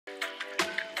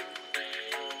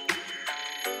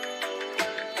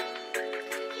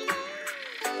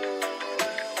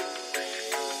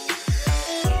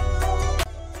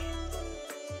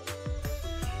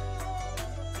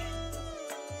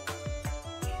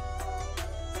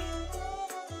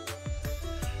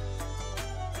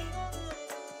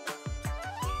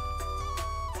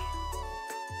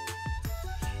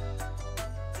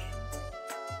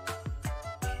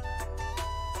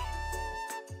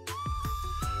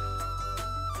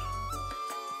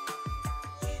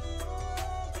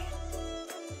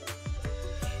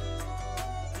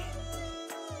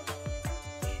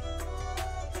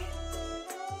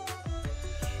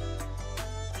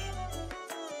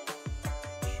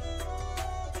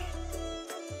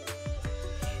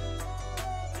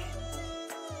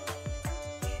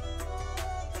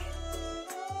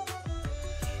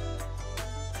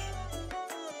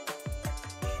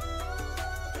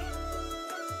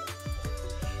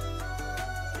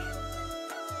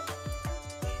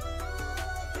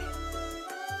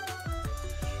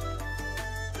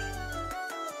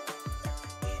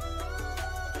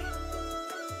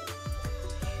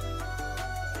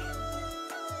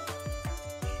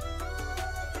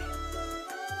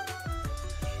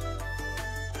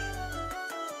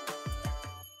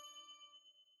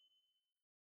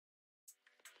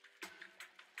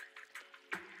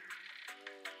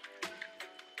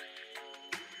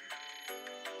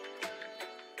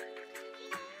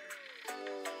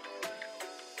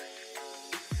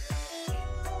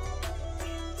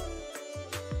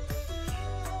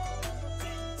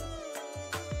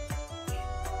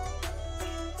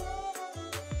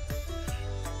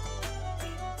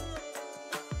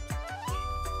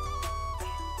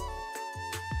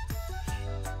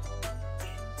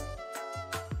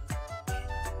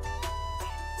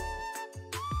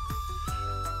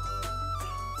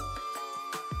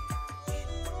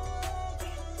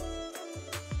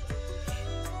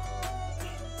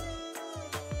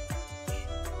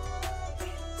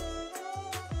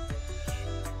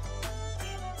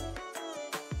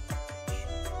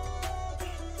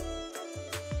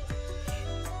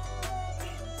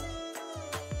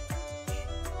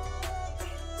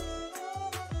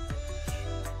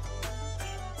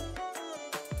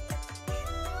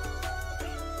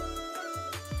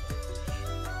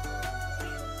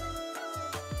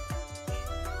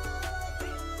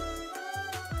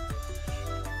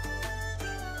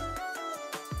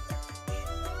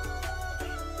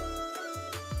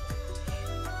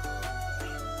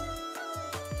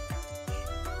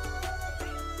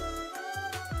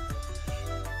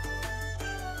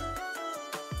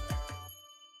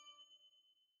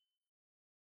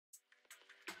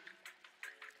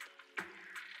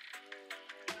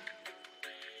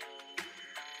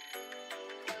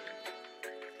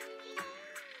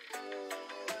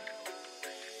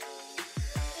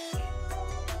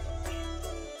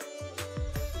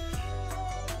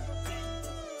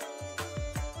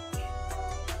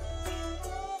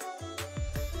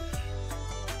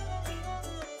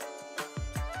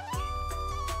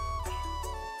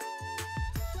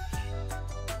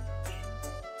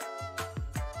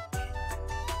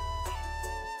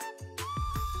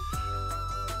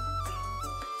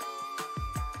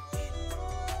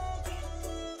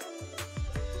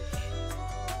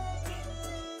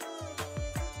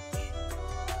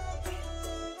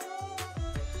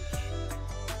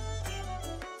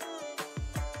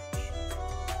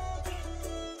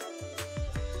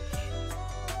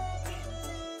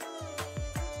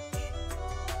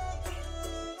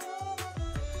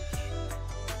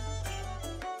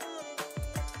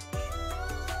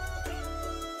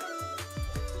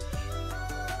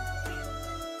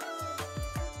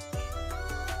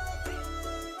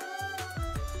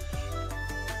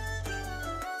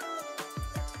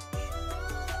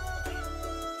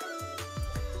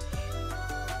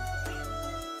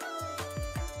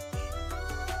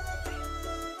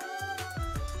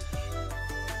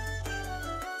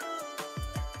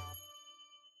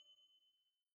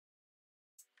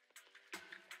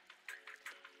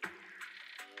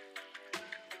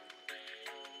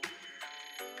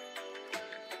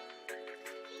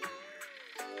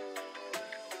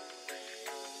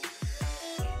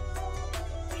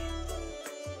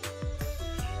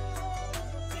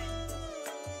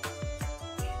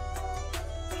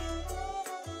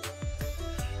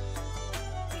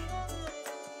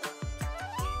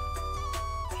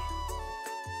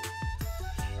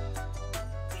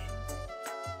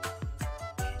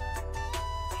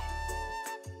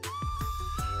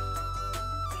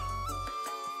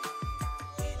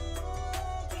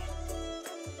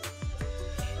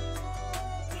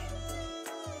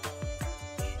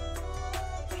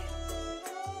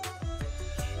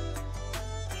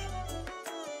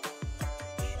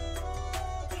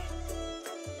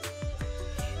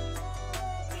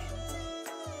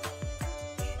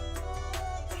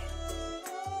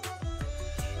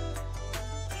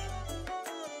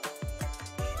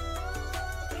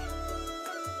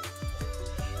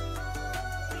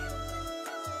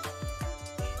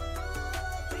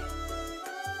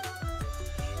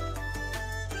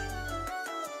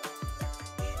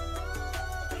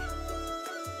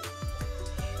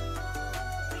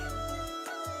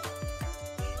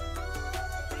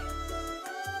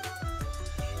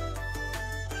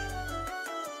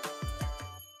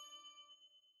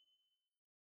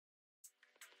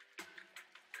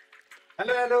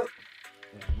Hello.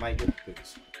 My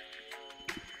goodness.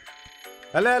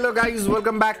 Hello guys,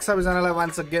 welcome back सबैजनालाई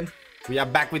once again. We are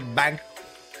back with bang.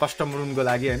 Custom room को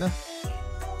लागि हैन.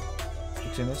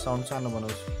 एकछिन sound सानो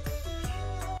बनाउँछु.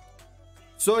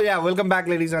 So yeah, welcome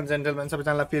back ladies and gentlemen.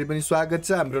 सबैजनालाई फेरि पनि स्वागत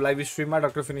छ हाम्रो live स्ट्रिममा.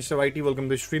 Dr. Finisher Yeti, welcome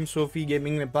to the stream. Sophie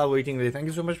Gaming Nepal waiting there.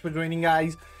 Thank you so much for joining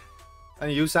guys.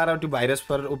 And you shout out to Virus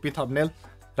for OP thumbnail.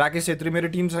 Rakesh Chhetri मेरो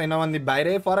team छैन भन्ने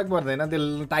बाहिरै फरक पर्दैन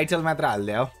त्यो टाइटल मात्र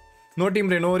हाल्दै हो. नो टिम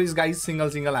रे नो वरिज गाइस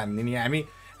सिंगल हान्दिने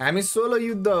हामी सोलो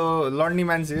युद्ध लड्ने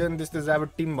मान्छे हो अनि त्यस्तो चाहिँ अब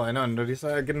टिम भएन भनेर रिस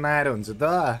नाएर हुन्छ त.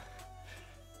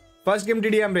 फर्स्ट गेम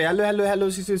टिडिएम रे. Hello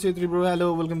cc Chhetri bro.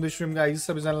 Hello welcome to stream guys.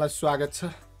 सबैजनालाई स्वागत छ.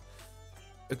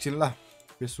 एकछिन ल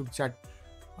फेसबुक च्याट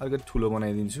अलिकति ठुलो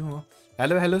बनाइदिन्छु म.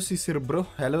 Hello cc bro.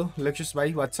 Hello lectures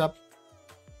भाइ WhatsApp.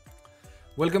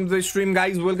 Welcome to the stream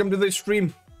guys. Welcome to the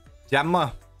stream. ज्याम्म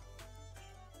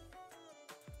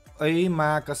ऐ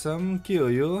मा कसम के हो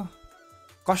यो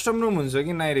कस्टम रुम हुन्छ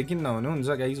कि नाइ रे किन नहुनु हुन्छ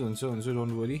गाइस. हुन्छ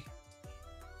डोन्ट वरी.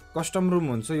 कस्टम रुम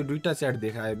हुन्छ. यो दुईटा च्याट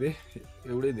देखाए बे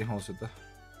एउटै देखाउँछु त.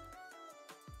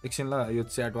 एकछिन ल यो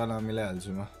च्याट वाला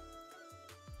मिलाइहाल्छु म.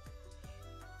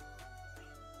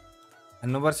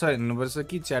 हेर्नुपर्छ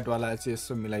कि च्याट वाला चाहिँ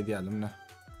यसो मिलाइदिइहालौँ न.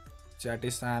 च्याटै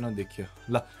सानो देखियो.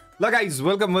 ल गाइस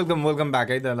वेलकम ब्याक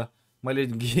है त. ल मैले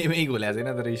गेमै खोलेको छैन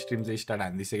तर स्ट्रिम चाहिँ स्टार्ट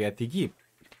हानिदिइसकेको थिएँ कि.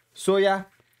 सो या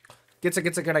के छ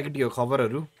केटाकेटी हो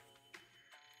खबरहरू.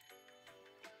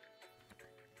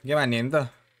 गेम हान्ने नि त.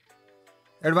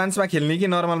 एडभान्समा खेल्ने कि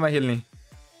नर्मलमा खेल्ने.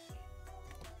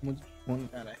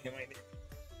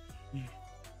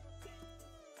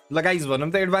 ल गाइस भनौँ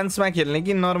त एडभान्समा खेल्ने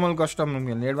कि नर्मल कस्टम रुम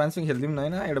खेल्ने. एडभान्समा खेलिदिउँ न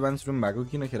होइन. एडभान्स रुम भएको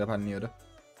किन खेर फाल्ने हो र.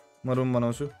 म रुम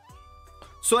बनाउँछु.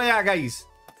 So yeah guys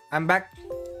I am back.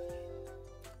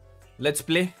 Let's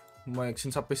play. म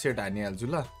एकछिन सबै सेट हानिहाल्छु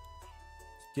ल.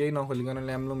 केही नखोलिकन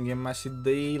ल्याम्लुम गेममा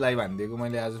सिधै लाइभ हानिदिएको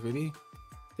मैले आज फेरि.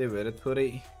 त्यही भएर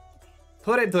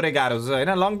थोरै गाह्रो छ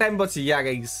होइन. लङ टाइम पछि या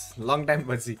गाइस लङ टाइम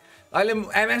पछि. अहिले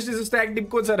एमएसटी जस्तो एक्टिभ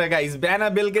को छ र गाइस. बिहान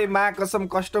बेलुकै मा कसम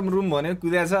कस्टम रुम भन्यो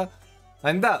कुद्या छ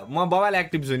होइन त. म बबाल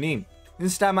एक्टिभ छु नि.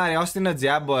 इन्स्टामा अस्ति न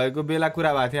झ्याप भएको बेला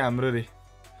कुरा भएको थियो हाम्रो रे.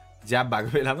 झ्याप भएको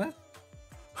बेलामा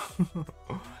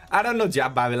आई डोन्ट नो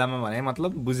झ्याप भएको बेलामा भने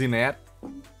मतलब बुझिनँ यार.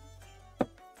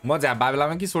 म झ्याप भएको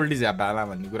बेलामा कि सोल्टी झ्याप भएको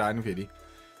बेलामा भन्ने कुरा नि फेरि.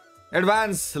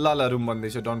 एडभान्स ल रुम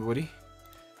बन्दैछ.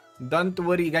 Don't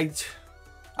worry guys.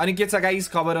 अनि के छ गाइज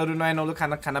खबरहरू. नयाँ नौलो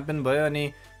खाना पनि भयो.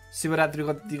 अनि शिवरात्रि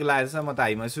कतिको लागेछ. म त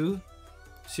हाइमा छु.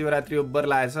 शिवरात्रि ओभर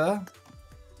लागेछ.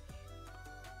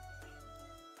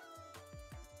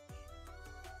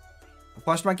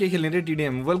 फर्स्टमा के खेल्ने रे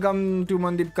टिडिएम. Welcome to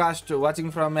मन्दीप caste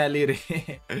watching from एली रे.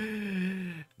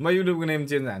 म युट्युबको नेम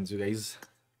चेन्ज हान्छु गाइज.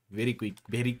 भेरी क्विक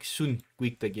भेरी सुन.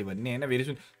 क्विक त के भन्ने होइन. Very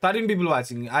soon. 13 people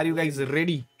watching. Are you guys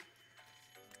ready.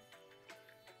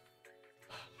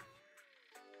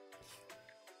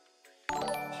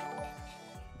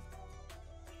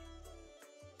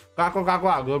 काको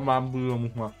हाल्यो माम्बुयो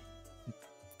मुखमा.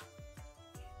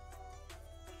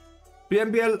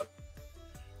 पिएमपिएल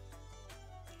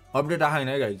अपडेट आएन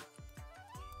है गाइज.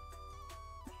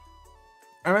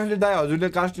 एमएसडी दाइ हजुरले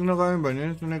कास्टिङ नगर्ने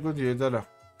भन्ने सुनेको थिएँ तर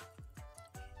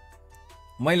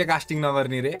मैले कास्टिङ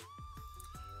नगर्ने रे.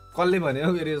 कसले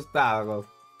भन्यो फेरि यस्तो आएको.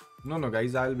 Know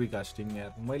guys I will be casting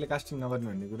यार. मैले कास्टिङ नगर्ने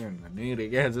भन्ने कुरै भन्ने रे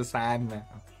क्या. जो सानमा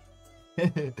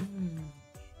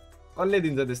कसले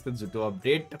दिन्छ त्यस्तो झुटो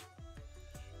अपडेट.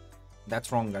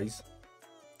 That's wrong guys.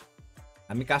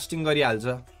 हामी कास्टिङ गरिहाल्छ.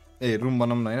 ए रुम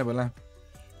बनाउँ न होइन पहिला.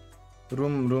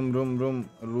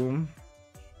 रुम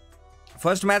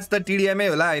फर्स्ट म्याच त टिडिएमै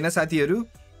होला होइन साथीहरू.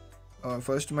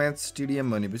 फर्स्ट म्याच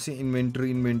टिडिएम भनेपछि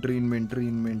इन्भेन्ट्री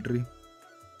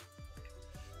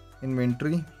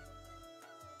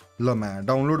ल मा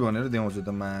डाउनलोड भनेर देखाउँछु त.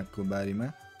 माको बारीमा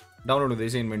डाउनलोड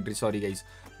हुँदैछ इन्भेन्ट्री. Sorry guys.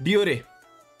 दियो रे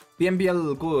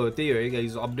पिएमपिएल को त्यही हो है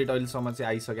गाइज. अपडेट अहिलेसम्म चाहिँ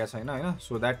आइसकेको छैन होइन.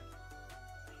 सो द्याट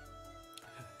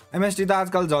एमएसटी त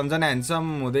आजकल झन् ह्यान्डसम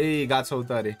हुँदै गएको छौ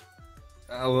त अरे.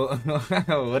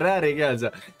 हो र अरे के हाल्छ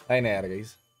होइन यार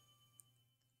गाइज.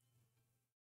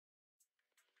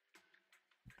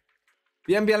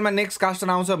 पिएमपिएलमा नेक्स्ट कास्टर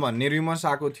आउँछ भन्ने रिमर्स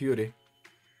आएको थियो रे.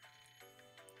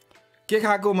 के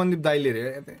खाएको मन्दीप दाइले रे.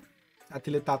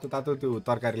 साथीले तातो त्यो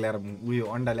तरकारी ल्याएर उयो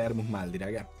अन्डा ल्याएर मुखमा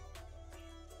हालिदिएर क्या.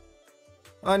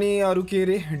 अनि अरू के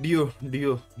रे. डियो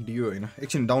होइन.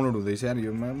 एकछिन डाउनलोड हुँदैछ यार.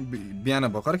 यो बिहान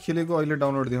भर्खर खेलेको अहिले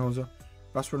डाउनलोड देखाउँछ.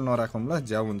 पासवर्ड नराखौँ ल.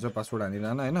 ज्याउ हुन्छ पासवर्ड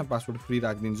हानिरहन होइन. पासवर्ड फ्री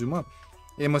राखिदिन्छु म.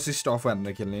 एम असिस्ट अफ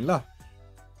हानेर खेल्ने ल.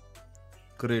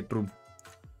 Great room.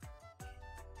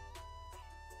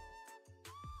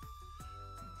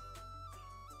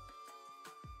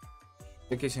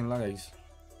 एकैछिन ल गाइस.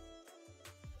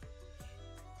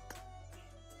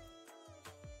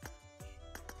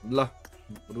 ल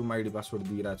रुम आइडी पासवर्ड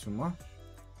दिइरा छु म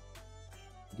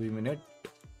 2 मिनेट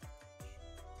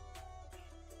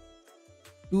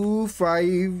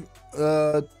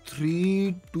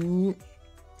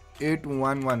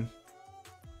 25328111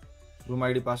 रुम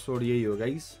आइडी पासवर्ड यही हो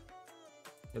गाइस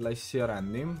यसलाई शेयर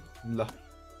हान्दिम ल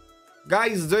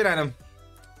गाइस जोइरानम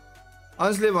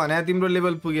अंशले भने तिम्रो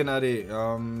लेभल पुगेन अरे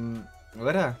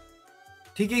हो र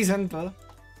ठिकै छ नि त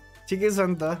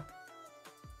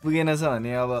पुगेन छ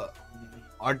भने अब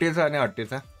हटेछ भने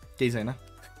हटेछ केही छैन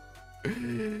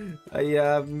अय्या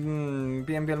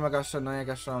पीएमपीएल मा कास्ट नयाँ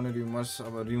कास्ट आउने र्युमर्स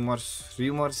अब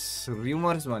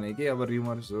र्युमर्स भने के अब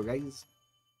र्युमर्स हो गाइस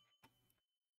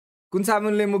कुन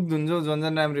साबुनले मुख धुन्छौ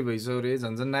झन्झन राम्री भइसौ रे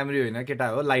झन्झन राम्री होइन केटा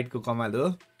हो लाइटको कमाल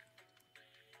हो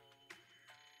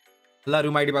ल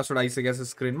रुम आइडी पासवर्ड आइसकेको छ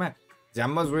स्क्रिनमा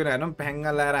झ्याम्म जोइरहेन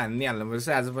फ्याङ्गा लाएर हान्ने हाल्नुपर्छ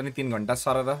आज पनि 3 घण्टा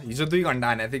सरर हिजो 2 घण्टा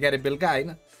हानेको थियो क्यारे बेलुका होइन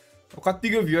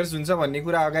कतिको भ्युअर्स हुन्छ भन्ने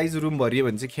कुरा गाइज रुम भरियो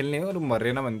भने चाहिँ खेल्ने हो रुम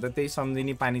भरेन भने त त्यही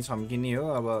सम्झिने पानी छम्किने हो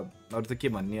अब अरू त के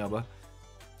भन्ने अब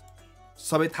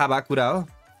सबै थाहा भएको कुरा हो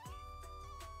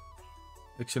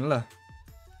एकछिन ल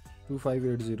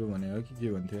 2580 भने हो कि के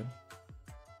भन्थ्यो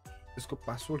यसको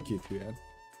पासवर्ड के थियो यार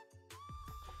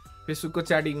फेसबुकको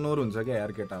च्याट इग्नोर हुन्छ क्या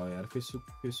यार केटा हो यार फेसबुक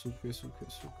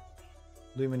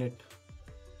 2 मिनेट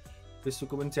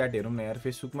फेसबुकको पनि च्याट हेरौँ न यार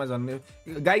फेसबुकमा झन्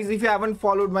guys if you haven't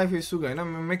followed my Facebook होइन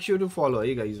मेक स्योर टु फलो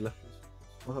है गाइज ल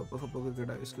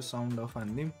केटा यसको साउन्ड अफ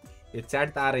हानिदिउँ यो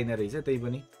च्याट त आएन रहेछ त्यही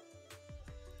पनि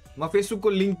म फेसबुकको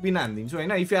लिङ्क पनि हानिदिन्छु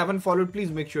होइन if you haven't followed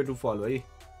please make sure to follow है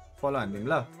फलो हानिदिउँ ल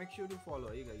मेक स्योर टु फलो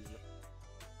है गाइज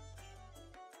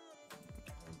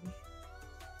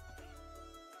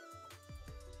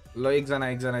ल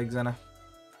एकजना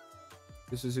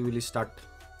त्यसपछि विल स्टार्ट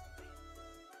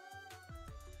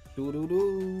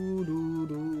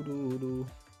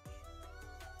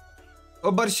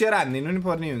ओभर सेयर हानिदिनु नि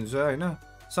पर्ने हुन्छ होइन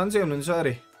सन्चै हुनुहुन्छ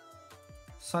अरे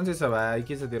सन्चै छ भाइ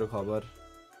के छ तेरो खबर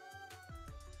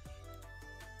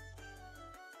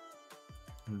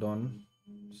डन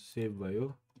सेभ भयो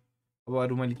अब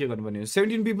अरू मैले के गर्नुपर्ने हो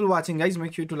 17 people watching guys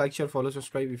make sure to like share follow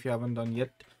subscribe if you haven't done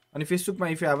yet अनि फेसबुकमा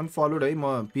इफ यु हेभन्ट फलोड है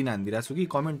म पिन हानिदिरहेको छु कि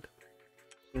कमेन्ट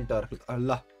फिल्टर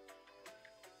ल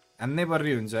हान्नै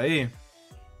पर्ने हुन्छ है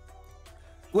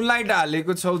कुन लाइट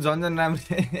हालेको छौ झन्झन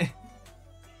राम्रो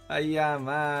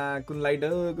अय्यामा कुन लाइट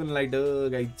हो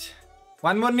गाइज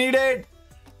 1 मोर निडेड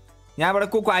यहाँबाट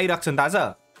को आइरहेको छ नि थाहा छ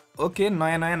ओके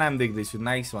नयाँ नाम देख्दैछु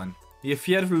नाइस वान यो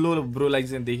फियरफुल लो ब्रोलाई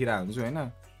चाहिँ देखिरहेको हुन्छु होइन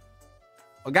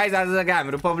गाइज आजको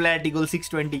हाम्रो पपुलारिटी गोल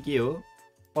 620 के हो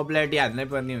पपुलारिटी हान्नै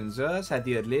पर्ने हुन्छ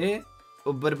साथीहरूले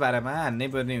ओभर पारामा हान्नै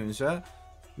पर्ने हुन्छ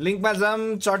लिङ्कमा जाम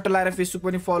चट्ट लाएर फेसबुक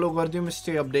पनि फलो गरिदिउँ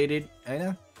स्टे अपडेटेड होइन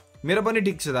मेरो पनि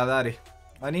ठिक छ दादा अरे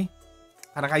अनि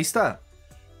खाना खाइस् त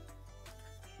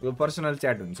यो पर्सनल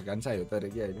च्याट हुन्छ कान्छ यो त अरे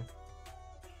के अहिले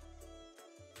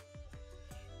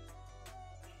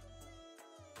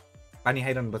पानी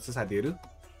खाइरहनुपर्छ साथीहरू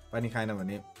पानी खाएन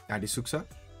भने घाँटी सुक्छ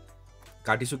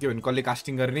घाँटी सुक्यो भने कसले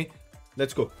कास्टिङ गर्ने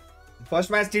लेट्स गो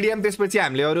फर्स्ट म्याच टिडिएम त्यसपछि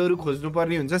हामीले अरू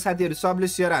खोज्नुपर्ने हुन्छ साथीहरू सबले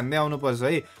सेयर हान्दै आउनुपर्छ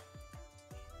है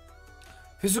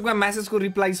फेसबुकमा म्यासेजको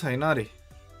रिप्लाई छैन अरे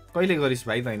कहिले गरिस्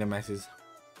भाइ तैँले म्यासेज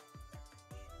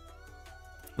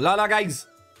ल गाइज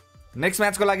नेक्स्ट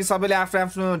म्याचको लागि सबैले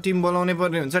आफ्नो टिम बोलाउनै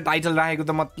पर्ने हुन्छ टाइटल राखेको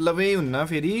त मतलबै हुन्न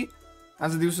फेरि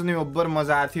आज दिउँसो नै ओभर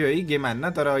मजा आएको थियो है गेम हान्न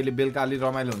तर अहिले बेलुका अलि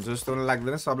रमाइलो हुन्छ जस्तो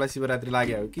लाग्दैन सबलाई शिवरात्रि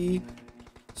लाग्यो हो कि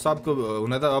सबको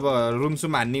हुन त अब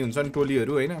रुमसुम हान्ने हुन्छ नि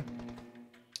टोलीहरू होइन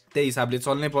त्यही हिसाबले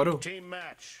चल्नै पर्यो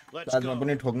चार्जमा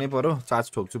पनि ठोक्नै पर्यो चार्ज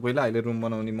ठोक्छु पहिला अहिले रुम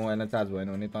बनाउने मोबाइलमा चार्ज भएन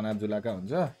भने तनाव जुलाका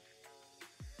हुन्छ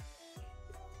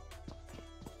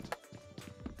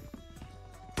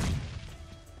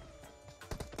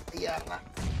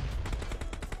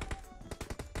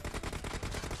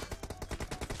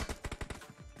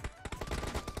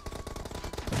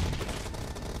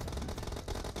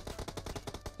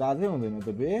चार्जै हुँदैन त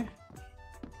बे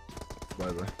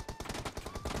भयो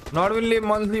not only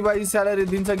monthly wise salary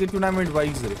दिन्छ कि टुर्नामेन्ट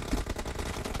वाइज रे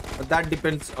that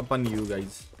depends upon you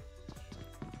guys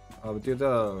अब त्यो त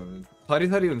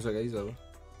थरी हुन्छ गाइज अब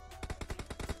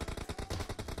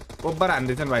ओभर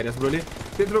हान्दैछन् भाइरस ब्रोले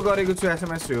त्यत्रो गरेको छु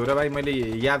एसएमएस हो र भाइ मैले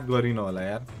याद गरिनँ होला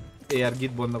यार ए यार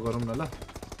गीत बन्द गरौँ न ल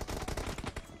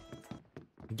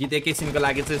गीत एकैछिनको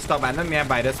लागि चाहिँ स्टप हान्दा यहाँ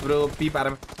भाइरस ब्रो पी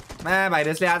पारामा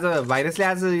भाइरसले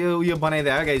आज यो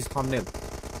बनाइदियो गाइज थम्बनेल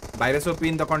भाइरसको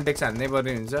पिन त कन्टेक्स्ट हान्नै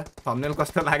पर्ने हुन्छ थम्बनेल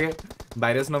कस्तो लाग्यो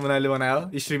भाइरस नमुनाले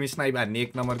बनायो स्ट्रिम स्नाइप हान्ने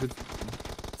 1 नम्बरको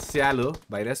स्याल हो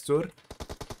भाइरस चोर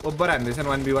ओभर हान्दैछन्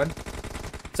 1v1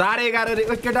 4-11 रे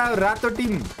केटा रातो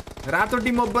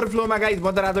टिम ओभर फ्लोमा गाइज म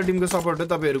त रातो टिमको सपोर्ट हो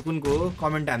तपाईहरु कुनको हो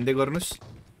कमेन्ट हान्दै गर्नुस्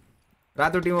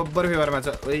रातो टिम ओभर फेभरमा छ।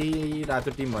 ओइ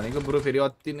रातो टिम भनेको ब्रो फेरि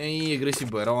अति नै एग्रेसिभ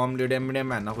भएर अम्लेट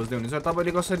एमडेम हान्न खोज्दै हुनुहुन्छ।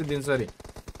 तपाईले कसरी दिन्छ अरे?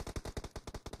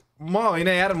 म होइन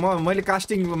यार, मैले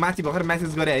कास्टिङ माथि भर्खर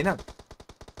मेसेज गरे हैन।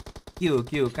 के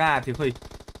हो कहाँ आथ्यो खोइ?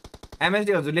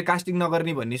 एमएसडी हजुरले कास्टिङ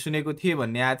नगर्ने भन्ने सुनेको थिए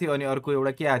भन्ने आथ्यो। अनि अर्को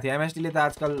एउटा के आथ्यो? एमएसडी ले त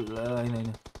आजकल हैन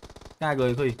कहाँ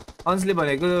गयो खोइ? अन्सले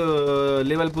भनेको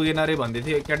लेभल पुगेन रे भन्दै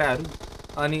थियो केटाहरु।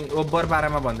 अनि ओभर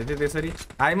पारामा भन्दै थियो त्यसरी।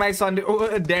 हाई माई सन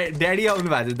ड्याडी आउनु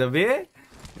भएको छ त बे।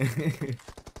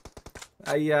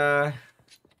 आइया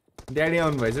ड्याडी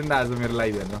आउनु भएछ नि त आज मेरो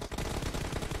लाइभ हेर्न।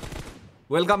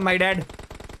 Welcome my dad.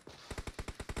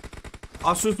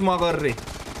 Asus Magar रे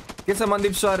के छ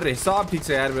मनदीप सर रे? सब ठीक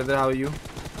छ यार brother, how you?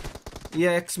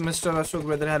 EX Mr. Ashok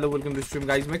brother, hello, welcome to stream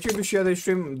guys. Make sure to share the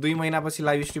stream. 2 महिनापछि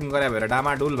लाइभ स्ट्रिम गरे भएर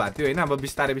डामाडोल भएको थियो हैन। अब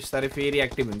बिस्तारै फेरि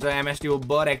एक्टिभ हुन्छ। एमएसटी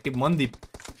ओभर एक्टिभ मनदीप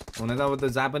हुन त अब त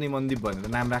जहाँ पनि मनदीप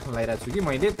भनेर नाम राख्न लागिरहेको छु कि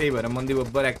मैले, त्यही भएर मनदीप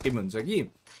ओभर एक्टिभ हुन्छ कि।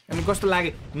 अनि कस्तो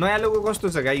लाग्यो नयाँ लोगो? कस्तो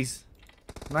छ गाइस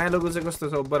नयाँ लोगो चाहिँ? कस्तो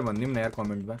छ ओभर भनिदिउँ न यार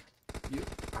कमेन्टमा। यो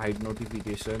हाइड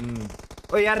नोटिफिकेसन।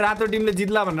 ओ यार रातो टिमले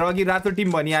जित्ला भनेर अघि रातो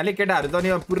टिम भनिहाले। केटाहरु त अनि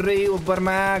पुरै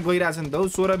ओभरमा गइरहेछ नि त हौ।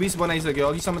 16-20 बनाइसक्यो।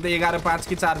 अघिसम्म त 11-5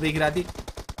 कि 4 देखिरहेको थिए।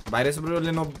 भाइरस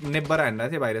ब्रोले नेब्बर हान्दै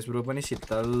थियो। भाइरस ब्रो पनि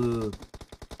शीतल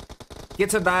के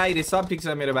छ दाइ रे? सब ठीक छ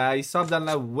मेरो भाइ।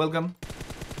 सबजनालाई वेलकम,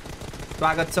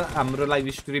 स्वागत छ हाम्रो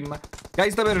लाइभ स्ट्रिममा।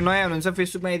 गाइस तपाईहरु नयाँ हुनुहुन्छ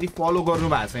फेसबुकमा यदि फलो गर्नु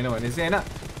भएको छैन भने चाहिँ हैन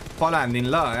फलो हान्दिनु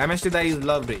ल। एमएसटी दाइ इज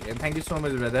लभ रे, thank you so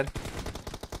much brother.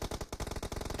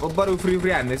 Over free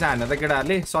हान्दै छ हान्न त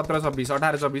केटाहरुले। 17-26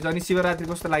 18-26। अनि शिवरात्रि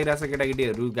कस्तो लागिरहेछ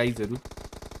केटाकेटीहरु गाइजहरु?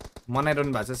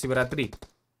 मनाइरहनु भएको छ शिवरात्रि?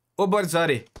 ओभर छ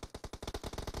रे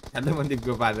हेलो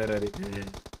मनदीपको फादर अरे।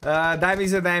 दामी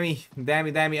छ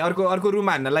दामी। अर्को रुम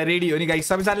हान्नलाई रेडी हो नि गाइस।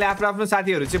 सबैजनाले आफ्नो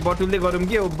साथीहरु चाहिँ बटुल्दै गरौँ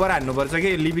कि ओभर हान्नुपर्छ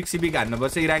कि लिभिक सिभिक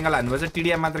हान्नुपर्छ, इराङ्गल हान्नुपर्छ।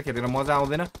 टिडिएम मात्र खेलेर मजा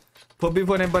आउँदैन। फोबी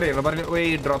फोन एम्पर हेर्नु पर्ने।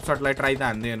 ओए ड्रप शटलाई ट्राई त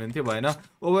हान्दै हुनुहुन्थ्यो भएन।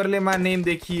 ओभरलेमा नेम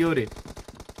देखियो रे,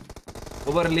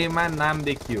 ओभरलेमा नाम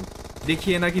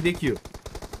देखिएन कि देखियो?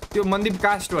 त्यो मनदीप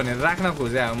कास्ट भनेर राख्न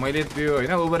खोजे मैले त्यो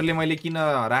हैन। ओभरले मैले किन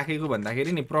राखेको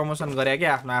भन्दाखेरि नि प्रमोसन गरे के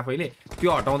आफ्नो आफैले। त्यो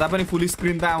हटाउँदा पनि फुल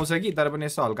स्क्रिन त आउँछ कि, तर पनि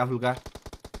यसो हल्का फुल्का।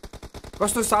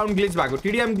 कस्तो साउन्ड ग्लिच भएको?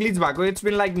 टिडिएम ग्लिच भएको इट्स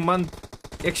बिन लाइक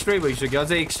मन्थ एक्स्ट्रै भइसक्यो।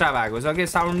 अझै एक्स्ट्रा भएको छ के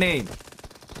साउन्ड नै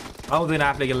आउँदैन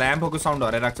आफूले के ल्याम्पको साउन्ड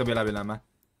हराइ राख्छ बेला बेलामा।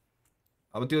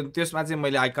 अब त्यसमा चाहिँ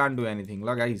मैले आई कान्ट डु एनीथिङ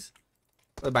ल गाइज।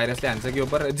 भाइरसले हान्छ कि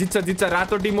ओभर जित्छ।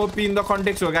 रातो team OP in the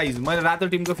context हो गाइज। मैले रातो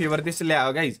टिमको फेभर त्यसले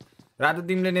ल्यायो गाइज। रातो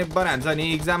टिमले नेब्बर हान्छ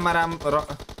नि। इक्जाममा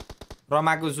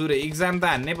रमाको छु रे। इक्जाम त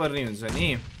हान्नै पर्ने हुन्छ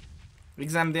नि।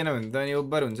 इक्जाम दिएन भने त अनि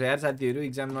ओभर हुन्छ यार साथीहरु।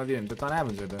 इक्जाम नदियो भने त तनाव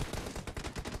हुन्छ त।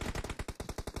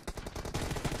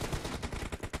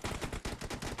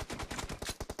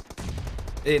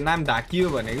 ए नाम ढाकियो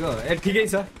भनेको ए ठिकै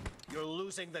छ।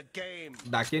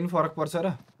 ढाकियो नि फरक पर्छ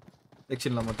र।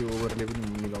 एकछिन ल म त्यो ओभरले पनि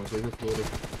मिलाउँछु है फ्लोर।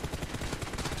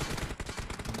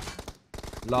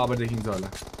 ल अब देखिन्छ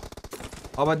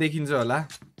होला।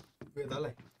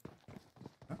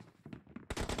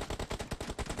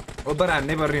 ओभर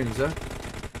हान्नै पर्ने हुन्छ।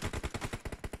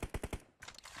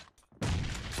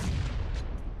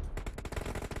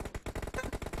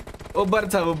 ओभर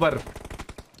छ ओभर।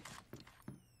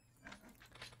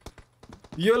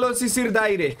 योलो शिशिर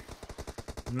दाइ रे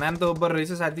नाम त ओभर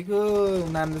रहेछ साथीको।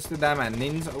 नाम जस्तो दाम हान्ने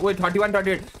नि। ओइ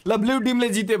 31-28 ल ब्लू टिमले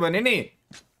जित्यो भने नि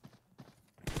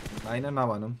हैन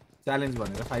नभनौँ च्यालेन्ज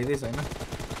भनेर फाइदै छैन।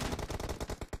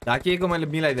 ढाकिएको मैले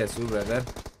मिलाइदिएको छु brother.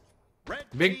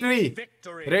 Victory!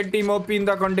 Red team OP in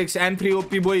the context and 3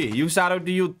 OP boy. You shout out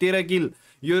to you. 13 kill.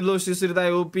 YOLO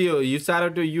Sisirda OP. You shout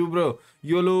out to you bro.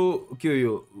 YOLO kyo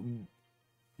yo.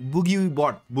 Boogie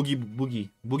bot.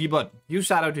 You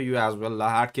shout out to you as well.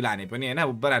 8 kill हाने पनि हैन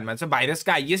उब्बर हानमा छ। Virus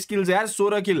का highest किल यार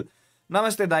 16 किल।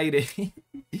 नमस्ते दाइ रे।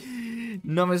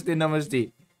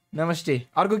 नमस्ते।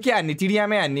 अर्को के हान्ने?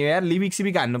 टिडियामै हान्ने यार। लिभिक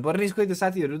सिभिक हान्नु पर्ने। खोइ त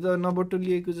साथीहरु त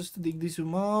नबटुलिएको जस्तो देख्दैछु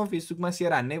म। फेसबुकमा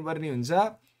शेयर हान्नै पर्ने हुन्छ।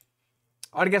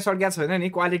 अड्क्या छैन नि।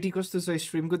 क्वालिटी कस्तो छ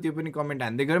स्ट्रिमको त्यो पनि कमेन्ट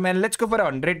हान्दै गरौँ। And let's go for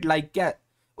 100 like क्या।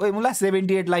 ओइ मुला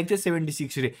 78 लाइक थियो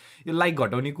 76 रे। यो लाइक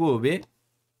घटाउने को हो बे?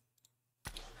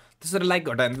 त्यसरी लाइक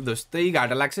घटायो भने त जस्तै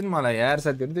घाटा लाग्छ नि मलाई यार।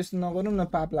 साथीहरु त्यस्तो नगरौँ न,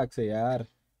 पाप लाग्छ यार।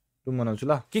 रुम बनाउँछु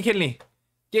ल। के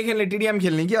खेल्ने टिडिएम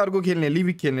खेल्ने कि अर्को खेल्ने?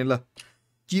 लिभिक खेल्ने ल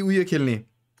कि उयो खेल्ने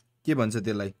के भन्छ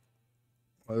त्यसलाई?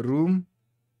 रुम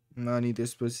अनि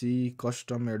त्यसपछि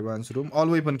custom advance room all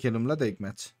weapon खेलौँ ल त एक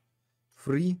म्याच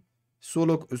फ्री।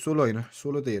 सोलो हैन,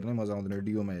 सोलो त हेर्नै मजा आउँदैन।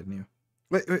 डिओमा हेर्ने हो।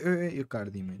 ओए यो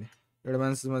काट्दिएँ मैले।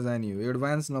 एडभान्समा जाने हो।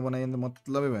 एडभान्स नबनाए त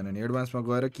मतलबै भएन नि। एडभान्समा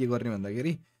गएर के गर्ने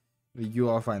भन्दाखेरि यो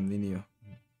अफ हान्दिने हो।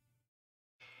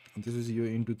 त्यसपछि यो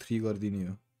इन्टु 3 गरिदिने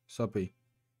हो सबै।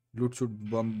 लुटसुट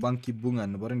बङ्की बुङ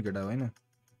हान्नु पर्यो नि केटा हैन।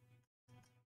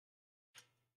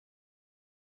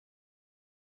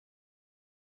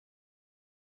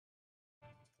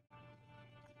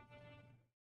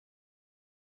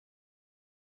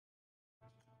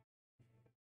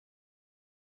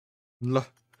 ल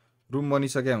रुम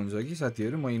बनिसके हुन्छ कि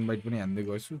साथीहरु म इन्भाइट पनि हान्दै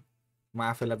गर्छु म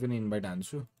आफैलाई पनि इन्भाइट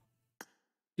हान्छु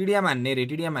टिडिएम हान्ने रे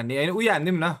टिडिएम हान्ने हैन उयो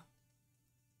हान्दिम न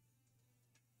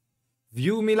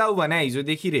भ्यू मिलाउ भने हिजो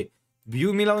देखि रे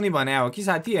भ्यू मिलाउने भने हो कि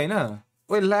साथी हैन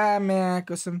ओइ ला म्या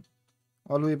कसम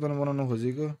अल वेपन बनाउन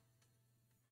खोजेको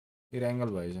यो एंगल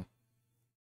भएछ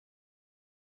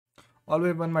अल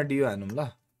वेपनमा डियो हान्नुम ल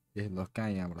ए ल कहाँ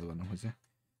यहाँबाट गर्न खोजे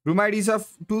रुम आइडी छ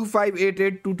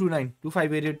 2588229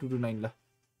 2588229 ल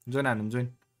जोइन हान्नुम जोइन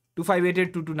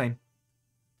 2588229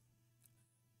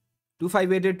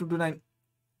 2588229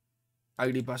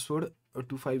 आईडी पासवर्ड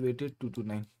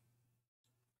 2588229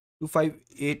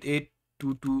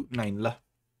 2588229 ल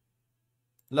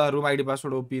ल room ID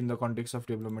password OP in the context of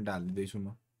development हाल्दिदैछु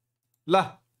म ल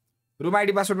रुम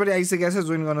आईडी पासवर्ड पनि आइसकेको छ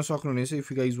जोइन गर्न सक्नुहुनेछ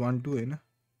if you guys want to हैन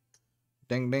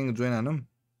ट्याङ ट्याङ जोइन हानौं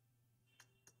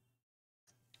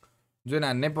जोइन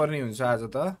हान्नै पर्ने हुन्छ आज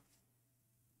त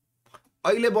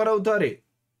अहिले बनाउ त रे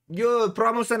यो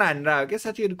प्रमोसन हान्रा हो के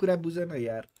साथीहरु कुरा बुझ्न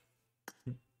यार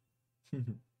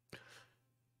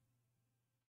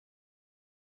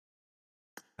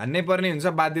हान्नै पर्ने हुन्छ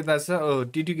बाध्यता छ ओ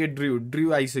टिटिके ड्रिउ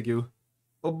आइसक्यो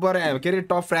ओभर के रे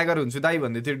टप फ्र्यागर हुन्छ दाइ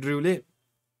भन्दै थियो ड्रिउले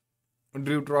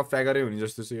ड्रिउ टप फ्र्यागरै हुने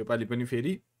जस्तो छ यो पाली पनि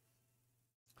फेरि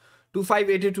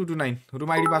 2588229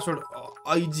 room ID password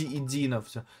IG easy enough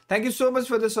छ thank you so much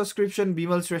for the subscription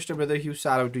Bimal Shrestha brother huge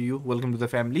shout out to you welcome to the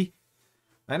family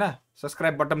हैन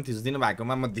सब्स्क्राइब बटन थिच्दिनु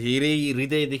भएकोमा म धेरै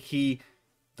हृदयदेखि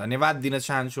धन्यवाद दिन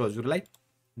चाहन्छु हजुरलाई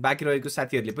बाँकी रहेको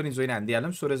साथीहरुले पनि जोइन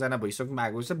हान्दिहालौं 16 जना भइसक्नु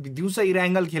भएको छ दिउँसो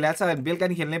इराङ्गल खेला छ बेलुका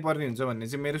नि खेल्नै पर्ने हुन्छ भन्ने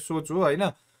चाहिँ मेरो सोच हो हैन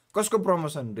कसको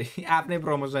प्रमोसन रे आफ्नै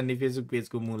प्रमोसन नि फेसबुक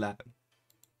पेजको मुला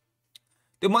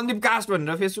त्यो मन्दिप कास्ट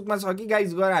भनेर फेसबुकमा छ कि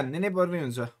गाइज गएर हान्ने नै पर्ने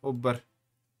हुन्छ ओभर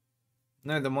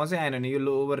नै त म चाहिँ आएन नि यो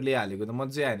लो ओभरले हालेको त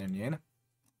मज्जै आएन नि हैन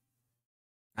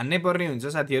हान्नै पर्ने हुन्छ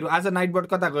साथीहरु आज नाइटबोट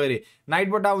कता गयो रे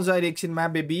नाइटबोट आउँछ अहिले एकछिनमा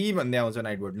बेबी भन्दै आउँछ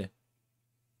नाइटबोटले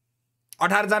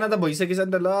 18 जना त भइसकेछ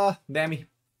नि त ल दामी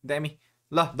दामी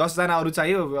ल 10 जना अरु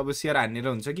चाहियो अब शेयर हानेर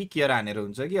हुन्छ कि केयर हानेर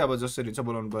हुन्छ कि अब जसरी हुन्छ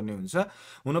बोलाउनु पर्ने हुन्छ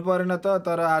हुनु परेन त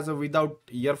तर आज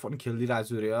विदाउट इयरफोन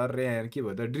खेल्दिराछु रे अरे यार के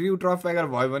भयो त ड्रिउ ट्रफ फ्यागर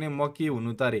भयो भने म के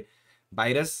हुनु त रे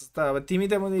भाइरस त अब तिमी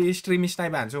त म स्ट्रिम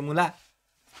स्नाइप हान्छौ मुला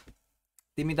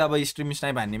तिमी त अब स्ट्रिम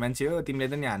स्नाइप हान्ने मान्छे हो तिमीले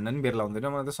त नि हान्न नि बेर लाउँदैन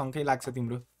मलाई त शंकै लाग्छ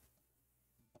तिम्रो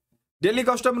डेली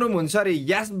कस्टम रुम हुन्छ रे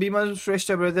यस Bimal Shrestha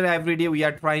brother every day we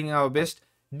are trying our best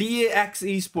DAX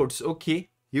esports okay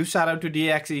you shout out to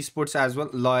DAX esports as well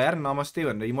ल यार नमस्ते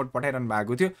भनेर इमोट पठाइरहनु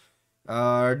भएको थियो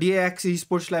DAX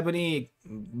esports लाई पनि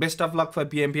best of lock for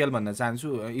PMPL भन्न चाहन्छु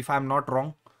इफ आई एम नट रङ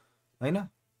हैन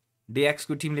DAX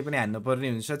को टिमले पनि हान्नु पर्ने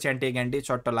हुन्छ च्यान्टे ग्यान्टे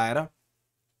चट्ट लाएर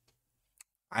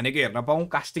हानेको हेर्न पाऊँ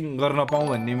कास्टिङ गर्न पाऊँ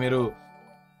भन्ने मेरो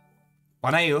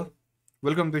भनाइ हो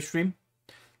वेलकम टु स्ट्रिम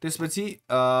त्यसपछि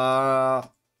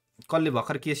कसले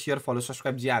भर्खर के शेयर फलो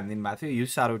सब्स्क्राइब जे हान्दिनु भएको थियो you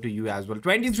shout out to you as well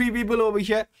 23 people over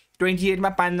here 28 मा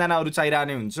 5 जना अरु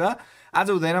चाहिरहने हुन्छ आज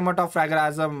हुँदैन म टप फ्र्यागर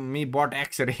आज मी बट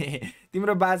एक्स रे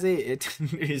तिम्रो बाजे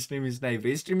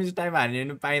स्ट्रिम टाइम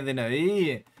हान्नु पाइदैन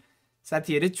है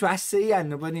साथीहरु च्वासै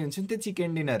हान्नु पर्ने हुन्छ नि त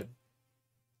चिकन डिनर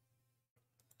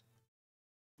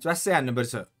च्वासै हान्नु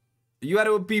पर्छ you're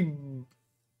OP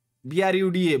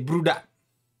BRUDA ब्रुडा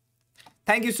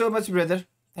thank you so much brother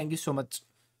thank you so much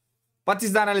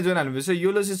 25 जनाले जोइन हाल्नु भएछ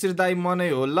योलो सिसिर दाइ मनै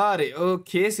हो ल रे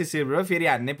ओके सिसिर ब्रो फेरि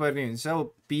हान्नै पर्ने हुन्छ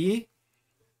ओपी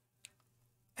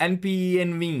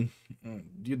NPNV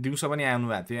यो दिउँसो पनि आउनु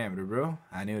भएको थियो हाम्रो ब्रो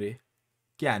हान्यो रे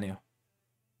के हान्यो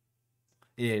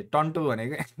ए टन्टो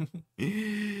भनेको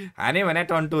हाने भने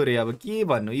टन्टो रे अब के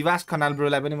भन्नु इवास खनाल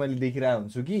ब्रोलाई पनि मैले देखिरा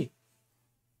हुन्छु कि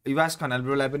इवास खनाल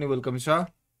ब्रोलाई पनि वेलकम छ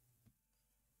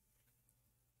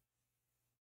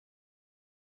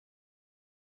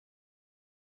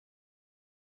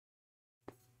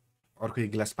अर्को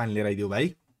एक गिलास पानी लिएर आइदियो भाइ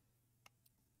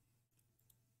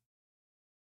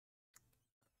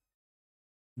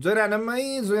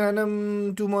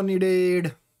जोइरानम टु मोर निडेड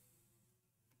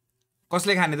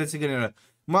कसले खाने त चिकन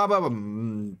म अब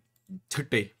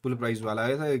छिट्टै फुल प्राइस वाला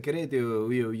के रे त्यो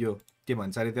उयो के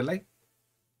भन्छ अरे त्यसलाई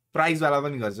प्राइस वाला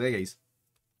पनि गर्छ है गाइस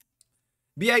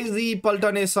BIZ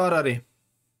पल्टने सर अरे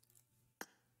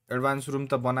एडभान्स रुम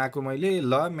त बनाएको मैले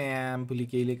ल म्याम पुली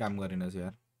केहीले काम गरेनछ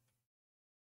यार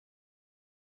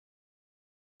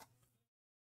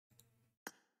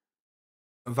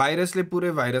भाइरसले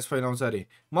पुरै भाइरस फैलाउँछ अरे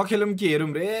म खेलौँ कि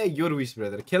हेरौँ रे योर विश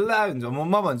ब्रदर खेल्दा हुन्छ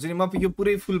म भन्छु नि म यो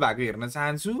पुरै फुल भएको हेर्न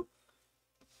चाहन्छु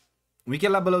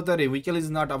विकेलला बोलाउ त रे विकेल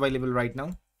is not available right now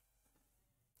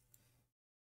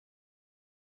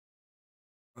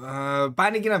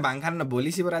पानी किन भाङ खान्न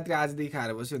भोलि शिवरात्रि आजदेखि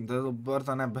खाएर बस्यो नि त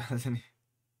बर्तना नि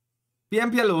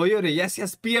PMPL हो यो रे यस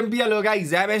यस PMPL हो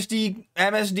गाइज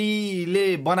MSD ले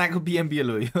बनाएको PMPL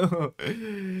हो यो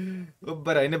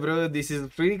ओबर हैन bro this is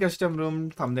free custom room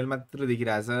thumbnail मात्र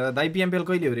देखिरहेछ दाइ PMPL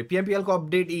कहिले हो रे PMPL को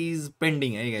अपडेट इज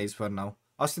पेन्डिङ है गाइज फर नाउ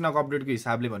अस्तिनाको अपडेटको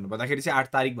हिसाबले भन्नुपर्दाखेरि चाहिँ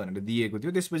 8 तारिक भनेर दिएको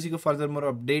थियो त्यसपछिको फर्दर मोर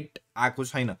अपडेट आएको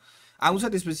छैन आउँछ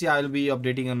त्यसपछि I will be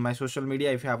updating on my social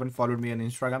media if you हैभन्ट followed me on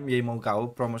Instagram यही मौका हो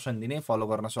प्रमोसन दिने फलो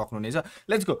गर्न सक्नुहुनेछ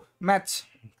let's go match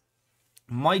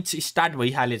match start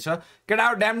भइहालेछ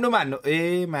केटाहरु ड्यामडुम हान्नु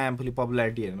ए आफूले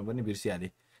पपुलारिटी हेर्नु पनि बिर्सिहाले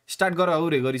स्टार्ट गर हौ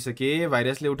रे गरिसके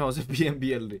भाइरसले उठाउँछ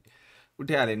PMPL रे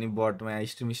उठाइहाल्यो नि बटमा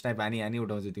स्ट्रिम स्नाइप हानी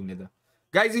उठाउँछ तिमीले त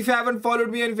guys if you हैभन्ट followed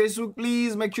me on Facebook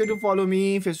please make sure to follow me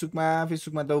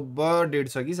फेसबुकमा त बर डेट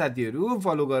छ कि साथीहरु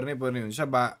फलो गर्नै पर्ने हुन्छ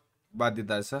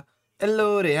बाध्यता छ हेलो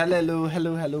रे hello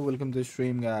welcome to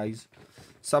stream guys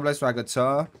सबलाई स्वागत छ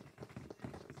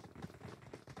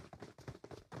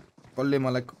कसले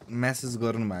मलाई मेसेज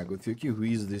गर्नु भएको थियो कि हु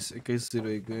इज दिस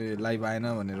 2101 लाइभ आएन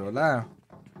भनेर होला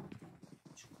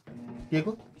के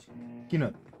को किन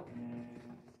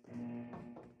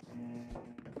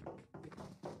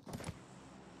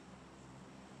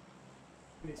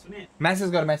मेसेज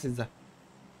जा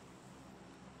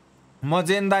म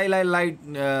जेन दाइलाई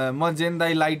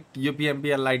लाइट यो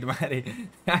PMPL लाइट मारे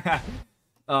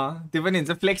त्यो पनि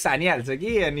हुन्छ फ्लेक्स हानिहाल्छ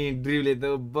कि अनि ड्रिवले त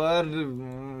बर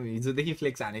हिजोदेखि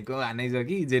फ्लेक्स हानै छ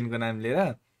कि जेनको नाम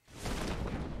लिएर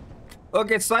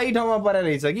ओके सही ठाउँमा परेर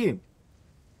रहेछ कि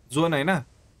जोन हैन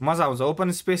मजा आउँछ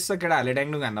ओपन स्पेस छ केटाहरुले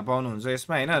ड्याङडुङ हान्न पाउनुहुन्छ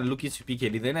यसमा हैन लुकी छिपी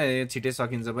खेलिदैन छिटै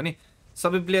सकिन्छ पनि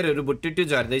सबै प्लेयरहरु भुट्टुट्टु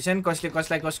झर्दैछन् कसले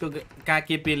कसलाई कसको कहाँ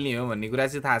के पेल्ने हो भन्ने कुरा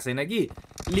चाहिँ थाहा छैन कि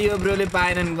लियो ब्रोले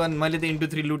पाएनन् गन मैले त इन्टु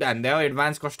 3 लुट हान्दै हो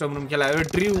एडभान्स कस्टम रुम खेलायो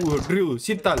ड्रिउ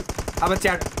शीतल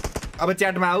अब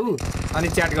च्याटमा आऊ अनि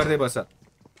च्याट गर्दै बस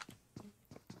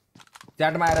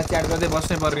च्याटमा आएर च्याट गर्दै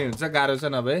बस्नै पर्ने हुन्छ गाह्रो छ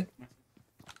नभए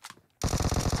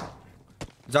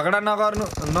झगडा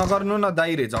नगर्नु न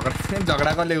दाइ रे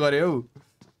झगडा कसले गर्यो हौ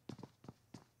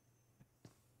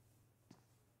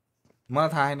मलाई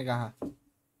थाहा छैन कहाँ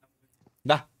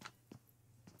दा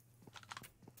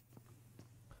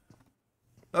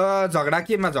झगडा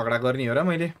केमा झगडा गर्ने हो र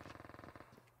मैले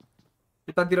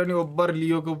यतातिर नि ओभर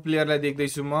लियोको प्लेयरलाई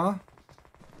देख्दैछु म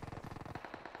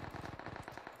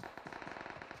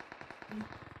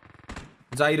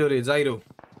जाइरो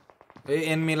ए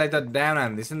एनमीलाई त डाउन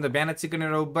हान्दैछ नि त बिहान चिकन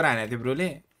र ओभर हानेको थियो ब्रोले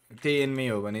त्यही एनमी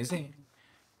हो भने चाहिँ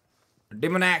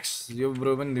डेमन एक्स यो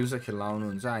ब्रो पनि दिउँसो खेल्न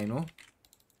आउनुहुन्छ आई नो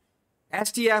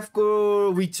STF को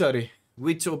विच अरे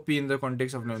which OP in the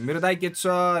context of मेरो दाइ के छ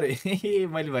अरे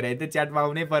मैले भरे त च्याटमा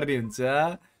आउनै पर्ने हुन्छ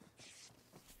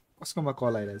कसकोमा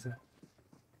कल आइरहेछ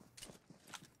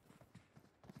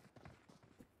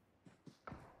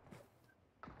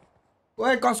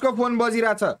ओए कसको फोन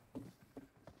बजिरहेछ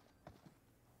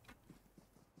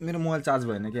मेरो मोबाइल चार्ज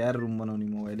भएन कि यार रुम बनाउने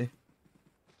मोबाइलले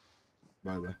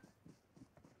भयो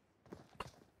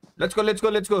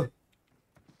लेट्स गो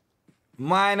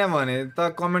म आएन भने त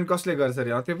कमेन्ट कसले गर्छ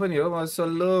रे त्यो पनि हो म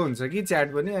सोलो हुन्छ कि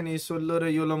च्याट पनि अनि सोलो र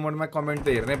योलो मोडमा कमेन्ट त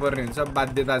हेर्नै पर्ने हुन्छ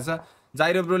बाध्यता छ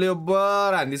जाइरो ब्रोले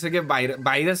ओभर हान्दिसक्यो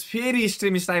भाइरस फेरि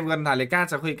स्ट्रिम स्नाइप गर्न थाले कहाँ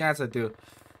छ त्यो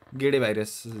Gede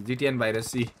virus जिटिएन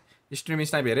virus stream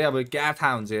snipe हेरे अब क्या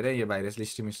थाहा हुन्छ हेरे यो भाइरसले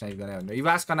स्ट्रिम स्नाइप गरे भनेर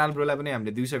इवास कनाल ब्रोलाई पनि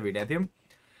हामीले दिउँसो भेटेका थियौँ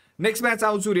नेक्स्ट म्याच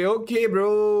आउँछु रे okay bro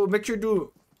make sure to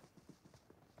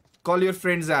call your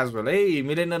friends as well है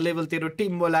मिलेना लेभल तेरो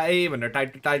टिम बोला ए भनेर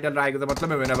टाइटल राखेको त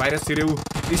मतलब होइन भाइरस छिर्यो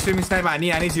स्ट्रिम स्नाइप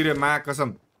हानी छिर्यो मा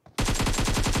कसम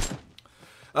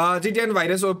जिटिएन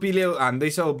virus ओपीले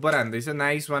हान्दैछ over हान्दैछ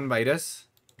nice one virus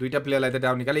दुईटा प्लेयरलाई त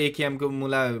डाउन निकाले AKM को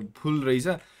मुला फुल रहेछ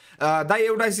दाइ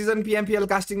एउटा सिजन PMPL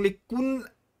कास्टिङले कुन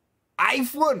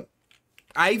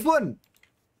आइफोन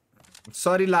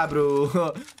सरी ला ब्रो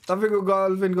तपाईको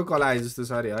गर्लफ्रेन्डको कल आए जस्तो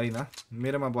सरी हैन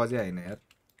मेरोमा बजे हैन यार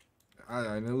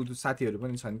हैन साथीहरु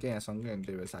पनि छन् के यहाँ सँगै अनि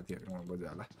त्यही भएर साथीहरुमा बजे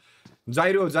होला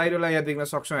जाइरोलाई यहाँ देख्न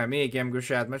सक्छौं हामी AKM को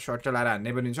साथमा शट चलाएर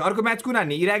हान्ने पनि हुन्छ अर्को म्याच कुन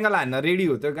हान्ने इराङ्गल हान्न रेडी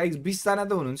हो त गाइस 20 जना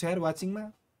त हुनुहुन्छ यार वाचिङमा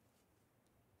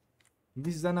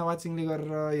 20 जना वाचिङले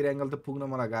गरेर इराङ्गल त पुग्न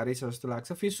मलाई गाह्रै छ जस्तो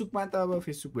लाग्छ फेसबुकमा त अब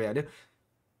फेसबुक भइहाल्यो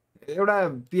एउटा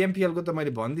PMPL को त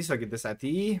मैले भन्दिसके त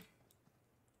साथी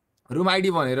रुम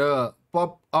आइडी भनेर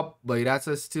पप अप भइराछ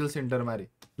स्टिल सेन्टरमा रे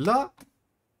ल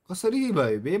कसरी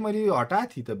भयो बे मैले हटाए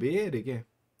थिए त बे रे के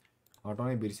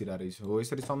हटाउनै बिर्सिरा रहेछु हो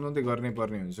यसरी सम्झाउँदै गर्नै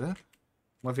पर्ने हुन्छ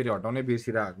म फेरि हटाउनै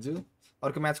बिर्सिरा हुन्छु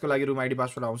अर्को म्याचको लागि रुम आइडी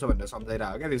पासवर्ड आउँछ भनेर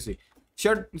सम्झाइराहो क्या त्यसै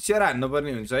शेयर हान्नु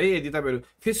पर्ने हुन्छ है यदि तपाईहरु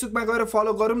फेसबुकमा गएर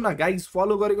फलो गरौँ न गाइज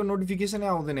फलो गरेको नोटिफिकेसनै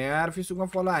आउँदैन यार फेसबुकमा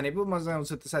फलो हाने पो मजा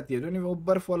आउँछ त साथीहरु नि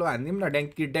ओभर फलो हान्दिम न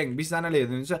ड्याङ 20 जनाले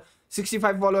हेर्नुहुन्छ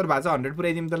 65 फलोवर भएको छ 100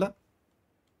 पुराइदिम त ल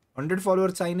 100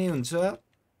 फलोवर चाहिने हुन्छ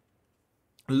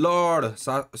लर्ड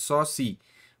ससी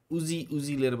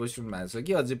उजी लिएर बसिरहनु भएको छ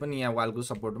कि अझै पनि यहाँ वालको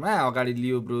सपोर्टमा अगाडि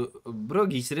लियो ब्रो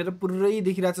घिस्रेर पुरै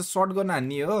देखिरहेछ सर्ट गर्न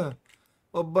हान्ने हो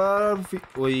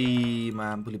ओइ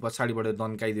मामफुली पछाडिबाट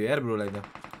दन्काइदियो यार ब्रोलाई त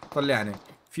कसले हाने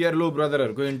फियर लो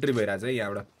ब्रदरहरूको एन्ट्री भइरहेछ है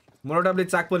यहाँबाट मोनोटपले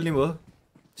चाक पोल्ने भयो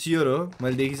सियोर हो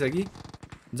मैले देखिसकेँ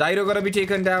जाइरो गर be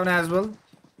taken down as well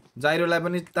जाइरोलाई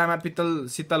पनि तामा पित्तल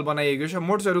शीतल बनाइएको छ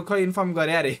मोड्सहरू खै इन्फर्म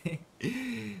गरे अरे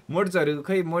मोड्सहरू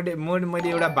खै मैले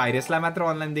एउटा भाइरसलाई मात्र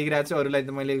अनलाइन देखिरहेको छु अरूलाई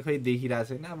त मैले खै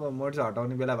देखिरहेको छैन अब मोड्स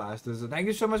हटाउने बेला भएको जस्तो छ thank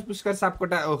you so much Pushkar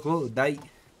Sapkota ओहो दाई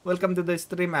वेलकम टु द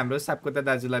स्ट्रिम हाम्रो सापकोटा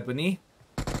दाजुलाई पनि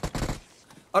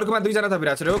अर्कोमा दुईजना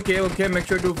थपिरहेको छ रे okay okay make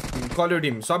sure to call your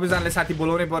team सबैजनाले साथी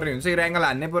बोलाउनै पर्ने हुन्छ ऱ्याङ्गल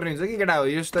हान्नै पर्ने हुन्छ कि केटा हो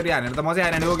यसरी हानेर त मजै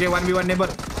आएन ओके 1v1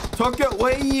 नेबर सक्यो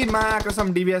ओइ मा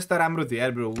कसम डिभिएस त राम्रो थियो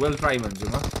यार ब्रो वेल ट्राई भन्छु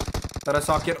म तर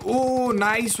सकेर ओ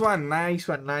नाइस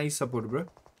वान सपोर्ट ब्रो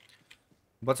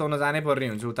बचाउन जानै पर्ने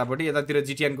हुन्छ उतापट्टि यतातिर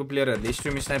जिटिएन को प्लेयरहरूले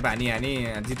स्ट्रिम स्नाइप हानी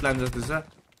जितलान जस्तो छ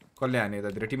कसले हाने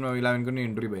यतातिर टिम नम्बर 11 को नि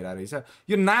इन्ट्री भइरहेको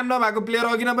रहेछ यो नाम नभएको प्लेयर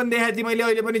अघि न पनि देखाएको थिएँ मैले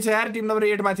अहिले पनि छ यार टिम नम्बर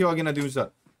 8 मा थियो अघि न दिउँसो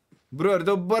ब्रोहरु त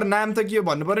ओब्बर नाम त के हो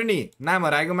भन्नु पर्यो नि नाम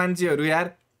हराएको मान्छेहरु यार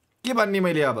के भन्ने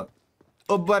मैले अब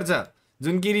ओब्बर छ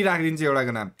जुनकिरी राखिदिन्छु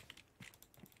एउटाको नाम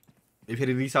ए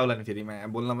फेरि रिसाउला नि फेरि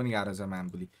बोल्न पनि गाह्रो छ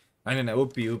मामपुली हैन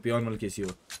ओपी अनमोल केसी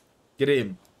हो के रे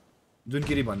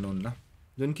जुनकिरी भन्नुहुन्न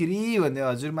जुनकिरी भन्दै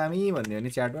हजुर मामी भन्दै हो नि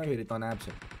च्याटमा फेरि तनाव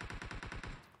छ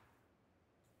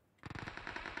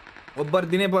ओब्बर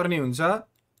दिनै पर्ने हुन्छ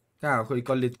कहाँ खोइ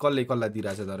कल्ला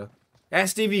दिइराछ तर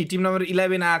एसटीभी टिम नम्बर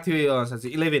 11 आएको थियो साच्चै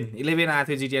 11 आएको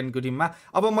थियो जिटिएन को टिममा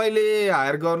अब मैले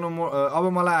हायर गर्नु अब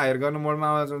मलाई हायर गर्नु मोडमा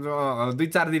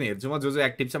 2-4 दिन हेर्छु म जो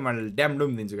एक्टिभ छ मैले ड्याम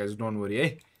डुम दिन्छु गाइस डोन्ट वरी है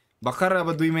भर्खर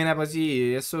अब 2 महिनापछि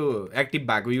यसो एक्टिभ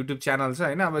भएको युट्युब च्यानल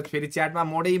छ हैन अब फेरि च्याटमा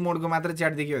मोडको मात्र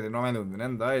च्याट देखियो भने रमाइलो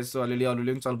हुँदैन नि त यसो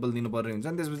अलिअलि पनि चलपल दिनुपर्ने हुन्छ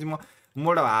नि त्यसपछि म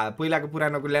मोड पहिलाको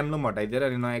पुरानोको ल्याम्लुम हटाइदिएर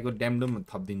अनि नयाँको ड्यामडुम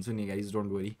थपिदिन्छु नि गाइस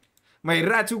डोन्ट वरी म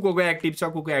हेरिरहेको छु को एक्टिभ छ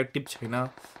को एक्टिभ छैन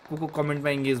को कमेन्टमा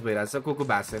इङ्गेज भइरहेछ को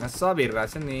भएको छैन सब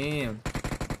हेरिरहेछ नि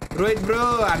रोहित ब्रो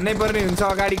हान्नै पर्ने हुन्छ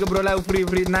अगाडिको ब्रोलाई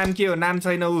उफ्री नाम के हो नाम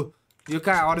छैन ऊ यो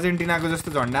कहाँ अर्जेन्टिनाको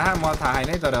जस्तो झन्डा म थाहा छैन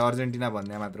है तर अर्जेन्टिना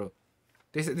भन्ने मात्र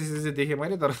त्यसै देखेँ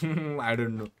मैले तर आई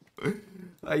डोन्ट नो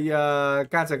अಯ್या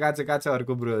कहाँ छ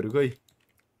अर्को ब्रोहरू खोइ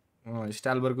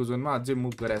स्टालबरको जोनमा अझै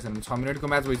मुभ गरेको छैन 6 मिनेटको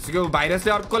म्याच भइसक्यो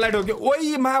भाइरसले अर्कोलाई ठोक्यो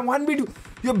ओइ मा 1v2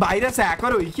 यो भाइरस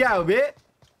ह्याकर हो क्या हो बे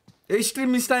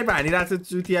स्ट्रिम स्नाइप हानिरहेको छ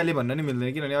चुतियाले भन्न नि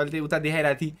मिल्दैन किनभने अहिले उता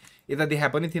देखाइरहेको थिएँ यता देखा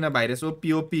पनि थिएन भाइरस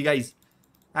ओपी गाइस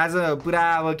आज पुरा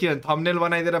अब के भन्छ थम्बनेल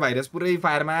बनाइदिएर भाइरस पुरै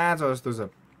फायरमा छ जस्तो छ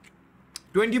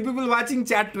 20 पिपल वाचिङ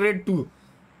च्याट रेड 2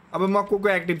 अब म को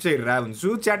एक्टिभ चाहिँ हेरिरहेको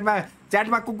हुन्छु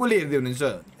च्याटमा कोले हेर्दै हुनुहुन्छ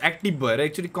एक्टिभ भएर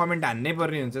एकचोटि कमेन्ट हान्नै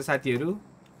पर्ने हुन्छ साथीहरू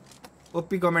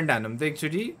ओपी कमेन्ट हान्नु त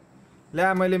एकचोटि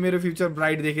ल्या मैले मेरो फ्युचर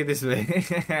ब्राइट देखेँ त्यसो भए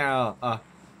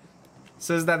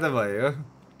सोच्दा त भयो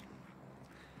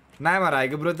नाम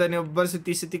हराएको ब्रो त नि वर्ष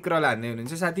 30 तिक्रल हान्ने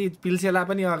हुनुहुन्छ साथी पिल्सेला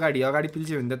पनि अगाडि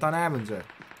पिल्से भने त तनाव हुन्छ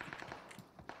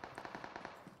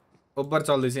ओभर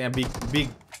चल्दैछ यहाँ बिग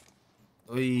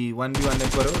ओइ 1v1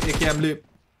 नेपर हो एक क्यामले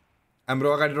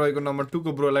हाम्रो अगाडि रहेको नम्बर 2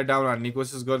 को ब्रोलाई डाउन हान्ने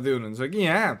कोसिस गर्दै हुनुहुन्छ कि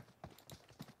यहाँ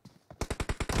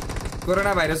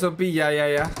कोरोना भाइरस ओपी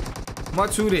या म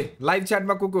छु रे लाइभ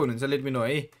च्याटमा को हुनुहुन्छ लेट मी नो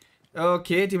है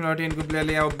ओके टिम नम्बर 10 को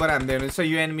प्लेयरले यहाँ ओभर हान्दै हुनुहुन्छ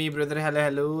you and me brother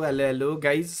hello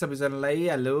guys सबैजनालाई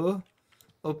हेलो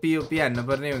ओपी हान्नु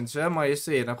पर्ने हुन्छ म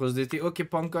यसो हेर्न खोज्दै थिएँ ओके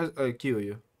पंकज के हो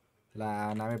यो ला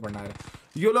नामै पढ्न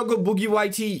यो लोगो बुगी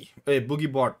वाइटी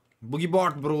बुगी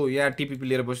बट ब्रो यहाँ टिपी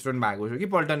लिएर बसिरहनु भएको छ कि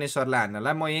पल्टने सरलाई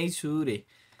हान्नलाई म यहीँ छु रे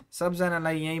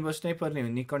सबजनालाई यहीँ बस्नै पर्ने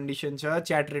हुने कन्डिसन छ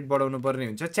च्याट रेट बढाउनु पर्ने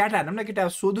हुन्छ च्याट हान्नु न केटा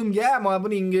सोधौँ क्या म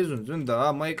पनि इङ्गेज हुन्छु नि त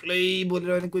म एक्लै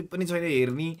बोलिरहने कोही पनि छैन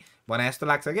हेर्ने भने जस्तो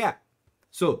लाग्छ क्या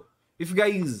so if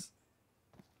guys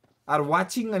are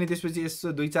watching अनि त्यसपछि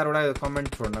यसो 2-4 वटा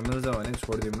कमेन्ट छोड्न मिल्छ भने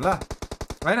छोडिदिउँ ल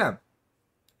हैन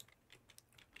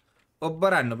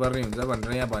ओभर हान्नु पर्ने हुन्छ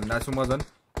भनेर यहाँ भनिरहेको छु म झन्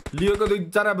लियोको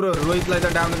 2-4 ब्रो रोहितलाई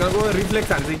त डाउन गरेको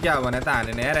रिफ्लेक्स हान्छ क्या हो भने त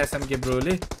हानेन यार एसएमके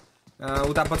ब्रोले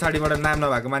उता पछाडिबाट नाम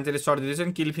नभएको मान्छेले सर्ट दिँदैछ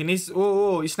नि किल फिनिस ओ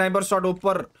स्नाइपर सर्ट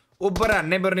ओभर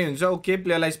हान्नै पर्ने हुन्छ ओके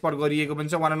प्लेयरलाई स्पट गरिएको पनि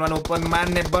छ 1-on-1 ओपनमा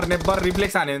नेबर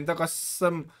रिफ्लेक्स हान्यो भने त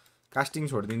कसम कास्टिङ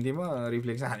छोडिदिन्थेँ म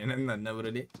रिफ्लेक्स हानेन नि भन्दा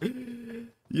ब्रोले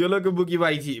यो लोको बुगी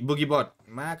बट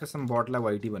मा कसम बटलाई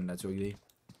वाइटी भन्दा छोइदै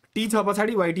टी छ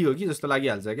पछाडि वाइटी हो कि जस्तो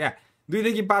लागिहाल्छ क्या 2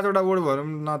 देखि 5 वटा वर्ड भरौँ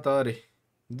न त रे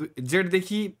जेड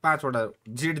देखि 5 वटा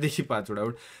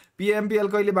वर्ड पीएमपीएल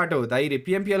कहिलेबाट हो दाइ रे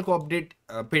पीएमपीएल को अपडेट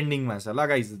पेन्डिङमा छ ल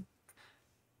गाइज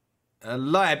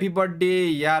ल ह्यापी बर्थडे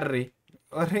यार रे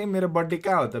अरे मेरो बर्थडे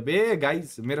कहाँ हो त बे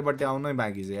गाइज मेरो बर्थडे आउनै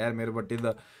बाँकी छ यार मेरो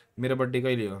बर्थडे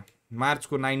कहिले हो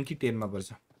मार्चको 9 कि 10 मा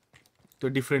पर्छ त्यो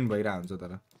डिफरेन्ट भइरा हुन्छ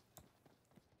तर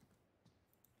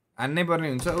हान्नै पर्ने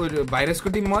हुन्छ। ओ भाइरसको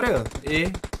टिम मर्यो ए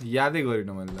यादै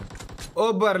गरिन मैले ल।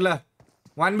 ओभर ल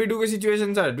 1v2 को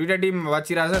सिचुएसन छ, दुईटा टिम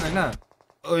बचिरहेछन् हैन।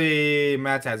 ओए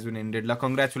म्याच हैज बीन एन्डेड ल,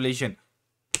 कंग्रेचुलेसन।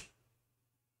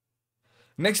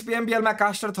 नेक्स्ट PMPL मा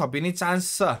कास्टर थपिने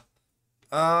चान्स छ।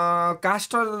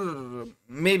 Caster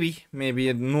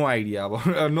maybe no idea.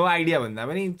 अब नो आइडिया भन्दा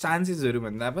पनि चान्सेसहरु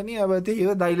भन्दा पनि अब त्यही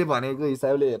हो, दाइले भनेको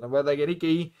हिसाबले हेर्नु पर्दाखेरि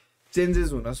केही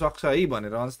चेन्जेस हुन सक्छ है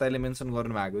भनेर अन्स दाइले मेन्सन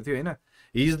गर्नु भएको थियो हैन।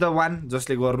 हि इज द वान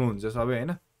जसले गर्नुहुन्छ सबै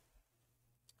हैन।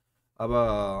 अब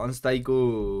अन्स दाइको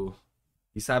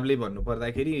हिसाबले भन्नु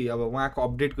पर्दाखेरि, अब उहाँको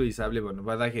अपडेटको हिसाबले भन्नु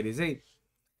पर्दाखेरि चाहिँ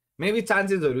मेबी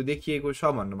चान्सेसहरु देखिएको छ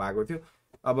भन्नु भएको थियो।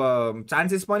 अब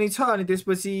चान्सेस पनि छ अनि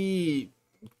त्यसपछि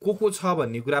को छ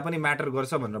भन्ने कुरा पनि म्याटर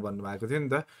गर्छ भनेर भन्नु भएको थियो नि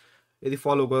त। यदि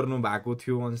फलो गर्नु भएको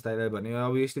थियो अन्स दाइलाई भने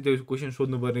अब यस्तै त्यो क्वेशन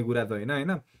सोध्नु पर्ने कुरा त हैन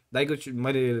हैन। दाइको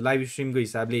मैले लाइभ स्ट्रिमको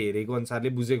हिसाबले हेरेको अनुसारले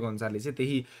बुझेको अनुसारले चाहिँ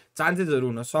त्यही चान्सेसहरु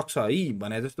हुन सक्छ है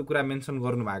भने जस्तो कुरा मेन्सन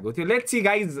गर्नु भएको थियो। लेट्स सी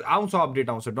गाइज, आउँछ अपडेट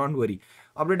आउँछ, डोन्ट वरी,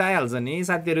 अपडेट आइहाल्छ नि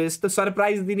साथीहरु। यस्तो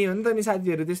सरप्राइज दिने हो नि त नि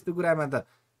साथीहरु त्यस्तो कुरामा त।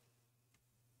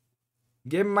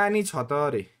 गेममा नि छ त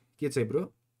रे के चाहिँ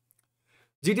ब्रो।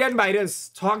 जिटिएन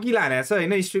भाइरस 6 किल हानेछ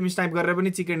हैन, स्ट्रिम स्नाइप गरेर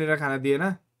पनि चिकन डिनर खाना दिएन।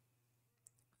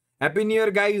 ह्यापी न्यू इयर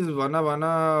गाइज भन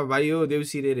भाइ हो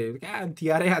देउसी रे क्या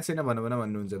तिहारै आएको छैन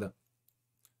भन्नुहुन्छ त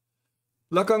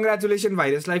ल। कंग्रेचुलेसन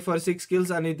भाइरसलाई फर 6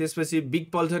 किल्स अनि त्यसपछि बिग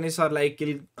पल्थने सरलाई 1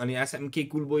 किल अनि एसएमके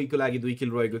कुलबोईको लागि 2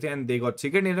 किल रहेको थियो and they got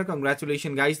chicken dinner.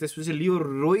 Congratulation guys. त्यसपछि लियो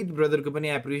रोहित ब्रदरको पनि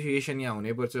एप्रिसिएसन यहाँ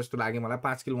हुनैपर्छ जस्तो लाग्यो मलाई।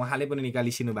 5 किल उहाँले पनि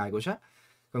निकालिसिनु भएको छ।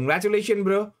 Congratulation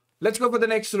bro. Let's go for the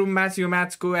next room match. यो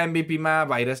म्याचको MVP मा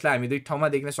भाइरसलाई हामी दुई ठाउँमा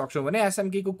देख्न सक्छौँ भने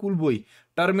एसएमके को कुलबोई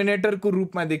टर्मिनेटरको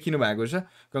रूपमा देखिनु भएको छ।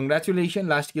 कंग्रेचुलेसन।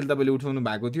 लास्ट किल तपाईँले उठाउनु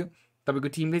भएको थियो, तपाईँको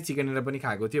टिमले चिकन डिनर पनि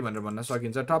खाएको थियो भनेर भन्न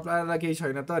सकिन्छ। टप फ्र्यागरलाई केही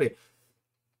छैन त रे,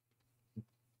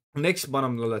 नेक्स्ट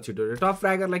बनाउँ ल छिटो। टप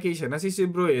फ्र्यागरलाई केही छैन सिसी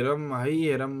ब्रो। हेरौँ है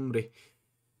हेरौँ रे।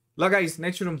 ल गाइस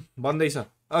नेक्स्ट रुम बन्दैछ।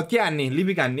 के हान्ने,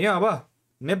 लिभिक हान्ने अब।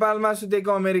 नेपालमा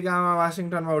सुतेको अमेरिकामा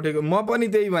वाशिङटनमा उठेको। म पनि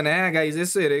त्यही भने गाइज,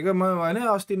 यसो हेरेको म होइन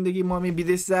अस्तिदेखि मम्मी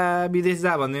विदेश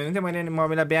जा भन्दै हुन्थ्यो। मैले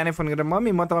मम्मीलाई बिहानै फोन गरेर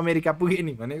मम्मी म त अमेरिका पुगेँ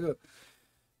नि भनेको।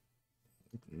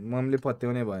 मम्मीले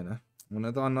पत्याउनै भएन। हुन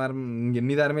त अनुहार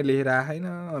निधारमै लेखेर आएन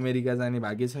अमेरिका जाने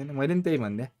भाग्य छैन। मैले पनि त्यही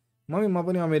भन्दै मम्मी म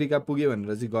पनि अमेरिका पुगेँ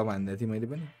भनेर चाहिँ गफ हान्दै थिएँ मैले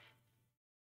पनि।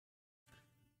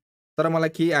 तर मलाई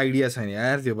केही आइडिया छैन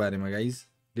यार त्यो बारेमा गाइज,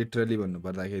 लिटरली भन्नु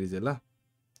पर्दाखेरि चाहिँ ल।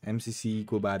 MCC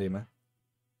को बारेमा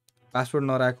पासवर्ड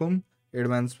नराखौँ।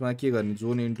 एडभान्समा के गर्ने,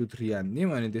 जोन इन्टु 3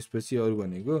 हान्दिउँ अनि त्यसपछि अरू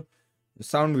भनेको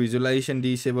साउन्ड भिजुअलाइजेसन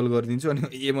डिसेबल गरिदिन्छु अनि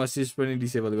एम असिस्ट पनि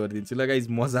डिसेबल गरिदिन्छु ल गाइज।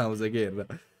 मजा आउँछ के हेर्दा।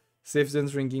 सेफ जोन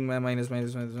श्रिङ्किङमा माइनस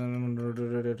हान्दिउँ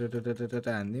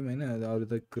होइन। अरू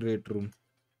त क्रिएट रुम।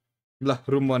 ल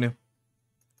रुम बन्यो,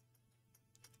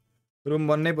 रुम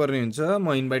बन्नै पर्ने हुन्छ।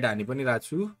 म इन्भाइट हानि पनि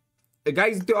राख्छु छु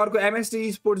गाइज। त्यो अर्को MST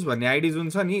स्पोर्ट्स भन्ने आइडी जुन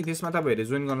छ नि त्यसमा तपाईँहरूले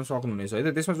जोइन गर्न सक्नुहुनेछ है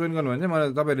त। त्यसमा जोइन गर्नु भने चाहिँ मलाई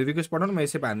तपाईँहरूले रिक्वेस्ट पठाउनु, म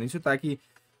यसै हानिदिन्छु ताकि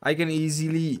I can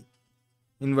easily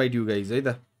invite you guys है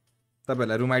त।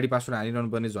 तपाईँहरूलाई रुम आइडी पासवर्ड हानिरहनु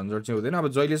पर्ने झन्झट चाहिँ हुँदैन। अब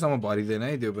जहिलेसम्म भरिँदैन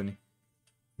है त्यो पनि,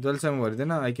 जहिलेसम्म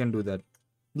भरिँदैन आई क्यान डु द्याट।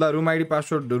 ल room ID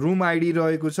password, room ID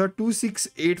रहेको छ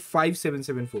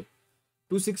 2685774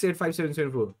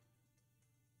 2685774।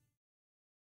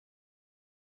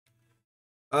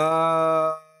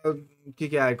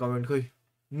 के आयो कमेन्ट खोइ।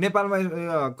 नेपालमा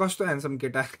कस्तो ह्यान्डसम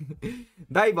केटा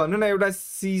दाइ भन्नु न। एउटा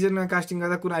सिजनमा कास्टिङ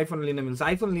गर्दा कुन आइफोन लिन मिल्छ?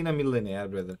 आइफोन लिन मिल्दैन यार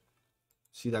ब्रदर,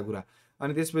 सिधा कुरा।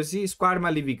 अनि त्यसपछि स्क्वाडमा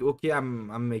लिभिक ओके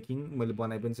आम मेकिङ, मैले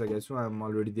बनाइ पनि सकेको छु। आम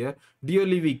अलरेडी देयर। डिओ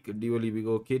लिभिक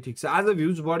ओके ठिक छ। आज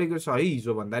भ्युज बढेको छ है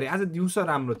हिजो भन्दाखेरि। आज दिउँसो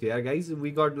राम्रो थियो यार guys.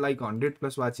 We got like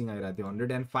 100+ watching आइरहेको थियो।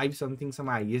 105 समथिङसम्म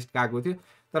हाइएस्ट गएको थियो।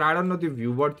 तर आई डोन्ट नो त्यो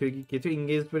भ्यू बढ थियो कि के थियो।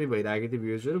 इङ्गेज पनि भइरहेको थियो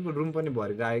भ्युजहरू, रुम पनि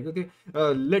भरिरहेको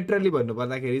थियो। लिटरली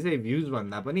भन्नुपर्दाखेरि चाहिँ भ्युज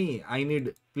भन्दा पनि आई निड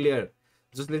प्लेयर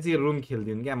जसले चाहिँ रुम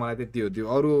खेलिदिनु क्या। मलाई त्यति हो, त्यो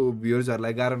अरू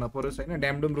भ्युजहरूलाई गाह्रो नपरोस् होइन,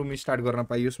 ड्यामडुम रुम स्टार्ट गर्न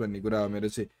पाइयोस् भन्ने कुरा हो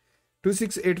मेरो चाहिँ।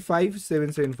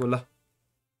 2685774 ल।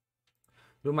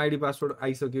 रुम आइडी पासवर्ड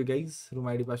आइसक्यो guys. Room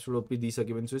ID password OP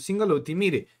दिइसक्यो भने सिङ्गल हो तिमी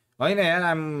रे? होइन यार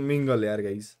आम मिङ्गल यार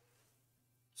गाइज।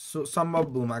 सम्भव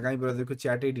भूमा काहीँ ब्रदरको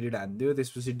च्याटै डिलिट हानिदियो।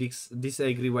 त्यसपछि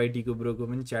डिसएग्री वाइटीको ब्रोको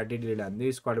पनि च्याटै डिलिट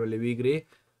हानिदियो। स्क्वाडवाले विग रे।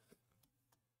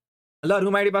 ल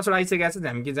रुम आइडी पासवर्ड आइसकेको छ।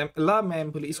 झ्याम्की झ्याम ल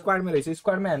म्याम फुल स्क्वाडमै रहेछ।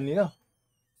 स्क्वाडमै हान्ने हो,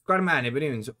 स्क्वाडमा हाने पनि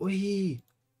हुन्छ। ओही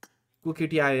को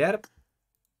केटी आयो यार,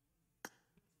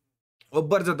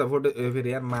 ओभर छ त फोटो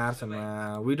फेरि यार मार्छ।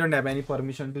 We don't have any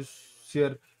permission to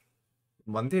share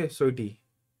भन्थे सोइटी।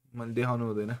 मैले देखाउनु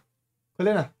हुँदैन।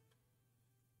 खोले न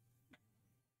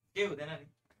के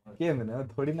हुँदैन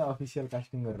थोडी न अफिसियल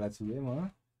कास्टिङ गरिरहेको छु है म।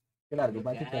 केटाहरूको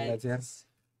पार्टी खेलिरहेको छु यार।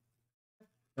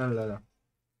 ल ल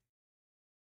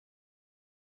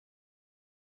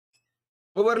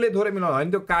ओभरले थोरै मिलाउनु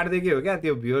होइन, त्यो काट्दै के हो क्या,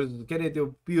 त्यो भ्युअर के अरे त्यो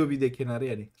पिओभी देखेन अरे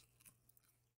अनि।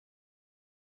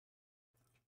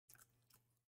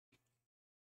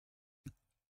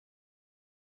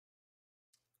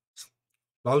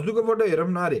 भाउजूको फोटो हेरौँ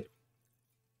न अरे,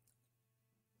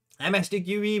 एमएसटी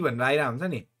क्युबी भनेर आइरहेको हुन्छ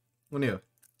नि, उनी हो।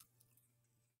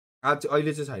 आज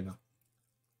अहिले चाहिँ छैन।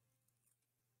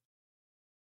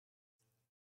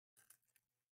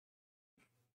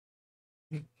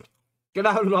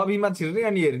 केटाहरू लबीमा छिर्ने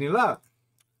अनि हेर्ने ल,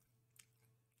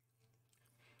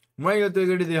 मैले त्यो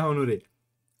केटी देखाउनु रे,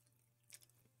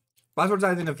 पासवर्ड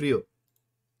चाहिँदैन, फ्री हो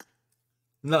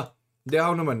ल,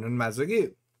 देखाउनु भन्नु भएको छ कि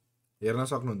हेर्न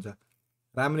सक्नुहुन्छ,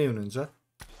 राम्रै हुनुहुन्छ।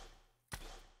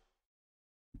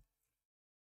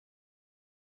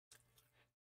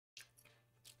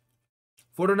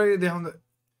 फोटो नै देखाउनु,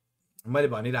 मैले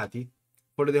भनिरहेको थिएँ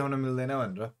फोटो देखाउन मिल्दैन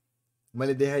भनेर,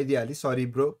 मैले देखाइदिइहालेँ, सरी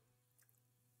ब्रो।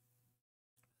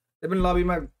 त्यही पनि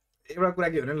लबीमा एउटा कुरा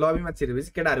के भने, लबीमा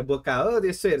छिरेपछि केटाहरू बोक्का हो,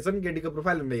 यसो हेर्छन् केटीको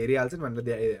प्रोफाइल भनेर हेरिहाल्छन् भनेर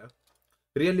देखाइदियो।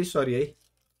 रियली सरी है,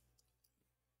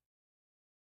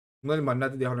 मैले भन्न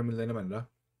त देखाउन मिल्दैन भनेर।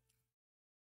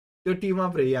 त्यो टिम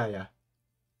अप रे या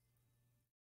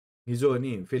हिजो हो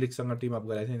नि, फेलिक्ससँग टिम अप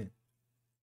गराएको थियो नि।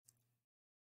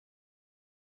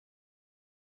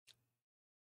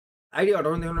 आइडी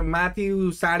हटाउनु देखाउनु, माथि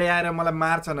साढे आएर मलाई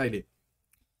मार्छन् अहिले।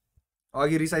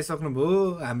 अघि रिसाइसक्नु भयो,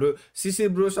 हाम्रो सिसी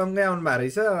ब्रोसँगै आउनु भएको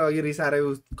रहेछ, अघि रिसाएर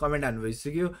कमेन्ट हान्नु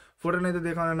भइसक्यो, फोटो नै त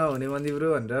देखाउन नहुने मन्दिप ब्रो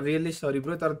भनेर। रियली सरी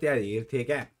ब्रो, तर त्यहाँ हेर्थेँ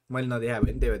क्या, मैले नदेखाएको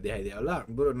भने त्यही भएर देखाइदिएँ ल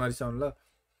ब्रो, नरिसाउनु ल,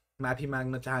 माफी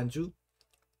माग्न चाहन्छु।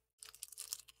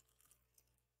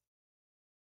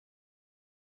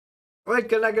 ओए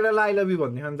केटा केटालाई आई लभ यु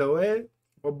भन्ने खान त ओए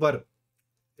ओभर,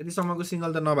 यतिसम्मको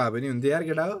सिङ्गल त नभए पनि हुन्थ्यो यार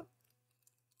केटा हो।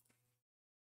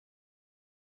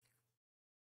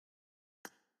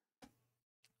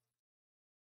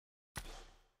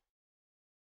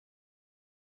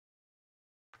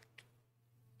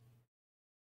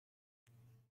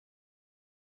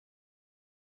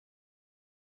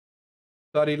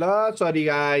 सरी ल, सरी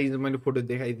गाइज, मैले फोटो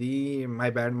देखाइदिएँ,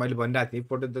 माई ब्याड। मैले भनिरहेको थिएँ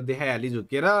फोटो त देखाइहालेँ,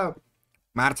 झुकेर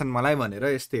मार्छन् मलाई भनेर।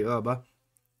 यस्तै हो अब,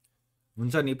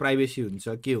 हुन्छ नि, प्राइभेसी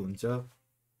हुन्छ, के हुन्छ,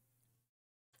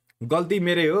 गल्ती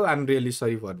मेरै हो, I'm really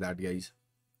sorry for that guys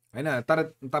होइन। तर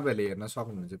तपाईँहरूले हेर्न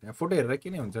सक्नुहुन्छ, त्यहाँ फोटो हेरेर के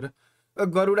नै हुन्छ र।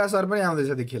 गरुडा सर पनि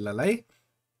आउँदैछ त्यो खेल्नलाई,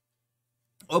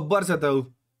 ओभर छ त ऊ,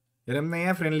 हेरौँ न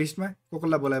यहाँ फ्रेन्ड लिस्टमा को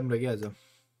कोलाई बोलायौँ र के आज।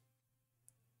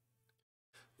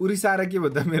 उरिसाएर के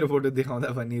भन्दा मेरो फोटो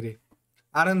देखाउँदा पनि रे,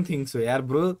 आई डोन्ट थिङ्क सो यार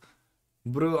ब्रो।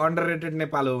 ब्रो अन्डररेटेड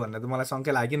नेपाल हो भनेर त मलाई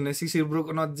शङ्कै लाग्यो किनभने सिसी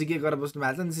ब्रोको नजिकै गएर बस्नु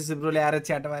भएको छ नि। सिसी ब्रोले आएर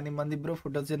च्याटमा नि मन्दिप ब्रो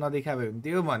फोटो चाहिँ नदेखा भयो भने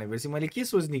त्यो भनेपछि मैले के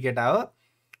सोच्ने केटा हो,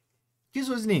 के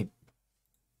सोच्ने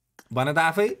भन त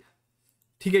आफै।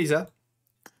 ठिकै छ,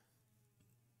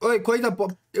 ओए खोइ त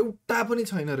एउटा पनि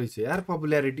छैन रहेछ यार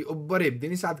पपुल्यारिटी। ओभर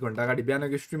हेप्दिने 7 घन्टा अगाडि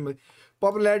बिहानको स्ट्रिम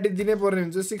पपुल्यारिटी दिनै पर्ने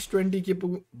हुन्छ। 620K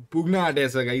पुग्न आँटेको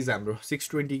छ गाइज हाम्रो,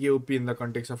 620K OP in the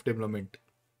context of development.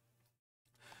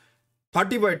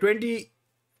 30 भयो,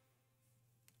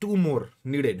 22 मोर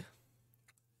निडेड।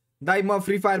 दाइ म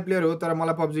फ्री फायर प्लेयर हो, तर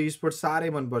मलाई पब्जी स्पोर्ट साह्रै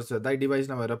मनपर्छ। दाइ डिभाइस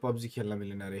नभएर पब्जी खेल्न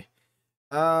मिलेन अरे।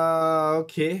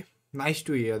 Okay, nice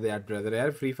to hear that brother.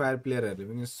 यार फ्री फायर प्लेयरहरूले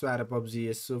पनि यसो आएर पब्जी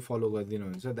यसो फलो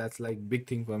गरिदिनुहुन्छ, that's like big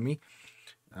thing for me.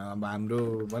 अब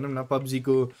हाम्रो भनौँ न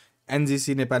पब्जीको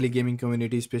एनजिसी नेपाली गेमिङ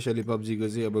कम्युनिटी स्पेसली पब्जीको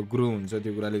चाहिँ अब ग्रो हुन्छ।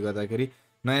 त्यो कुराले गर्दाखेरि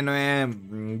नयाँ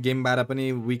नयाँ गेमबाट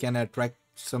पनि we can attract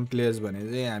some players भने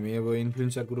चाहिँ हामी अब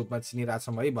इन्फ्लुएन्सरको रूपमा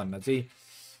चिनिरहेछौँ है भन्न चाहिँ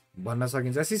भन्न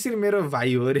सकिन्छ। शिशिर मेरो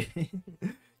भाइ हो अरे।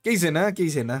 केही छैन, केही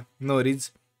छैन, नो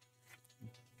वरिज।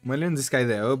 मैले पनि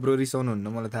जिस्काइदिएँ हो ब्रो, रिसाउनु हुन्न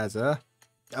मलाई थाहा छ।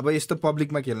 अब यस्तो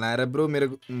पब्लिकमा खेल्न आएर ब्रो मेरो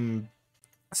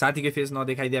साथीको फेस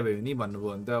नदेखाइदिया भयो नि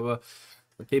भन्नुभयो भने त अब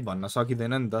केही भन्न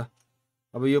सकिँदैन नि त।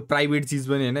 अब यो प्राइभेट चिज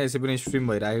पनि होइन, यसै पनि स्ट्रिम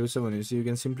भइरहेको छ भनेपछि you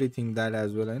can simply think that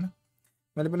as well होइन।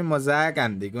 मैले पनि मजाक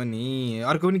हानिदिएको नि,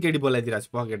 अर्को पनि केटी बोलाइदिरहेको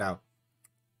छु पकेटा हो।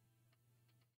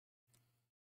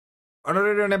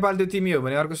 अन्डररेटेड नेपाल त्यो तिमी हो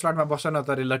भने अर्को स्लटमा बस्छ न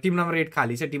त। ल टिम नम्बर 8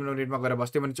 खाली छ, टिम नम्बर 8मा गएर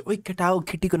बस्थ्यो भने चाहिँ ओइ केटा हो,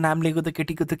 केटीको नाम लिएको त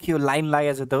केटीको त के हो लाइन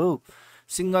लागेको छ त हो।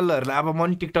 सिङ्गलहरूलाई अब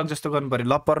मन टिकटक जस्तो गर्नु पऱ्यो।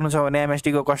 ल पर्नु छ भने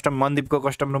एमएसटीको कस्टम मन्दीपको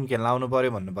कस्टम रुम खेल्न आउनु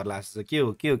पऱ्यो भन्नु पर्ला जस्तो। के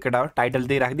हो केटा हो, टाइटल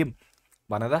त्यही राखिदिउँ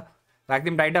भन त,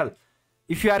 राखिदिउँ title.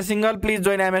 If you are single please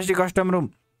join MST custom room.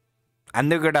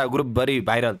 हान्दियो केटा ग्रुपभरि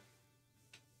भाइरल,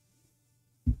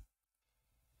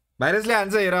 भाइरसले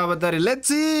हान्छ हेर अब त। Let's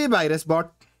see virus but.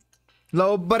 ल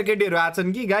ओभर केटीहरू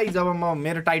आछन् कि गाइज, अब म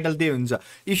मेरो टाइटल त्यही हुन्छ,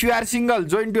 if you are single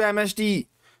join to MST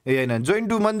होइन जोइन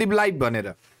टु मन्दीप लाइभ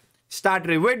भनेर स्टार्ट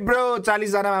रे। वेट ब्रो,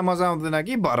 40 जनामा मजा आउँदैन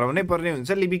कि, भराउनै पर्ने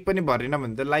हुन्छ। लिमिक पनि भरेन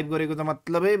भने त लाइभ गरेको त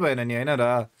मतलबै भएन नि होइन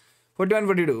र। 41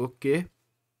 42 ओके।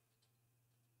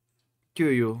 के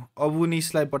हो यो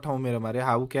अबुनिसलाई पठाउँ मेरोमा अरे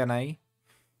हाउ क्यान आई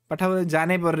पठाउन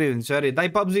जानै पर्ने हुन्छ अरे दाइ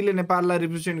पब्जीले नेपाललाई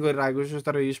रिप्रेजेन्ट गरिरहेको छ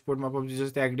तर स्पोर्टमा पब्जी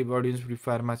जस्तै एक्टिभ अडियन्स फ्री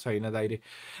फायरमा छैन दाइ रे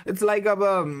इट्स लाइक अब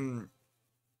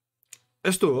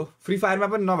यस्तो हो फ्री फायरमा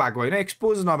पनि नभएको होइन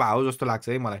एक्सपोज नभएको जस्तो लाग्छ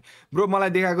है मलाई ब्रो मलाई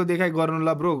देखाइ गर्नु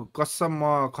ल ब्रो कसम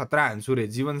म खतरा हान्छु रे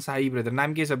जीवन साई ब्रदर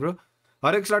नाम के छ ब्रो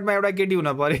हरेक स्लटमा एउटा केटी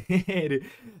हुन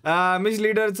पर्यो मिस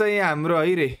लिडर चाहिँ हाम्रो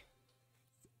है रे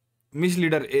मिस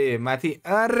लिडर ए माथि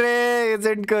अरे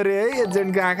एजेन्टको रे है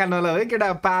एजेन्टको आँखा नलाउ है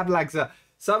केटा पाप लाग्छ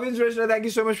सब interested thank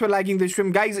you so much for liking the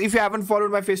stream guys if you heaven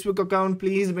followed my Facebook account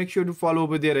please make sure to follow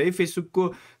over there है फेसबुकको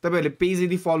तपाईँहरूले पेज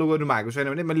यदि फलो गर्नु भएको छैन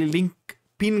भने मैले लिङ्क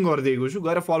पिन गरिदिएको छु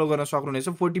गएर फलो गर्न सक्नुहुनेछ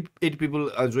 48 पिपल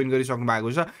जोइन गरिसक्नु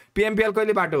भएको छ पिएमपिएल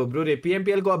कहिलेबाट हो ब्रो रे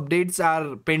पिएमपिएलको updates are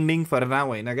pending for now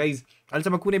होइन गाइज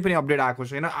अहिलेसम्म कुनै पनि अपडेट आएको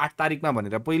छैन 8 तारिकमा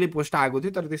भनेर पहिले पोस्ट आएको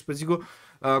थियो तर त्यसपछिको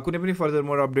कुनै पनि फर्दर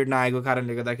मोर अपडेट नआएको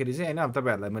कारणले गर्दाखेरि चाहिँ होइन अब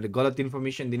तपाईँहरूलाई मैले गलत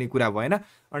इन्फर्मेसन दिने कुरा भएन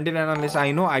until and unless I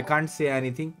know I can't say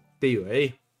anything त्यही हो है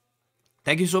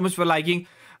thank you so much for liking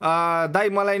दाइ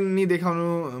मलाई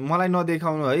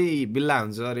नदेखाउनु है बिल्ला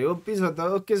हुन्छ अरे ओके छ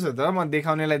त म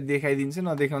देखाउनेलाई देखाइदिन्छु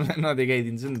नदेखाउनेलाई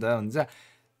नदेखाइदिन्छु नि त हुन्छ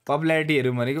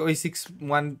पपुलारिटीहरू भनेको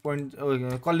 61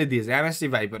 कसले दिएछ एमएसटी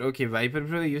भाइपर ओके भाइपर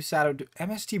यो सारो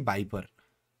एमएसटी भाइपर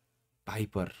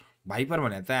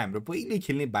भने त हाम्रो पहिले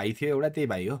खेल्ने भाइ थियो एउटा त्यही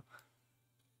भाइ हो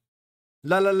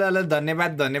ल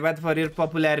धन्यवाद फर यर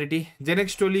पपुलारिटी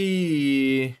जेनेक्स टोली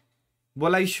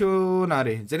बोलाइसो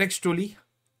नरे जेनेक्स टोली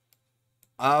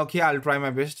okay I will try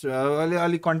my best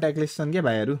अलिक कन्ट्याक्टलेस छन् क्या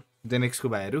भाइहरू जेनेक्सको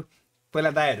भाइहरू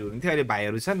पहिला दाइहरू हुन्थ्यो अहिले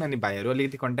भाइहरू छन् अनि भाइहरू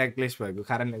अलिकति कन्ट्याक्टलेस भएको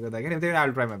कारणले गर्दाखेरि त्यही I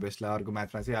will try my best ल अर्को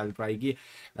म्याचमा चाहिँ आई विल ट्राई कि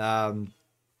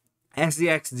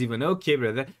एसडीएक्सजी भने ओके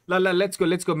ब्रदर ल let's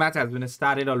go match has been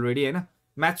started already होइन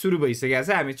म्याच सुरु भइसकेको छ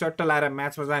हामी चट्ट लाएर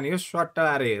म्याचमा जाने हो सट्ट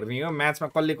लाएर हेर्ने हो म्याचमा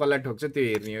कसलाई ठोक्छ त्यो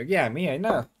हेर्ने हो कि हामी होइन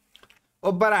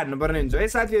ओभर हान्नुपर्ने हुन्छ है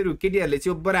साथीहरू केटीहरूले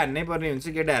चाहिँ ओभर हान्नै पर्ने हुन्छ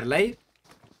केटाहरूलाई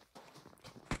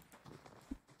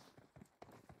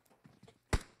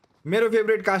मेरो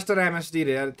फेभरेट कास्टर एमएसडी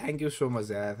रे यार थ्याङ्क यू सो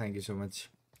मच यार thank you so much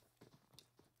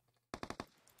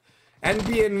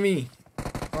एनपीएनमी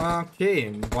okay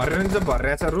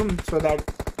भरेर छ room so that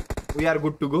we are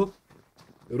good to go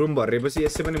room भरेपछि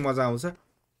यसै पनि मजा आउँछ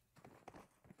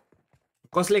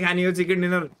कसले खाने हो चिकन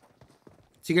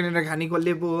डिनर खाने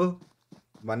कसले पो हो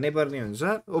भन्नै पर्ने हुन्छ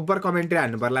ओभर कमेन्ट्री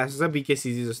हान्नु पर्ला जस्तो छ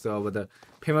बिकेसीजी जस्तो अब त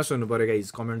फेमस हुनु पर्यो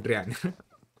गाइज कमेन्ट्री हानेर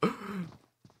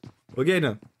हो कि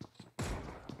होइन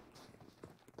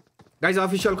गाइज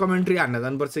अफिसियल कमेन्ट्री हान्न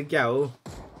जानुपर्छ क्या हो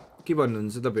के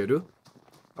भन्नुहुन्छ तपाईँहरू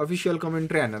अफिसियल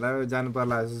कमेन्ट्री हान्न जानु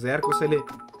पर्ला यार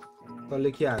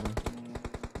कसले के हान्नु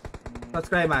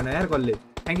सब्सक्राइब हान यार कसले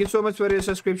thank you so much for your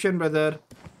subscription brother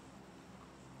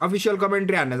official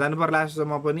commentary हान्न जानु पर्ला जस्तो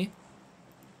म पनि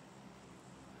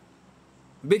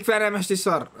big fan MST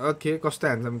sir okay कस्तो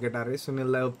ह्यान्डसम केटा रे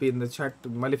सुनिललाई ओपी इन द च्याट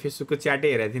मैले फेसबुकको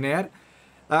च्याटै हेरेको थिइनँ यार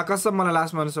कसम मलाई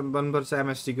लास्टमा मनपर्छ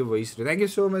एमएसटीको भोइस रे thank you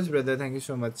so much brother thank you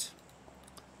so much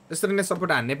यसरी नै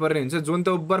सपोर्ट हान्नै पर्ने हुन्छ जोन त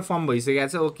ओभर फर्म भइसकेको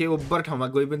छ ओके ओभर ठाउँमा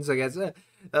गइ पनि सकेको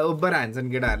छ ओभर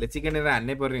हान्छन् केटाहरूले चिकन डिनर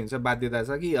हान्नै पर्ने हुन्छ बाध्यता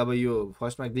छ कि अब यो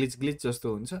फर्स्टमा ग्लिच जस्तो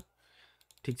हुन्छ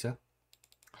ठिक छ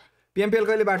पिएमपिएल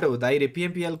कहिलेबाट हुँदा रे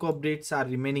पिएमपिएलको अपडेट्स आर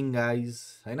रिमेनिङ गाइज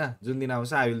होइन जुन दिन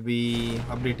आउँछ I will be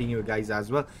updating you guys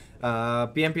आज वेल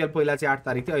पिएमपिएल पहिला चाहिँ 8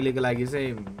 तारिक थियो अहिलेको लागि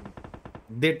चाहिँ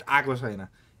डेट आएको छैन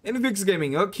इन्फिक्स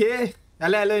गेमिङ ओके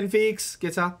हेलो इन्फिक्स के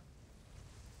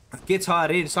छ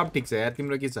अरे सब ठिक छ यार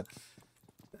तिम्रो के छ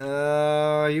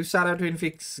यु सारा to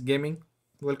इन्फिक्स gaming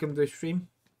welcome to stream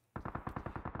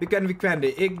week fan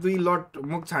रे 1-2 लट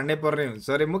मुख छाड्नै पर्ने हुन्छ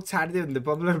अरे मुख छाड्दियो भने त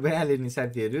पपुलर भइहाल्यो नि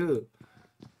साथीहरू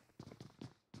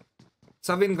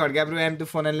सबिन खड्का ब्रो M2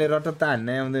 फोनले रटप त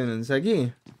हान्नै आउँदै हुनुहुन्छ कि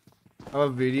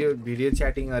अब भिडियो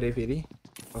च्याटिङ अरे फेरि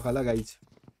ल गाइज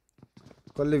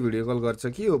कसले भिडियो कल गर्छ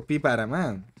कि हो पिपारामा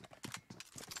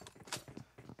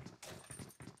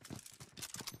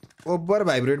ओभर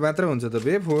भाइब्रेट मात्र हुन्छ त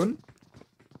बे फोन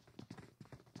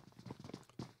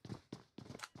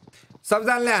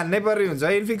सबजनाले हान्नै पर्ने हुन्छ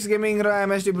इन्फिक्स गेमिङ र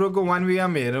एमएसटी ब्रोको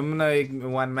 1v1 हेरौँ न एक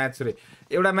म्याच रे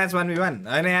एउटा म्याच 1v1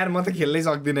 होइन यार म त खेल्नै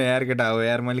सक्दिनँ यार केटा हो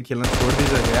यार मैले खेल्न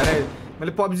छोडिदिइसकेँ यार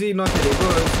मैले पब्जी नखेलेको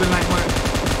लाइकमा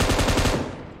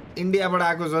इन्डियाबाट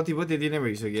आएको जति भयो त्यति नै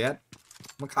भइसक्यो यार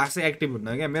म खासै एक्टिभ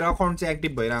हुन्न क्या मेरो अकाउन्ट चाहिँ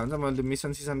एक्टिभ भइरहेको हुन्छ मैले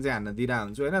मिसन सिसन चाहिँ हान्न दिइरहेको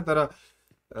हुन्छु होइन तर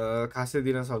खासै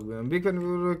दिन सक्दिनँ बिग फ्यान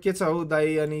के छ हौ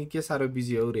दाइ अनि के साह्रो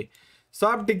बिजी हौ रे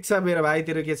सब ठिक छ मेरो भाइ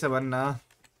तेरो के छ भन्न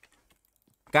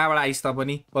कहाँबाट आइस् त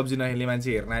पनि पब्जी नखेल्ने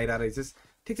मान्छे हेर्न आइरहेको रहेछस्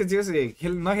ठिक छ जे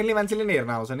नखेल्ने मान्छेले नै हेर्न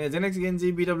आउँछ नि जेनेक्स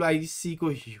गेन्जी बिडब्लुआइसी को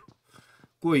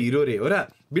हिरो रे हो र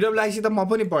बिडब्लुआइसी त म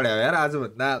पनि पढ्यो यार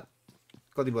आजभन्दा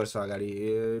कति वर्ष अगाडि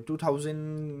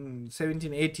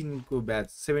 2017-18 को ब्याच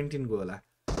 17 को होला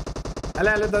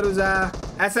हेलो दरुजा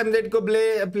एसएमजेड को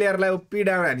प्लेयरलाई ओपी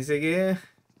डाउन हानिसके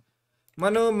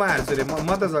मनो म हाल्छु रे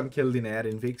म त झन् खेल्दिन यार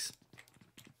इनफिक्स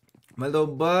मैले त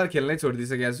ओभर खेल्नै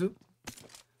छोडिदिसकेको छु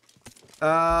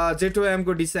जेटोएम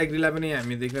को डिसएग्रीलाई पनि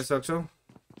हामी देख्न सक्छौं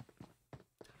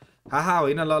हाहा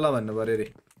होइन ल भन्नु पर्यो रे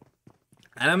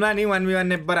हाम्रा नि 1v1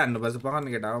 नेबर हान्नुपर्छ पखन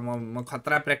केटा हो म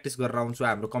खतरा प्र्याक्टिस गरेर आउँछु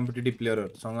हाम्रो कम्पिटिटिभ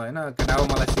प्लेयरहरुसँग हैन केटा हो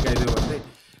मलाई सिकाइदियो भन्दै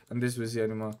अनि त्यसपछि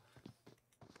अनि म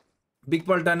बिग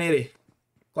पल्टने रे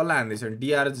कसलाई हान्दैछ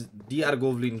डीआर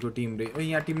गोभलिन को टिम रे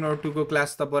यहाँ टिम नम्बर 2 को क्लास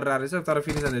त पर्रा रहेछ तर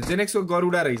फिनिस हान्दै जेनेक्स को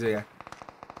गरुडा रहेछ यहाँ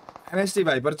एमएसटी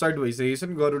भाइपर चट भइसकेको छ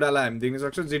नि गरुडालाई हामी देख्न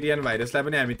सक्छौं जेटीएन भाइरसलाई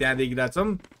पनि हामी त्यहाँ देखिरा छौं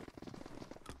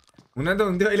हुन त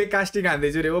हुन्थ्यो अहिले कास्टिङ हान्दै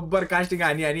छु रे ओभर कास्टिङ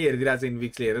हानी हेर्दिरा छ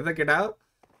इनविक्सले हेर त केटा हो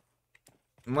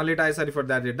मलेटाई sorry for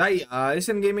that die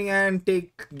Asian gaming and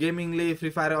take गेमिङले free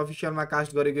fire अफिसियलमा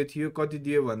caste गरेको थियो कति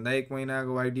दियो भन्दा 1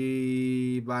 महिनाको आइडी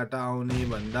बाट आउने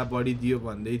भन्दा बढी दियो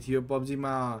भन्दै थियो पबजी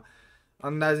मा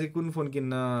अन्दाजी कुन फोन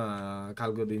किन्न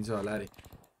खालको दिन्छ होला रे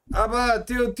अब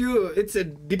त्यो इट्स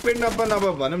डिपेन्ड अपन अब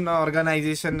भनौं न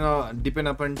अर्गनाइजेसन डिपेन्ड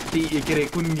अपन के रे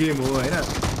कुन गेम हो हैन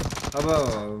अब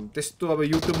त्यस्तो अब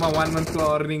युट्युबमा 1 मन्थ को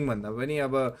अर्निङ भन्दा पनि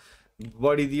अब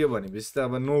बढी दियो भनेपछि त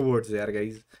अब नो वर्ड्स यार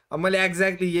गाइज अब मैले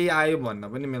एक्ज्याक्टली यही आयो भन्न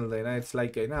पनि मिल्दैन इट्स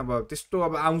लाइक हैन अब त्यस्तो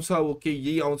अब आउँछ ओके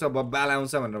यही आउँछ बब्बाल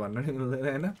आउँछ भनेर भन्न पनि मिल्दैन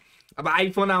हैन अब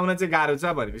आइफोन आउन चाहिँ गाह्रो छ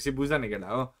भनेपछि बुझ न केटा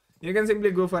हो you can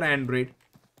simply go for Android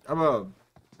अब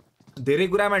धेरै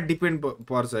कुरामा डिपेन्ड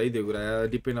पर्छ है त्यो कुरा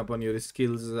डिपेन्ड अपन योर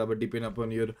स्किल्स अब डिपेन्ड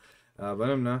अपन योर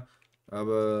भनौं न अब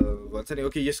भन्छ नि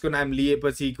ओके यसको नाम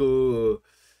लिएपछिको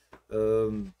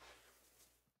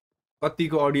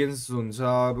कतिको ऑडियन्स हुन्छ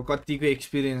अब कतिको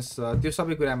एक्सपिरियन्स छ त्यो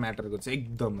सबै कुरा म्याटर गर्छ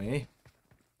एकदमै है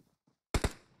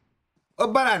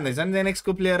ओभर हान्दैछन् जेनेक्स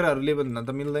को प्लेयरहरुले भन्न त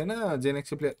मिल्दैन जेनेक्स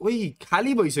को प्लेयर ओइ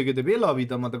खाली भइसक्यो त बे लबी त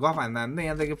म त गफ हान्दा हान्दै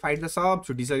यहाँ त फाइट त सब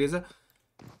छुटिसकेछ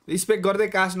स्पेक गर्दै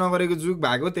कास्ट नगरेको जुग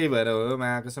भएको त्यही भएर हो मा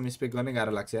कसम स्पेक गर्ने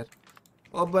गाह्रो लाग्छ यार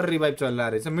ओभर रिभाइभ चलिरहेको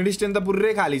रहेछ मिड स्टेन त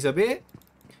पुरै खाली छ बे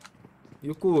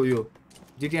यो को हो यो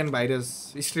जीटीएन भाइरस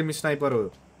स्ट्रीम स्नाइपर हो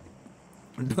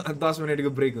 10 मिनेटको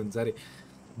ब्रेक हुन्छ अरे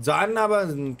झन् अब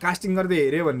कास्टिङ गर्दै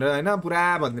हेर्यो भनेर हैन पुरा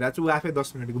भनिरहेको छु आफै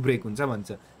 10 मिनेटको ब्रेक हुन्छ भन्छ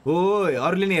हो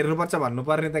अरूले नि हेर्नुपर्छ भन्नु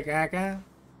पर्ने त कहाँ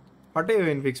फटै हो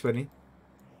इनफिक्स पनि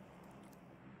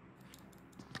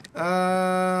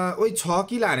ओइ 6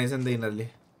 किल हानेछन् त यिनीहरुले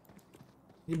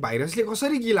यो भाइरसले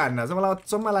कसरी किल हान्न छ मलाई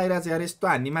अचम्म लागिरहेछ यार यस्तो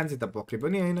हान्ने मान्छे त पक्कै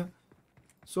पनि हैन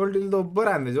सोल्टिल त ओभर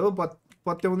हान्दैछ हो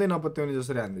पत्याउँदै नपत्याउने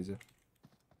जसरी हान्दैछ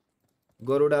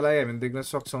गरुडालाई हामी देख्न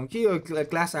सक्छौं कि यो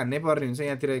क्लास हान्नै पर्ने हुन्छ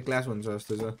यहाँतिर क्लास हुन्छ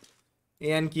जस्तो छ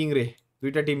एएन किङ रे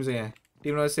दुईटा टिम छ यहाँ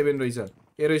टिम नम्बर 7 रहेछ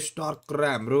एरो स्टर्क र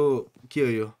हाम्रो के हो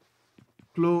यो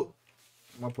क्लो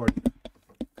म पढ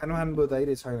खान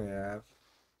बताइरे छैन यार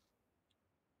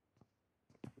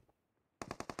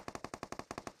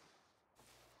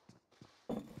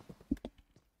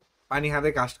पानी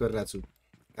खाँदै कास्ट गरिरहेको छु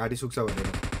घाँटी सुक्छ भनेर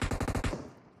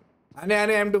आने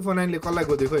M249 ले कसलाई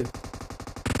गोदे खोइ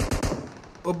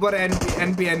ओभर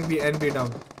एनपी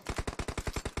डाउन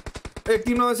ए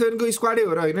टिम नम्बर 7 को स्क्वाडै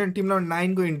हो र हैन टिम नम्बर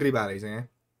 9 को एन्ट्री भा रहेछ यहाँ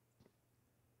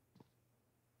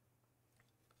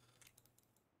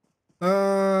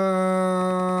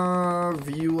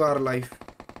view our life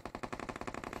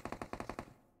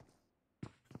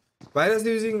virus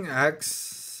using hacks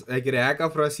like hack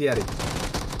of Russia रे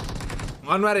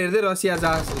अनुहार हेर्दै रसिया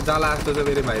जाला जस्तो छ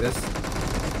फेरि भाइरस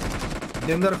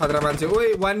डेन्जर खतरा मान्छे ओइ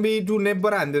 1v2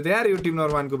 नेबर हान्दियो त यार यो टिम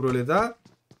नम्बर 1 को ब्रोले त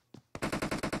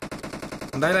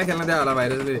दाइलाई खेल्न दिए होला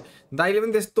भाइरसले दाइले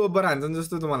पनि त्यस्तो ओभर हान्छन्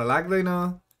जस्तो त मलाई लाग्दैन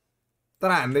तर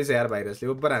हान्दैछ यार भाइरसले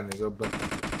ओभर हान्दैछ ओभर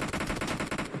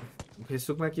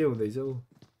फेसबुकमा के हुँदैछ हौ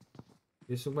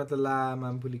फेसबुकमा त ला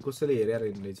मामपुली कसैले हेरेर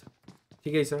हिँड्दैछ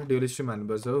ठिकै छ ड्युअल स्ट्रिम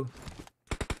हान्नुपर्छ हौ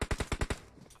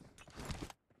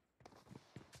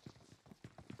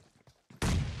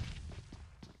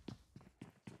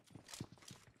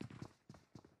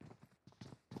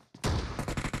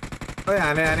ओइ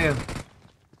हाने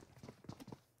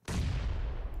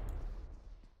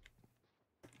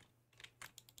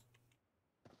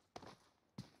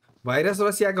भाइरस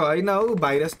रसियाको हैन हौ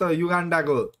भाइरस त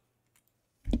युगान्डाको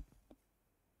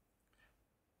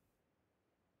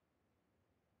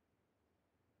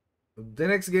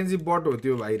जेनेक्स गेन्जी बट हो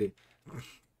त्यो भाइरे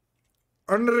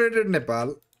अन्डररेटेड नेपाल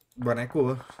भनेको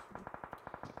हो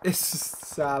एस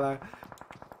साला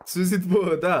सुजित पो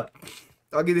हो त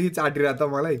अघिदेखि चाटिरा त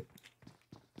मलाई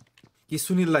कि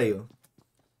सुनिललाई हो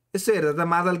यसो हेर्दा त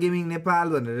मादल गेमिङ नेपाल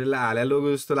भनेर हाले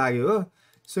लोगो जस्तो लाग्यो हो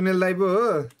सुनिललाई पो हो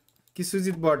कि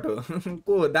सुजित बट हो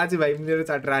को दाजुभाइ मेरो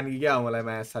चाट रानी क्या हो मलाई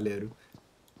माया सालेहरू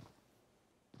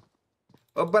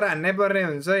ओपर हान्नै पर्ने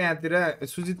हुन्छ यहाँतिर।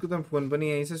 सुजितको त फोन पनि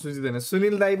यहीँ छ, सुजित होइन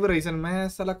सुनिल दाइ पो रहेछन्।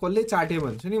 मासाला कसले चाट्यो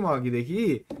भन्छु नि म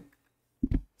अघिदेखि।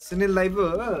 सुनिल दाइ पो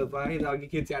हो भाइ, अघि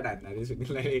के च्याट हान्दा अरे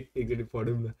सुनिललाई एकचोटि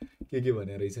पढौँ न के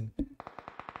भने रहेछन्।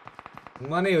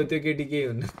 म नै हो त्यो केटी के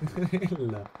हुन्न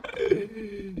ल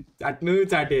चाट्नु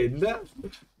चाटे होइन त।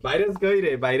 भाइरस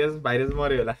गइरहे, भाइरस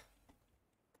मर्यो होला।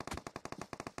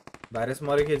 भाइरस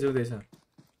मर्यो के जुँदैछ।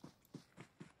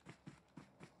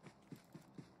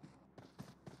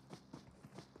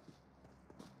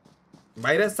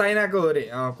 भाइरस चाइनाको हो रे।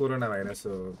 कोरोना भाइरस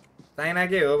हो,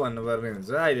 चाइनाकै हो भन्नुपर्ने हुन्छ।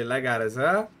 अहिलेलाई गाह्रो छ।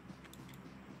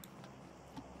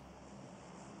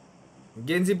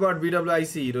 गेन्जी पट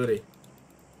BWIC हिरो रे,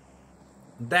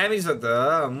 दामी छ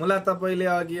त। मुला तपाईँले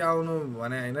अघि आउनु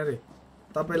भने होइन रे,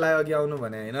 तपाईँलाई अघि आउनु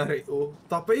भने होइन रे। ओ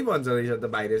तपाईँ भन्छ रहेछ त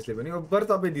भाइरसले पनि। ओभर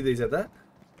तपाईँ दिँदैछ त।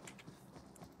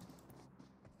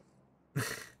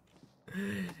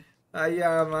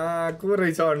 आइयामा को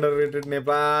रहेछ अन्डर रेटेड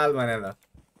नेपाल भनेर।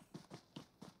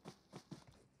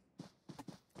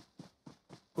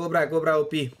 कोब्रा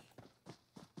ओपी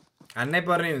हान्नै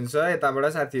पर्ने हुन्छ यताबाट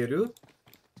साथीहरू।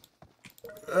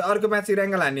 अर्को म्याच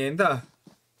इराङ्गल हान्ने होइन त।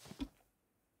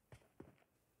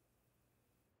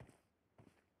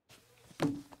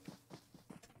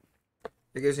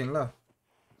 एकैछिन ल।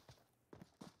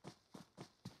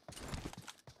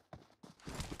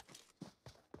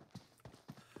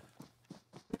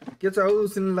 के छ हौ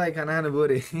सुनिललाई खाना खानु भयो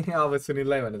रे। अब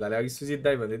सुनिललाई भन्नु थाल्यो, अघि सुजित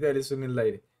दाई भन्दै थियो, अहिले सुनिल दाई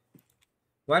रे।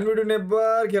 1v2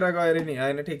 नेबर खेर गयो अरे नि।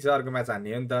 होइन ठिक छ, अर्को म्याच हान्ने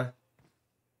हो नि त।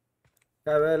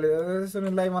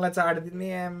 सुनिललाई मलाई चाट दिने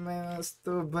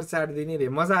यस्तो बर चाट दिने रे।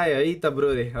 मजा आयो है त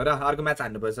ब्रो रे। र अर्को म्याच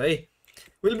हान्नुपर्छ है।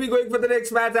 Will be going for the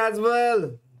next match as well.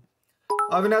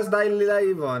 Avinash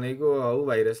दाईलाई भनेको हौ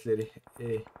भाइरसले रे।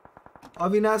 ए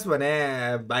अविनाश भने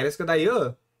भाइरसको दाई हो।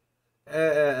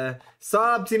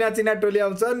 सब चिना टोली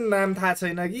आउँछन्, नाम थाहा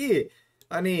छैन कि।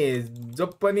 अनि जो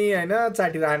पनि होइन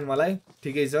चाटिरहन् मलाई।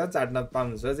 ठिकै छ, चाट्न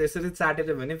पाउनुहुन्छ। यसरी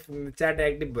चाटेर भने च्याट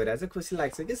एक्टिभ भइरहेछ, खुसी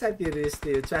लाग्छ कि साथीहरू।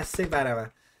 यस्तै च्वासै पारामा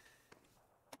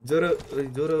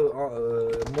जोरो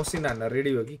मोसिन हान्न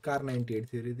रेडी हो कि। कार 98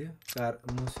 थियो अरे त्यो। कार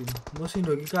मोसिन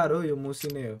हो कि कार हो, यो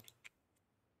मोसिनै हो।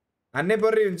 हान्नै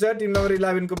पर्ने हुन्छ टिम नम्बर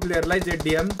 11 को प्लेयरलाई।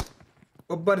 जेडीएम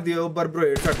ओभर दियो, ओभर ब्रो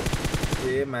हेडसट।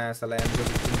 ए मासाला एमको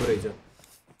सिस्टम रहेछ।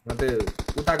 म त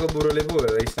उताको ब्रोले पो हो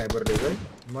स्नाइपरले है।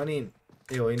 म नि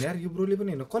ए होइन यार, यो ब्रोले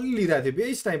पनि होइन, कसले लिइरहेको थियो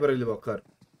बे स्नाइपरले भर्खर।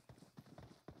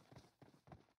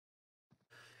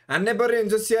 हान्नै पर्ने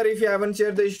हुन्छ। Share if you haven't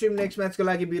share the stream. Next म्याचको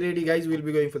लागि be ready guys, will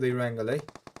be going for the angle है।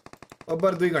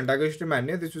 ओभर 2 घण्टाको स्ट्रिम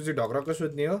हान्ने, त्यसपछि ढक्रक्क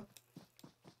सुत्ने हो।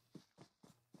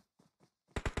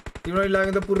 तिम्रो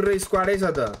लागि त पुरै स्क्वाडै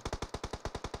छ त।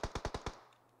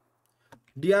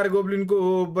 डीआर गोब्लिनको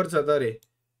ओभर छ त रे।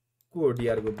 को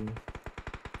डीआर गोब्लिन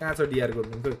कहाँ छ? डीआर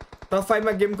गोब्लिन खोइ। टप 5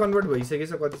 मा गेम कन्भर्ट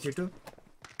भइसकेछ कति छिटो।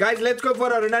 Guys let's go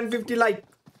for 150 like.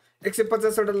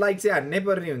 150 वटा लाइक चाहिँ हान्नै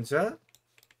पर्ने हुन्छ।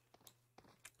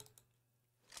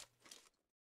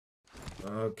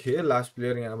 ओके लास्ट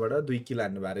प्लेयर यहाँबाट 2 किल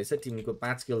हान्नु भएको रहेछ। टिमको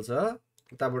 5 किल छ।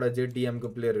 उताबाट जेडीएम को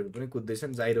प्लेयरहरू पनि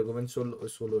कुद्दैछन्। जाइरोको पनि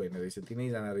सोलो होइन रहेछ, 3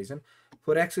 जना रहेछन्।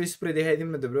 4x स्प्रे देखाइदिउँ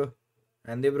न त ब्रो।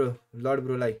 हान्दे ब्रो, लड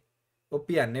ब्रोलाई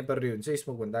ओपी हान्नै पर्ने हुन्छ।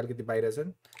 स्मोक भन्दा अलिकति बाहिर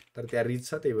छन्, तर त्यहाँ रिच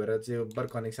छ, त्यही भएर चाहिँ ओभर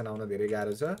कनेक्सन आउन धेरै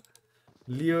गाह्रो छ।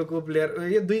 लियोको प्लेयर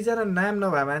यो 2 जना नाम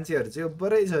नभए मान्छेहरू चाहिँ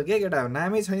ओभरै छ क्या केटा।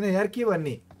 नामै छैन यार, के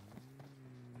भन्ने।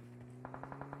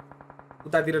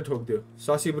 उतातिर ठोक्दियो।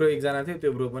 शशि ब्रो एकजना थियो,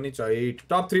 त्यो ब्रो पनि छ।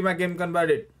 टप 3 मा गेम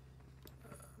कन्भर्टेड।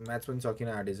 म्याच पनि सकिन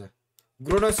आँटेछ।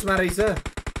 ग्रोनोसमा रहेछ।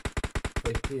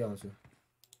 के आउँछ,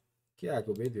 के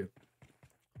आएको बे त्यो।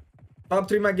 टप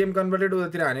 3 मा गेम कन्भर्टेड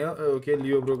उतातिर हान्यो। Okay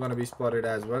Leo bro gonna be spotted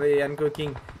as well. Enco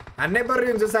king हान्नै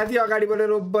पर्ने हुन्छ साथी। अगाडि बढेर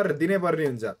ओभर दिनै पर्ने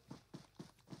हुन्छ।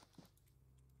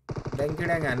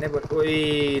 ड्याङ हान्नै पर्छ।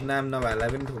 ओइ नाम नभएलाई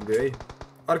पनि ठोक्दियो है।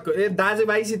 अर्को ए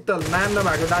दाजुभाइ शीतल, नाम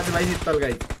नभएको दाजुभाइ शीतल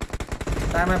गाई।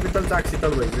 तामा पितल चाक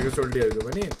शीतल भइसक्यो सोल्टीहरूको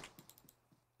पनि।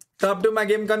 टप 2 मा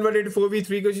गेम कन्भर्टेड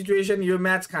 4v3 को सिचुएसन। यो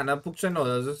म्याच खान पुग्छन्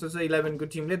होला जस्तो छ। 11 को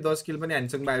टिमले 10 किल पनि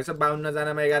हानिसक्नु भएको छ। 52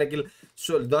 जनामा 11 किल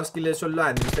 10 किलले 16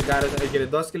 हान्दिएपछि त गाह्रो छ। के अरे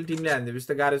 10 किल टिमले हान्दिएपछि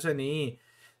त गाह्रो छ नि।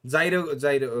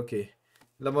 जाइरो ओके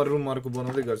ल म रुम अर्को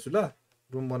बनाउँदै गर्छु ल।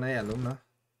 रुम बनाइहालौँ न।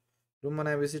 रुम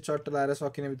बनाएपछि चट्ट लाएर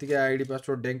सकिने बित्तिकै आइडी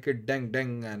पासवर्ड ड्याङ्के ड्याङ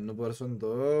हान्नुपर्छ नि त।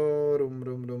 Room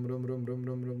room room room room room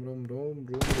room room room room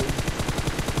room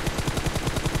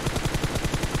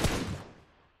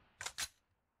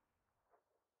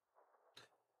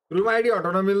room ID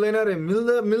हटाउन मिल्दैन रे।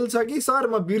 मिल्छ कि सर?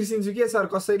 म बिर्सिन्छु के सर,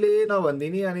 कसैले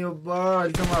नभनिदिने। अनि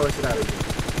अहिलेसम्म बसिरहेको छु।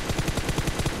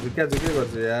 झुक्कै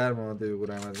गर्छु यार म त्यो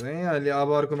कुरामा चाहिँ। अहिले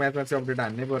अब अर्को म्याचमा चाहिँ अपडेट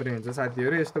हान्नै पर्ने हुन्छ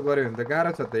साथीहरू। यस्तो गऱ्यो भने त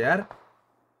गाह्रो छ त यार।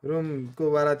 रुमको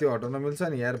वाला त्यो हटाउन मिल्छ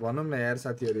नि यार भनौँ न यार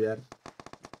साथीहरू यार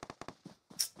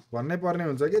भन्नै पर्ने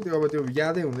हुन्छ के त्यो अब त्यो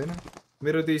यादै हुँदैन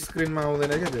मेरो त्यो स्क्रिनमा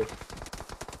आउँदैन के त्यो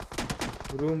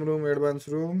रुम एडभान्स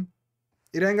रुम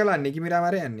इरेङ्गल हान्ने कि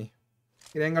मिरामारै हान्ने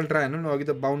इरेङ्गल ट्राई हान्नु न अघि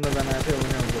त 52 जना आएको थियो अब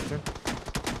आउँछ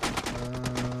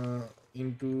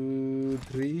इन्टु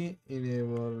 3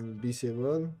 इनेबल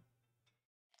डिसेबल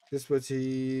त्यसपछि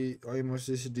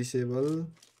आइमोसिस disable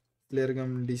player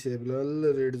gun disable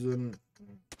red John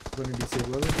पनि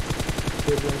disable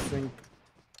seven swing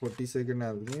 40 second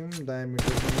हाल्दियौँ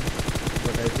diameter पनि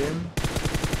घटाइदियौँ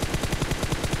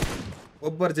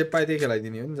ओभर जे पाए त्यही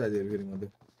खेलाइदिने हो नि साथीहरू फेरि म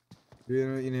त्यो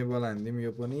इनेबल हान्दियौँ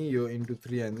यो पनि यो इन्टु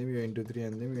 3 हान्दियौँ यो इन्टु 3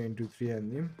 हान्दियौँ यो इन्टु 3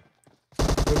 हान्दियौँ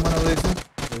रुम बनाउँदैछु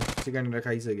चिकन डिनर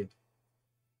खाइसकेँ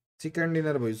चिकन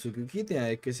डिनर भइसक्यो कि त्यहाँ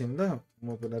एकैछिन त म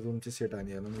पहिला रुम चाहिँ सेट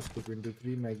हानिहालौँ स्कोप इन्टु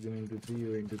 3 म्याक्जिम इन्टु 3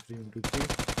 यो इन्टु 3 इन्टु 3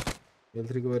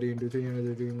 L3 को worry into 3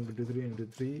 into 3 into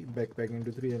 3 backpack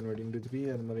into 3 helmet into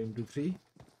 3 armor into 3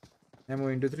 ammo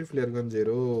into 3 flare gun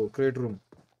 0 crate room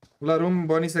ल रुम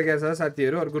बनिसकेको छ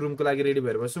साथीहरू अर्को रुमको लागि रेडी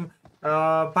भएर बसौँ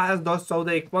 5 10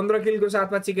 14 1 15 किलको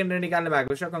साथमा चिकन डिनर निकाल्नु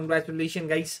भएको छ कंग्रेचुलेसन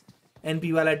गाइस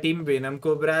एनपी वाला टिम भेनम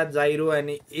कोब्रा जाइरो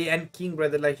अनि A and king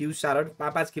ब्रदरलाई huge shout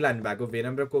 5 किल हान्नु भएको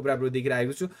भेनम र कोब्रा ब्रो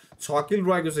देखिरहेको छु 6 किल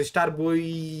रहेको छ स्टार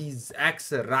बोइज एक्स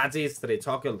राजेश रे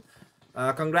 6 किल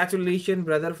congratulation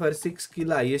brother for 6 kill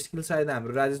highest किल सायद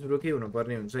हाम्रो राजेश ब्रो के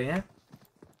हुनुपर्ने हुन्छ यहाँ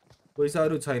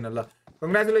पैसाहरू छैन ल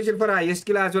congratulation for highest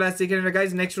kill as well as second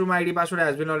guys next room ID password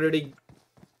has been already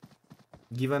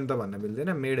given त भन्न मिल्दैन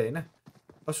मेड हैन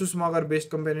असुस मगर बेस्ट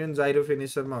कम्पेनियन जाइरो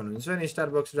फिनिशरमा हुनुहुन्छ अनि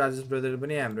स्टारबक्स राजेश ब्रदर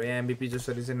पनि हाम्रो यहाँ एमबीपी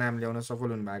जसरी चाहिँ नाम ल्याउन सफल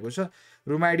हुनु भएको छ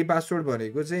रुम आइडी पासवर्ड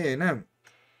भनेको चाहिँ हैन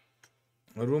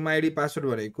रुम आइडी पासवर्ड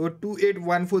भनेको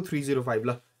 2814305 ल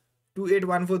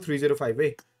 2814305 है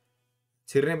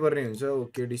छिर्नै पर्ने हुन्छ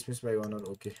okay dismiss by honour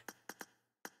okay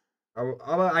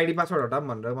अब आइडी पासवर्ड हटाम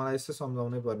भनेर मलाई यस्तो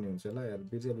सम्झाउनै पर्ने हुन्छ ल यार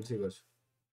बिर्से गर्छु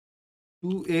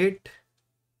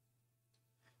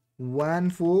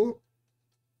 2814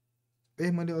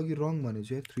 ए मैले अघि रङ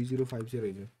भनेछु यार 305 चाहिँ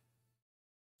रहेछ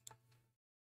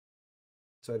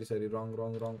सरी रङ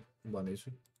भनेछु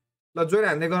ल जोइन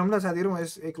हान्दै गरौँ ल साथीहरु म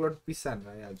एक लट पिस हान्न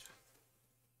आज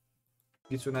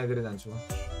गीत सुनाइदिएर जान्छु म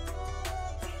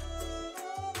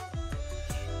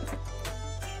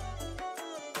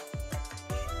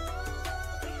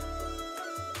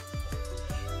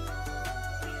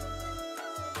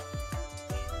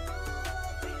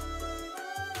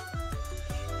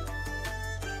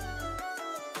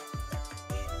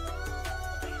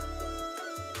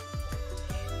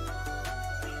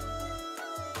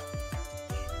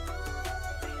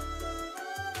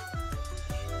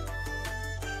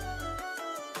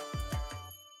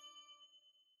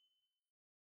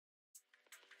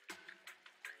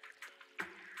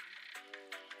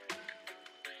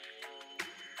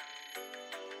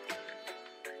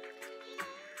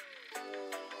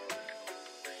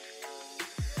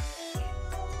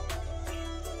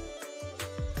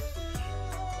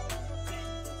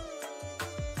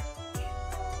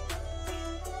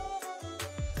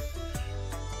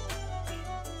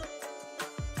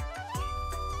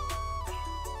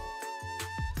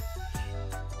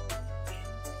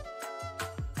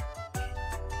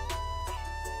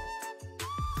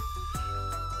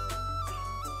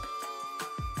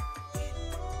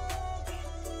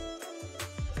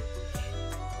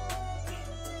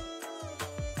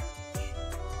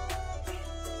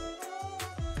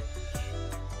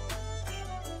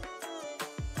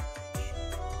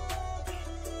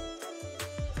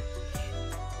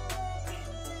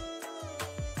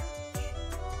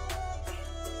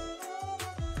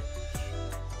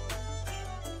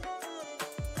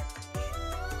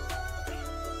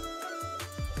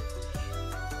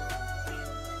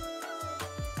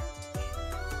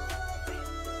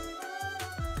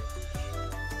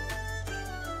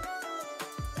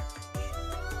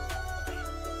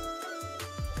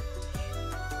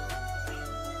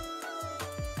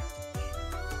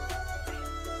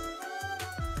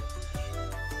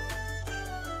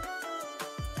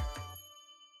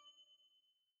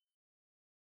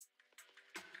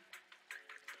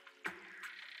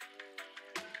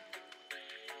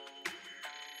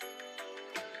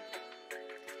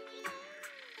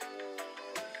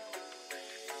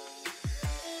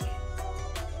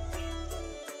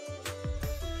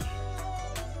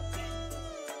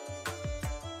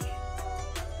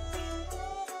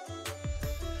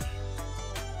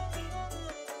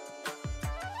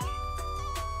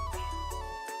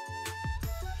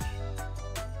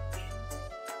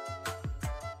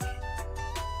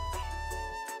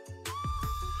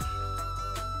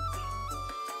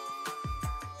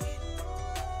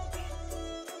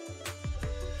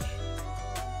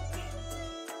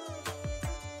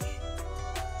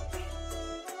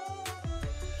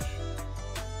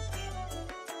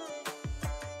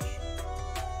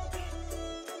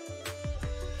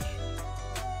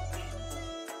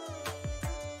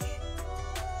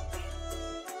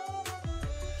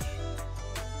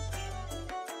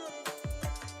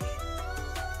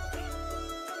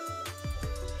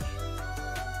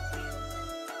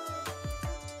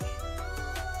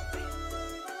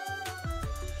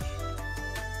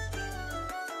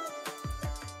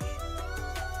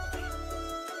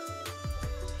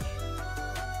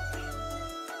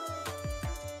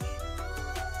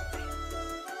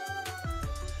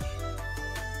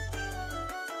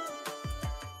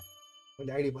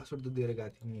मैले आइडी पासवर्ड त दिएर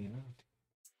गएको थिएँ नि हैन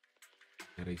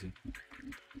हेरै चाहिँ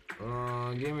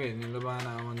गेम हेर्ने ल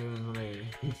बाना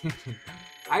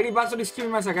आइडी पासवर्ड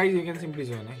स्क्रिनमा छ guys you can simply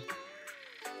join है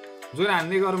जोइन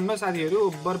हान्दै गरौँ न साथीहरू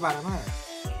ओभर पारामा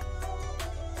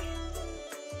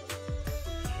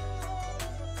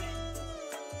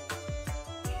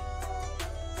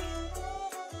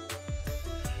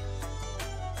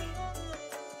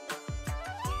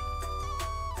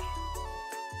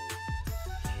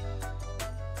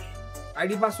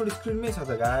आइडी पासवर्ड स्क्रिनमै छ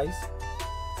त गाइस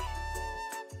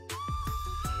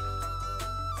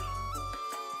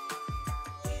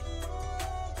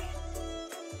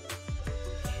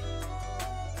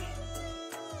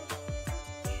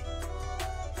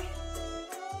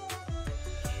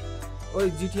ओइ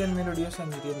जिटिएन मेरो डिएस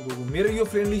एन्ड जिटिएन गो मेरो यो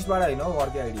फ्रेन्ड लिस्टबाट हैन हो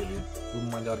अर्कै आइडी हो यो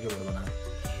मैले अर्कैबाट बनाएको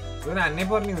जोइन हान्नै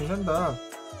पर्ने हुन्छ नि त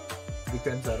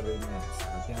बिगफेन सर्भरमा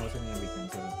त्यहाँ आउँछ नि यहाँ बिगफेन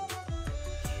सर्भर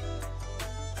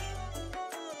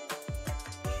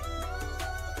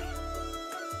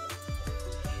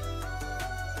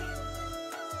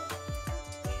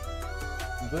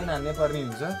जोइन हान्नै पर्ने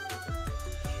हुन्छ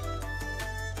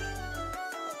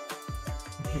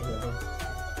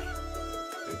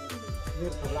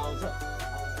मेरो थोला आउँछ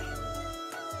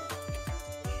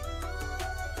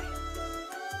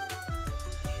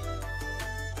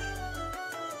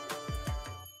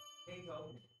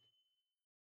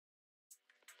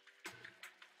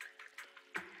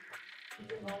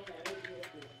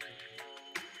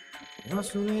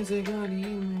नसुने चाहिँ गरी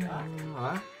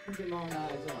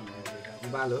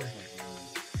बालो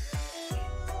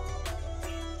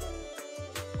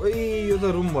ओइ यो त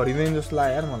रुम भरिँदैन जस्तो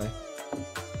लाग्यो यार मलाई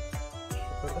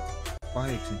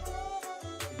एकछिन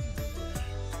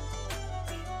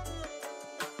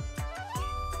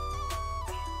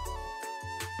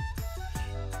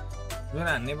जोइन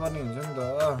हान्नै पर्ने हुन्छ नि त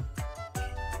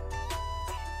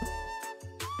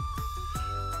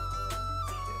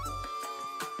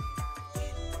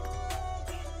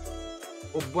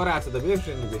ओभर आएको छ त बे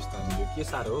फ्रेन्ड रिक्वेस्ट त हामीले के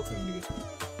साह्रो हो फ्रेन्ड रिक्वेस्ट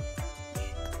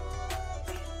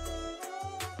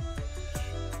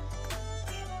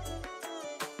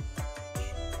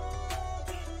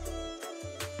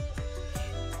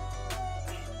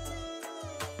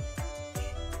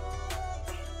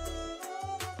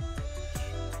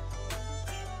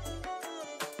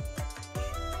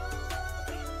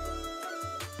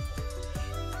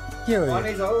के हो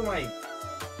भने जाऊ my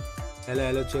hello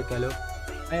hello check hello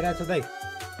आइरा छ दाइ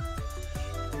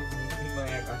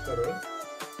नयाँ कास्टर हो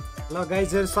ल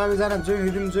गाइजहरु सबैजना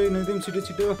जोइन हुदिम छिटो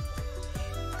छिटो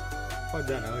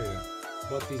कतिजना हो यो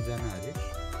 32 जना अरे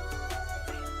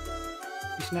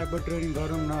स्नाइपर ट्रेनिङ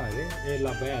गरौँ न अरे ए ल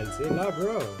भइहाल्छ ल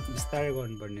ब्रो बिस्तारै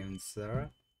गर्नुपर्ने हुन्छ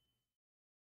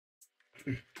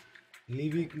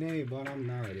लिभिक नै बनाउँ न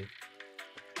अरे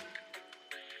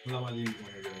ल म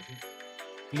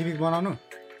लिभिक बनाउनु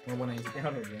म बनाइछु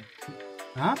त्यहाँबाट हुन्छ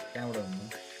त्यहाँबाट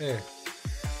हुन्छ ए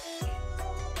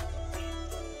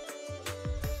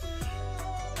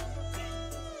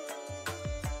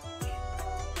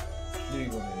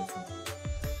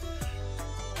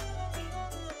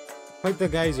खै त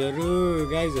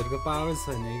गाइजहरुको पावर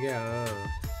छैन क्या हो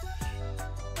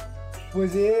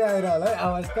पुजे आएर होला है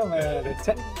आवाज त भएर छ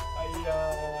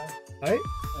है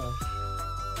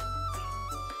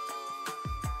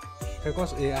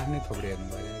कस ए आफ्नै थोप्रे हेर्नु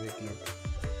पर्यो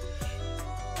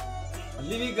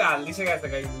लिभिक हालिसकेको छ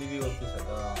गाइज लिभिक ओके छ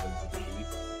त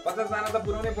 50 जना त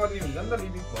पुराउनै पर्ने हुन्छ नि त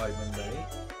लिभिक भयो भने त है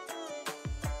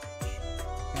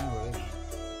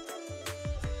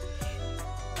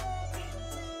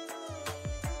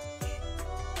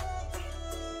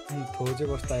खोजे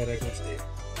कस्तो आइरहेको छ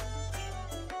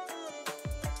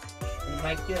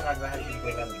माइक के राख्दाखेरि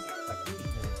बेकार हुन्छ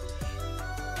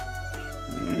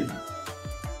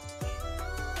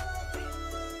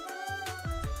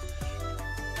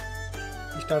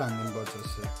स्टार्ट हान्दिनु पर्छ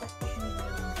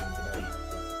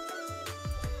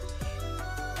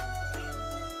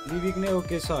लिभिक नै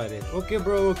ओके छ अरे okay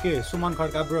bro okay Suman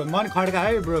Khadka bro मन खड्का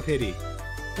है ब्रो फेरि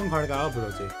कुन खड्का हो ब्रो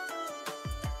चाहिँ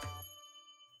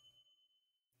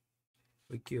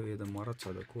के हो यो त मरद छ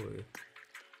त को हो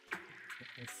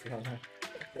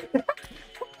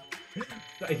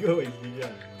यो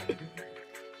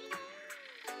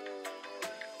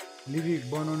लिभिक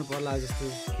बनाउनु पर्ला जस्तो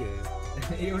के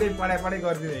एउटै पढाइ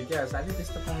गरिदिने क्या साथी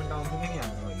त्यस्तो कमेन्ट आउँथ्यो नि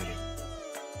हाम्रो अहिले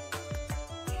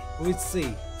which C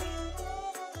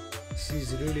she is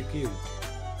really cute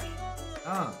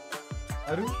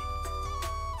अरु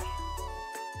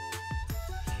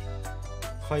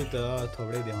खै त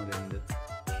थोरै देखाउँदैन त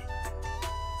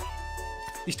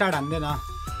start हान्दैन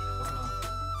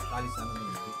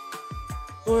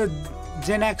oh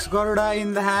जेनएक्स Garuda in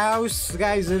the house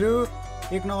गाइजहरु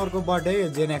एक नम्बरको बर्थडे हो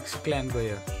जेनएक्स क्ल्यानको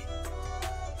यो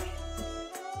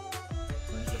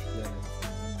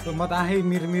म त आफै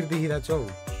मिर देखिरहेको छु हौ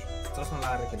चस्मा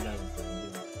लगाएर खेल्दा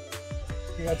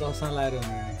के चस्मा लगाएर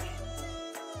हुने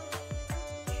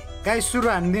गाइस सुरु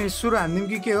हान्दिम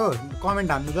के हो कमेन्ट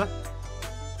हान्नु त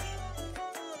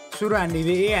सुरु हान्ने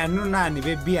भए ए हान्नु नहान्ने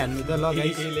भए बी हान्नु त ल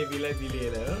गाइस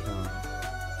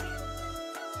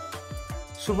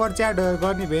सुपर च्याट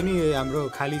गर्ने भए नि हाम्रो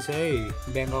खाली छ है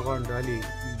ब्याङ्क अकाउन्ट अलि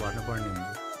भर्नु पर्ने हुन्छ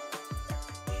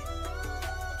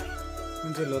कुन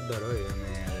चाहिँ लोद्धर हो यो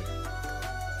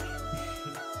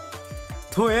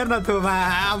थो हेर न थो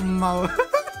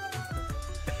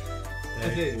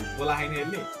बोला खाइन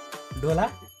यसले डोला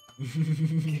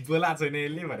बोला छैन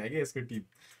यसले भने कि यसको टिप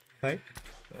है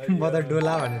म त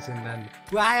डोला भने सुन्नु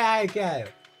आयो के आयो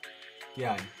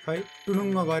खै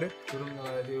टुलुङ्ग गऱ्यो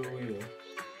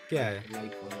के आयो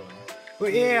ओ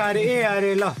ए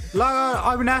अरे ल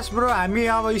अविनाश ब्रो हामी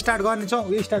अब स्टार्ट गर्नेछौँ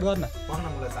स्टार्ट गर्न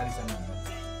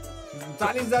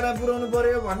 40 जना पुऱ्याउनु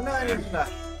पर्यो भन्न अनि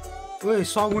ओए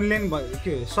सगुनले नि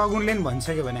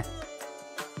भनिसक्यो भने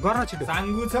गर्न छिटो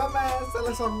साङ्गु छ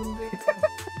मासला सगुनले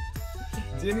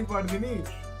जे नि पढ्दिनी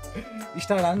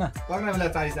स्टार्ट हान्न पर्न बेला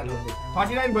 40 जना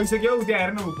 49 भइसक्यो उता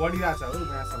हेर्न बढिरहेछ हो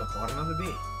मासला भर्न त दे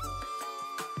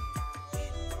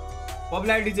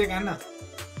पपुलारिटी चेक हान्न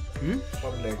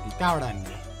पपुलारिटी कहाँबाट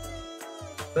हान्ने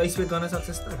त स्पेक गर्न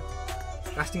सक्छस् त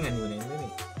कास्टिङ हान्ने भने नि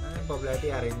पपुलारिटी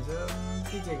आइन्छ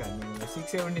के चेक हान्नु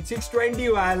 670 620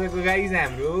 हो आजको गाइज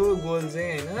हाम्रो गोल चाहिँ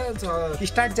हैन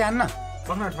स्टार्ट चाहिँ हान्न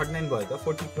पर्न 39 भयो त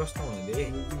 40 प्लस त हुने दे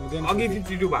अघि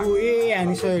 52 भयो ए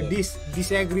हानिस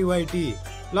डिसएग्री वाइटी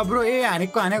ल ब्रो ए हाने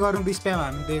गरौँ स्प्याम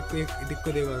हामी दिक्को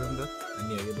दे गरौँ त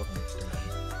अनि अघि बक्नु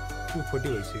 240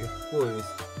 भइसक्यो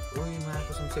ओइ मा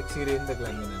कसम सेक्सी रेन त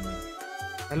लाग्दैन हामी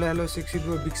hello sexy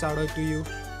bro big shout out to you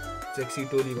sexy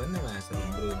टोली भन्ने माछा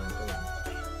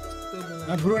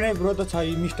ब्रो नै ब्रो त छ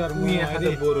मिस्टर मुई यहाँ त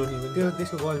बोरो नि त्यो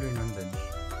त्यसको गर्लफ्रेन्ड हो नि त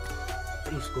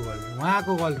उसको गर्लफ्रेन्ड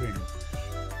उहाँको गर्लफ्रेन्ड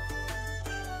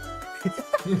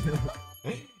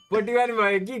 41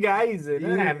 भयो कि गाइज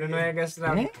हाम्रो नयाँ गास्ट्रा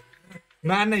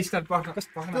नाना स्टार्ट पक्का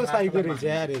कस्तो साइको रहेछ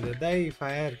यार यो दाइ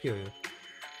फायर के हो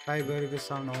फायर गरेको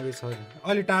साउन्ड आउँदैछ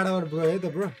अलि टाढाबाट ब्रो है त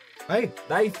ब्रो है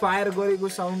दाइ फायर गरेको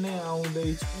साउन्ड नै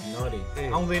आउँदैछ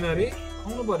आउँदैन रे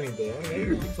आउनु पर्ने त यार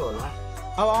हुन्छ होला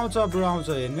अब आउँछ ब्रो आउँछ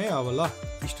हेर्नु है अब ल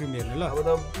स्ट्रिम हेर्नु ल अब त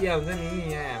के हुन्छ नि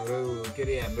यहाँ हाम्रो के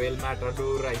रे हाम्रो एलमाट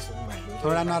डोर राइसको भएको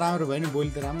थोडा नराम्रो भयो नि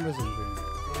बोली त राम्रो छ नि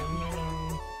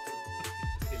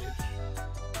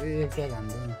ए क्या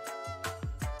हान्दैन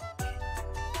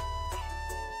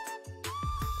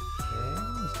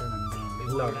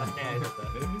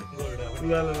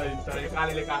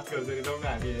कालीले कास्ट गर्छ नि दौड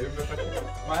हामी हेर्नु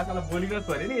माछालाई बोलिरहेको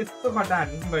पऱ्यो नि यस्तो खट्टा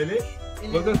हान्नु मैले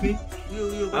बोल्नुहोस् नि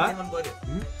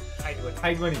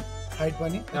फाइट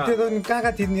पनि त्यो त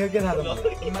कहाँ थिच्ने हो के थाहा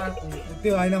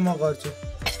त्यो होइन म गर्छु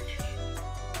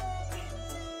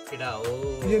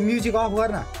यो म्युजिक अफ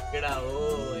गर्न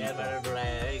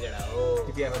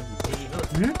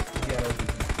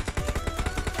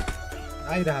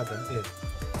आइरह त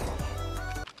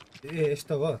ए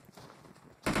यस्तो भयो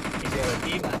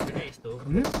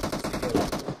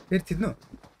फेरि थिच्नु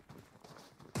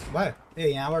भयो ए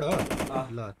यहाँबाट हो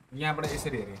ल यहाँबाट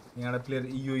यसरी हेरेँ यहाँबाट प्लेयर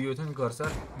यो छ नि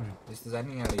कर्सर यस्तो जाने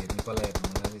यहाँबाट हेर्ने कसलाई हेर्नु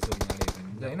मलाई यसरी यहाँबाट हेर्नु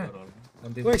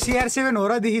हुन्छ होइन ओइ CR7 हो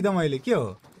र देखि त मैले के हो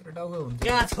टाउको हुन्छ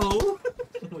कहाँ छौ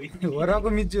हो रको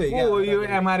मिच्छु है ओ यो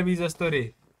MRB जस्तो रे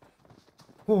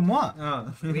को म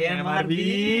MRB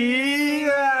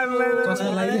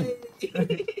चस्मा लगाइदिउँ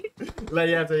ल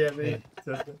यहाँ छ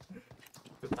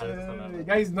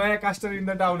गाइज नयाँ कास्टर इन द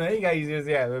टाउन है गाइज यो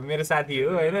चाहिँ मेरो साथी हो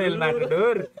होइन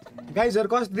एलमाटोर गाइजहरु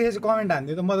कस्तो देखेछ कमेन्ट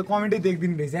हान्दियो त म त कमेन्टै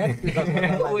देख्दिन रहेछ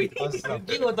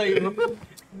के हो त यो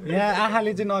यहाँ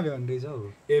आँखाले चाहिँ नभ्याउनु रहेछ हौ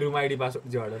ए रुम आइडी पासवर्ड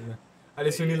चाहिँ हटाउनु न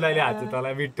अहिले सुनिल दाइले हात चाहिँ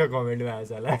तँलाई मिठो कमेन्टमा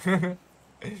आएछ होला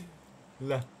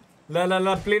ल ल ल ल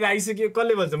प्लेन आइसक्यो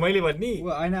कसले भन्छ मैले भन्ने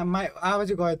होइन आवाज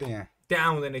चाहिँ गयो त यहाँ त्यहाँ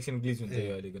आउँदैन एकछिन ग्लिच हुन्छ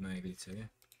यो अहिलेको नयाँ ग्लिच छ क्या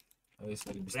अब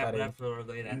यसरी बिस्तारै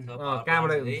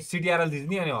कहाँबाट सिटिआरएल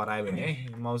थिच्ने अनि हरायो भने है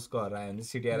माउसको हरायो भने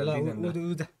सिटिआरएल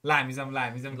दिन्छ ल हामी जाउँ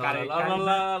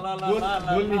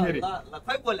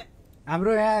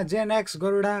हाम्रो यहाँ जेनएक्स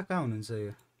गरुडा कहाँ हुनुहुन्छ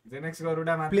यो जेनएक्स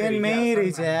गरुडामा प्लेनमै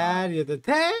रहेछ यार यो त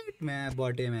थ्याटमा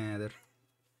बटेमा यार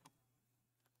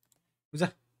बुझ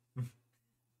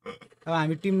अब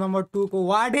हामी टिम नम्बर 2 को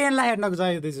वार्डेनलाई हेर्न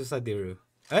जाँदैछौँ साथीहरू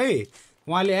है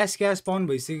उहाँले एसकेएस पाउनु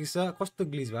भइसकेको छ कस्तो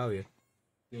ग्लिच भयो यो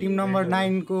टिम नम्बर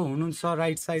 9 को हुनुहुन्छ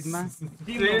राइट साइडमा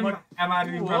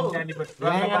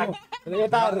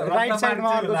यता राइट साइडमा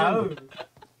अर्को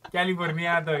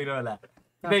क्यालिफोर्निया त होइन होला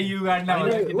यु गाड्न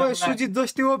ओ सुजित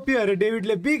दोस्ती ओपी अरे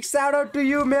डेभिडले big shout out to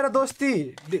you मेरो दोस्ती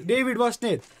David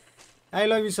Basnet I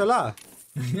love you ल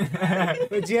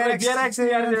जिआरएक्स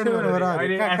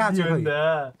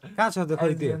कहाँ छ त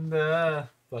खै त्यो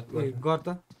गर त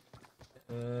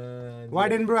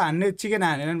वार्डेन ब्रो हान्ने चिकन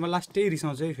हानेन म लास्टै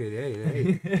रिसाउँछु है फेरि है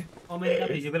अमेरिका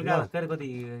भिजिबलका हस्कार कति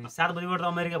 7 बजेबाट त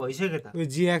अमेरिका भइसक्यो त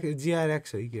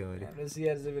जिआरएक्स है के हो अरे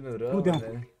CR7 हो र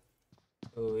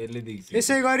ओ यसले देखिन्छ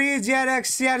यसै गरी जिआरएक्स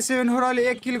CR7 होरले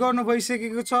 1 किल गर्नु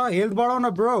भइसकेको छ हेल्थ बढाउन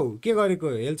ब्रो के गरेको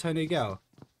हेल्थ छैन क्या हो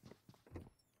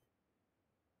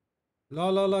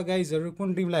ल गाइजहरु कुन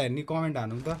टिमलाई हेर्ने कमेन्ट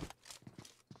हान्नु त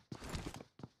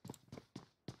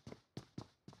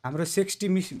हाम्रो सेक्सी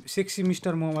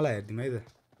मिस्टर मोमोलाई हेर्दिम है त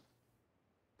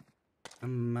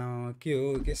अम्मा के हो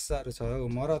के साह्रो छ हो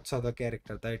मरत छ त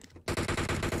क्यारेक्टर त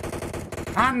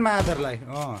आन मादरलाई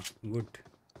गुड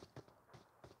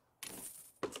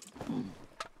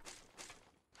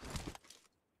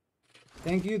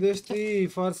थ्याङ्क यू दोस्ती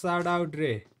फर साउट आउट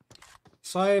रे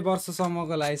 100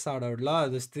 वर्षसम्मको लागि साउट आउट ल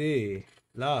दोस्ती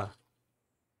ल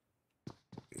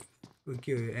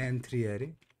के हो M3 अरे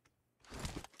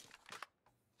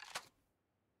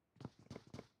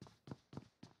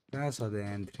कहाँ छ त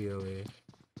M3 हो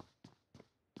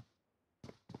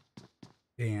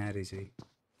यहाँ रहेछ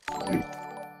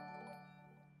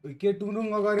के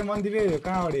टुङटुङ्ग गरे मन्दिपे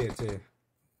कहाँबाट हेर्छ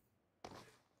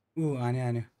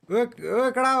हाने ओ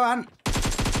कडा हान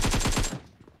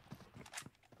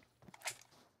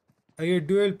यो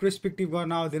डुएल पर्सपेक्टिभ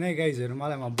गर्न आउँदैन है गाइजहरु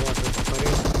मलाई म बट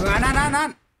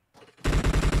हान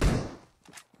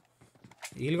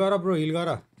हिल गर ब्रो हिल गर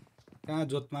कहाँ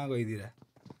जोतमा गइदिरा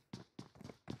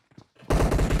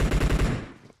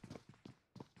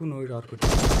कुन हो अर्को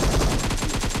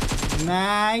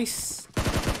नाइस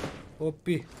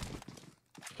ओपी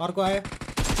अर्को आयो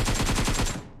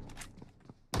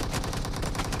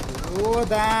ओ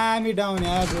दामी डाउन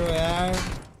यार ब्रो यार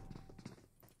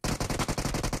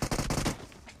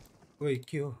ओइ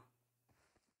के हो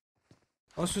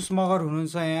असुस मगर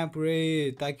हुनुहुन्छ यहाँ पुरै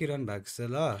ताकिरहनु भएको छ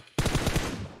ल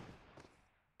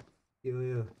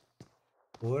यो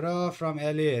हो र फ्रम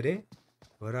एलए अरे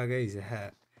हो र गाइज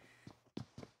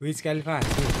विच क्यालिफा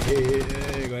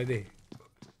गइदे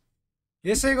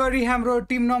यसै गरी हाम्रो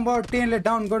टिम नम्बर 10 ले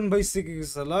डाउन गर्नु भइसकेको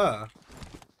छ ल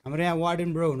हाम्रो यहाँ वार्डन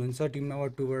ब्रो हुनुहुन्छ टिम नम्बर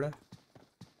 2 बाट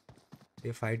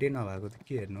यो फाइटै नभएको त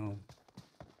के हेर्नु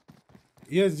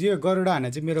यो गरुडा हाने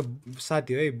चाहिँ मेरो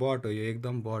साथी हो है बट हो यो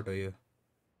एकदम बट हो यो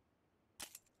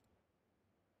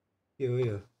के हो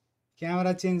यो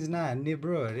क्यामेरा चेन्ज नहान्ने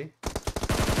ब्रो अरे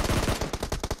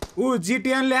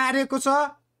जिटिएन ले हारेको छ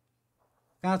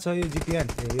कहाँ छ यो जिटिएन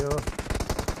यो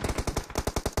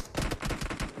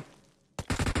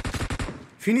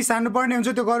फिनिस हान्नु पर्ने हुन्छ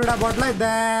त्यो गरुडा बटलाई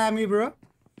दामी ब्रो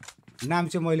नाम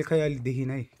चाहिँ मैले खै अलि देखिन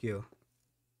है के हो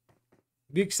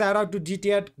बिग शाउट आउट टु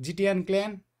जिटिएन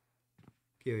क्ल्यान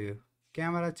के हो यो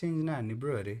क्यामेरा चेन्ज नहान्ने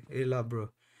ब्रो अरे ए ल ब्रो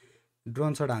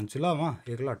ड्रोन सट हान्छु ल म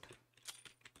एकलट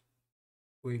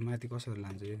ओइ माथि कसरी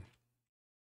लान्छ यो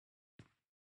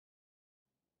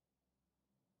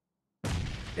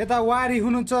यता वारी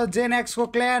हुनुहुन्छ जेन एक्स को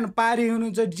क्ल्यान पारी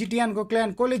हुनुहुन्छ जिटिएन को क्ल्यान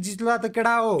कसले जित्ला त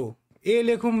केडा हो ए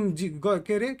लेखुम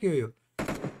के रे के हो यो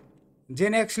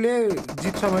जेन एक्स ले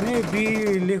जित्छ भने बी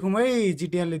लेखुम है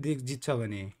जिटिएन ले जित्छ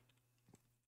भने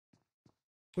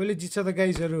कसले जित्छ त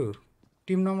गाइजहरु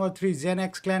टिम नम्बर 3 जेन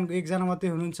एक्स क्ल्यान को एकजना मात्रै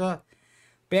हुनुहुन्छ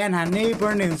प्यान हान्नै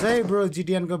पर्ने हुन्छ है ब्रो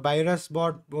जिटिएन को भाइरस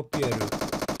बट ओपीहरु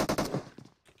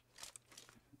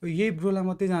यही ब्रोला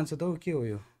मात्रै जान्छ त के हो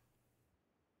यो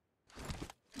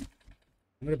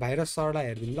मेरो भाइरस सरलाई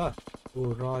हेर्दिन ल ओ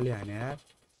रले हाने यार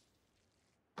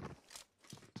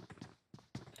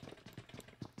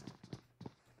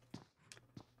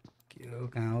के हो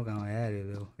कहाँ यार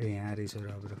यो ए यहाँ रहेछ र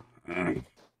ब्रो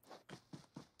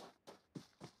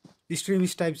स्ट्रिम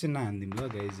टाइप चाहिँ नहान्दिम ल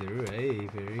गाइजहरु है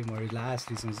फेरि म लास्ट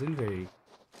रिसन्स नि फेरि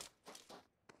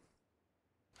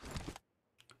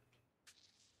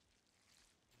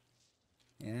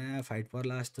यहाँ फाइट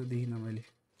पर्ला जस्तो देखिन मैले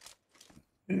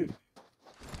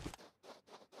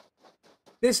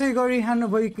त्यसै गरी हान्नु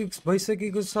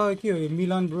भइसकेको छ के हो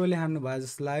मिलन ब्रोले हान्नु भयो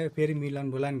जस्तो लाग्यो फेरि मिलन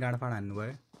ब्रोलाई गाँडफाँड हान्नु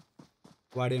भयो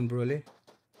वार्डेन ब्रोले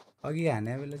अघि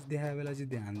हाने बेला चाहिँ देखाए बेला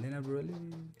चाहिँ हान्दैन ब्रोले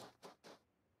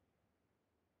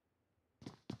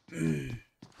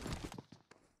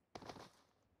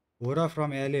हो र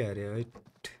फ्रम एलए अरे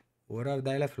हो र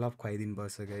दाइलाई फ्लप खुवाइदिनु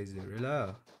पर्छ गाइजहरु ल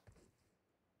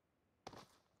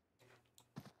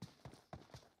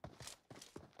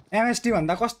एमएसटी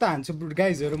भन्दा कस्तो हान्छु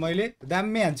गाइजहरु मैले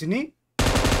दामी हान्छु नि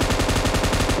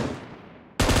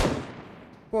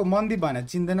को मन्दिप भने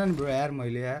चिन्दैन नि ब्रो यार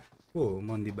मैले यार को हो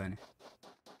मन्दिप भने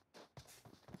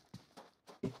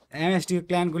एमएसटी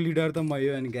क्ल्यानको लिडर त म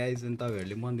यो अनि गाइज अनि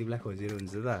तपाईहरुले मनदीपलाई खोजेर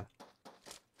हुन्छ त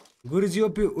गुरुजी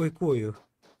ओपी ओइ को हो यो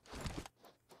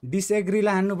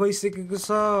डिसएग्रीलाई हान्नु भइसकेको छ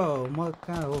म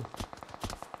कहाँ हो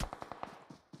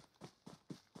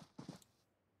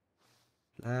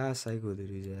ला साइको हुँदै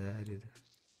रहेछ यार यो त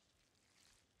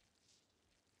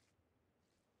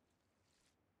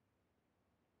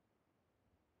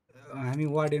हामी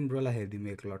वार्डेन ब्रोलाई हेर्दिउँ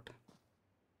एक लट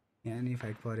यहाँ नि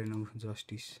फाइट परेन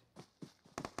justice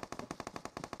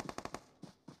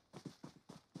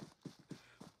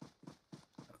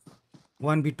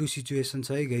want be two situation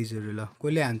छ है गाइजहरू ल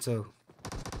कसले हान्छ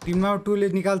टिम नम्बर 2 ले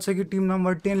निकाल्छ कि टिम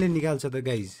नम्बर 10 ले निकाल्छ त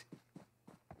गाइज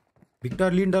भिक्टर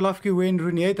लिन्डलफ कि वेन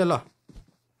रुनी है त ल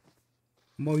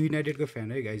म युनाइटेडको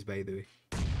फ्यान है guys by the way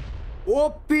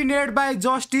OP net by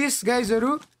justice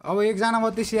गाइजहरू अब एकजना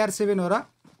मात्रै CR7 हो र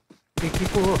के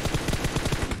को हो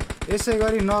यसै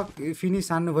गरी न फिनिस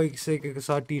हान्नु भइसकेको छ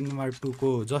टिम नम्बर 2 को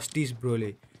जस्टिस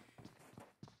ब्रोले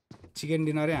चिकन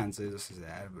डिनरै हान्छ जस्तो छ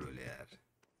यार ब्रोले यार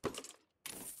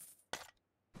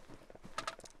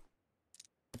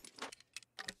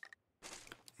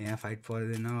यहाँ फाइट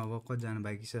पर्दैन अब कतिजना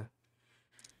बाँकी छ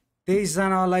 23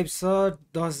 जना अलाइभ छ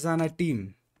 10 जना टिम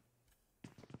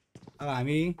अब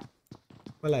हामी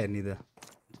कसलाई हेर्ने त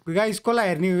गाइस कसलाई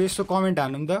हेर्ने यसो कमेन्ट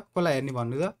हान्नु त कसलाई हेर्ने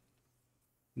भन्नु त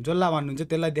जसलाई भन्नुहुन्छ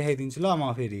त्यसलाई देखाइदिन्छु ल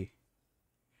म फेरि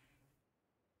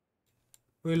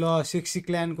ओइ ल सेक्सी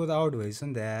क्ल्यानको त आउट भइछ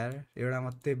नि त यार एउटा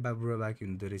मात्रै बाबुरा बाँकी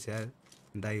हुँदो रहेछ यार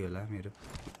दाइ होला मेरो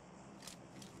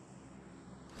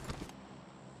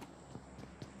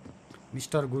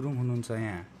मिस्टर गुरुङ हुनुहुन्छ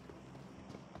यहाँ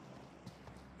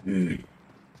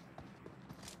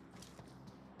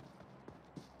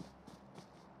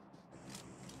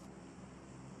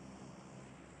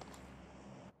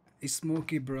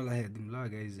स्मोकी ब्रोलाई हेर्दिउँ ल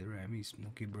गाइजहरू हामी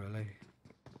स्मोकी ब्रोलाई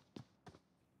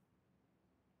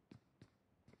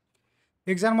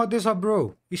एकजना मात्रै छ ब्रो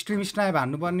स्ट्रिम स्नाइप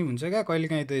हान्नुपर्ने हुन्छ क्या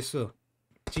कहिलेकाहीँ त यसो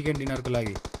चिकन डिनरको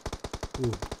लागि ऊ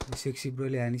सेक्सी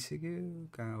ब्रोले हानिसक्यो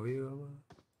कहाँ हो यो अब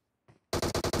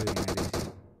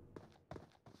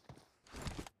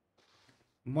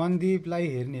मनदीपलाई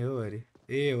हेर्ने हो अरे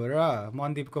ए हो र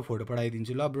मनदीपको फोटो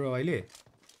पठाइदिन्छु ल ब्रो अहिले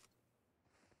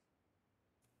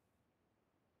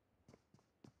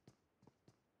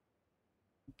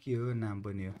के हो नाम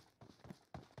पनि हो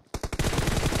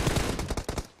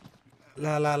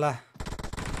ला ला ला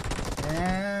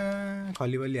ए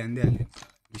खलीबली हान्दिहाल्यो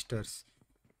मिस्टर्स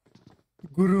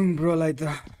गुरुङ ब्रोलाई त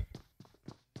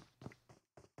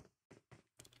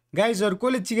गाइजहरु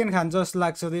कसले चिकन खान्छ जस्तो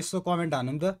लाग्छ त यसो कमेन्ट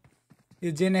हान्नु त यो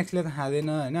जेनेक्सले त खाँदैन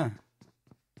हैन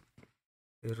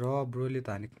र ब्रोले त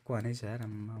हानेको हानै छ यार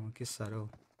आम्मा के साह्रो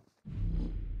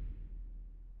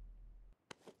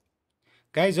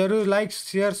गाइजहरु लाइक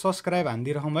शेयर सब्स्क्राइब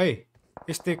हान्दिरहौँ है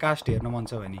यस्तै कास्ट हेर्न मन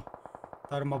छ भने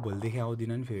तर म भोलिदेखि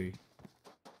आउँदिन नि फेरि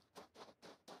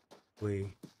ओइ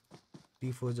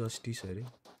टी4 जस्टिस अरे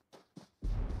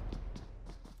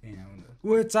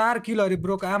ओए 4 किल अरे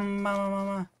ब्रोक आम्मा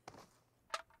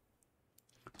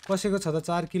कसैको छ त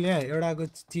 4 किल यहाँ एउटाको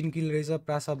 3 किल रहेछ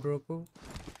प्रासा ब्रोको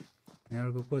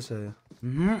यहाँको को छ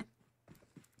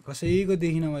कसैको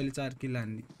देखिन मैले 4 किल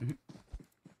हान्ने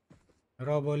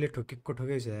रबले ठोकेको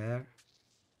ठोकै छ यार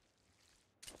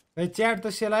भाइ च्याट त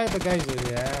सेलायो त गाइजहरु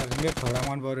यार मेरो थोडा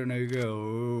मन परेन के हो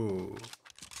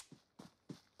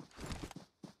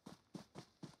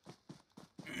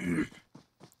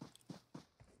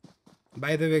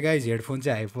by the way guys headphone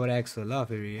चाहिँ हाइपरएक्स हो ल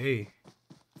फेरि है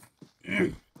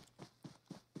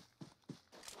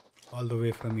all the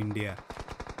way from India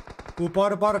ऊ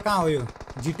पर कहाँ हो यो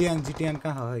जिटिएन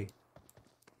कहाँ हो है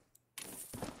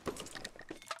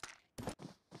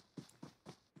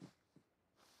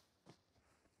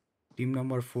टिम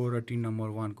नम्बर 4 र टिम नम्बर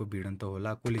 1 को भिडन त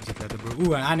होला कसले जित्ला त ब्रो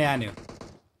ऊ आने हो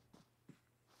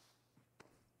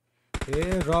ए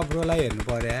ब्रोलाई हेर्नु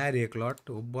पर्यो यार एक लट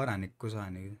ओभर हानेको छ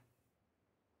हानेको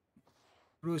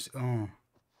ब्रोस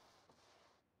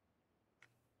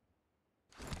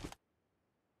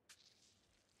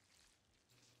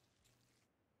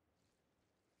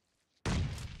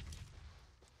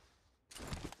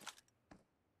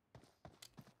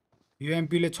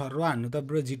UMP ले छर्रो हान्नु त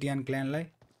ब्रो जिटिएन क्ल्यानलाई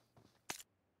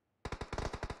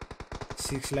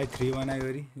 6 लाई 3 बनाइ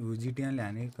गरी जिटिएन ले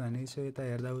हानेको छ यता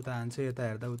हेर्दा उता हान्छ यता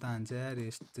हेर्दा उता हान्छ यार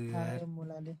यस्तो यार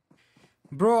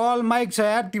ब्रो अल माइक छ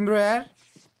यार तिम्रो यार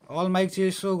अल माइक चाहिँ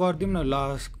यसो गर्दिम न ल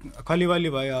खलीबली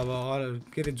भयो अब अल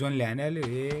के रे जोनले हान्यो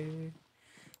ए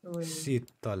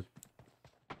शीतल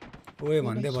ओए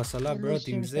भन्दै बस्छ ल ब्रो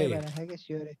तिमी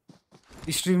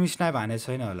चाहिँ स्ट्रिम स्नाइप हाने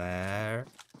छैन होला यार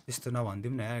यस्तो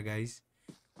नभन्दिम न यार गाइस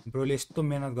ब्रोले यस्तो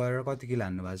मेहनत गरेर कति किल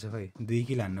हान्नु भएको छ खै 2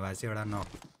 किल हान्नु भएको छ एउटा नक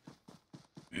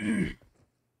एउटा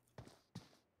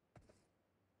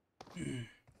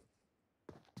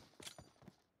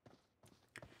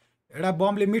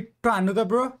बमले मिठो हान्नु त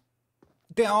ब्रो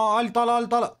त्यहाँ अलि तल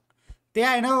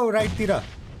त्यहाँ हैन हौ राइटतिर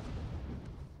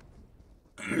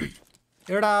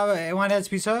एउटा 1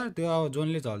 HP छ त्यो अब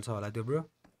जोनले झल्छ होला त्यो ब्रो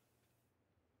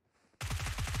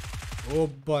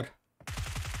ओभर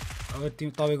अब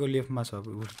तपाईको लेफ्टमा छ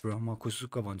ब्रो म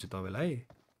खुसुक्क भन्छु तपाईलाई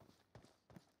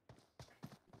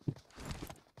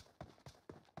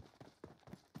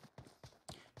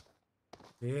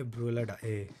ए ब्रोला ए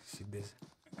सिद्धै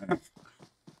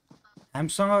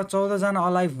हामीसँग 14 जना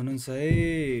अलाइभ हुनुहुन्छ है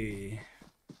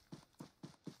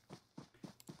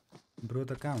ब्रो त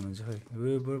कहाँ हुनुहुन्छ खै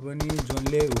यो ब्रो पनि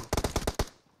जोनले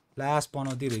लास्ट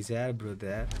पनौती रहेछ यार ब्रो त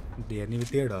यार हेर्ने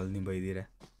त्यही ढल्ने भइदिएर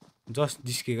जस्ट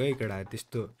जिस्केको है केटा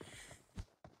त्यस्तो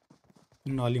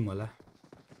नलिम होला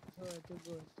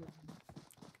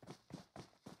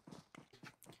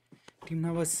टिम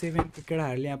नम्बर 7 को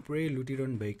केटाहरूले यहाँ पुरै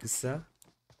लुटिरहनु भएको छ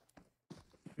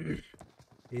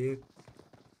एक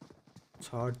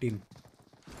 6 टिम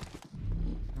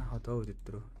हौ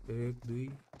त्यत्रो 1 2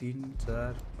 3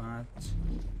 4 5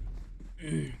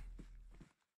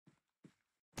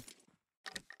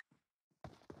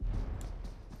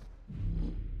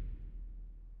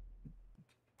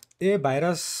 ए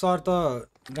भाइरस सर त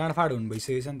गाँडफाड हुनु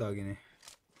भइसकेछ नि त अघि नै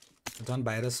झन्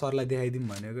भाइरस सरलाई देखाइदिउँ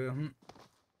भनेको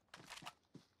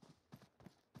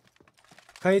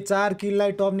खै 4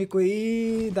 किललाई टप्ने कोही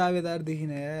दावेदार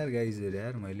देखिन यार गाइजहरु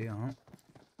यार मैले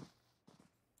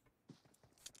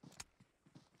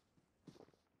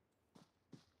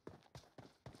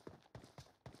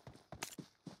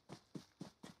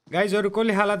गाइजहरु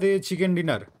कसले खाला त्यो chicken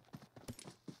dinner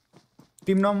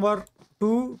team number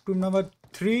 2 team number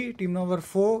 3 team number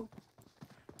 4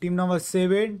 team number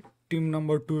 7 team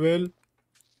number 12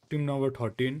 team number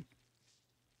 13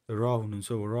 र हुनुहुन्छ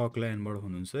र क्ल्यानबाट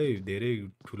हुनुहुन्छ है धेरै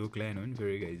ठुलो क्ल्यान हो नि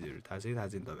फेरि गाइजहरु थाहा छ नि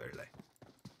तपाईहरुलाई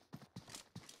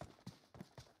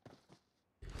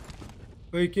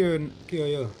ओइ के हो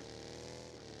यो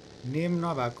नेम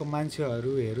नभएको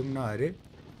मान्छेहरु हेरौँ न अरे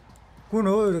कुन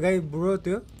हो गाइ ब्रो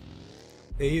त्यो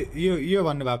ए यो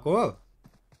भन्नु भएको हो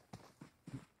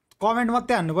कमेन्ट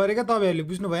मात्रै हान्नु पर्यो क्या तपाईहरुले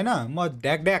बुझ्नु भएन म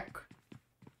ढ्याक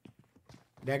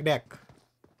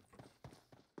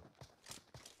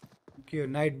के हो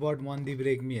नाइट बर्ड मन्दीप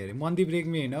रेग्मी अरे मन्दीप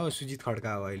रेग्मी हैन हो सुजित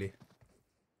खड्का हो अहिले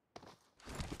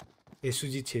ए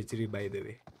Sujit Chhetri by the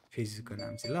way फेसबुकको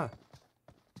नाम चाहिँ ल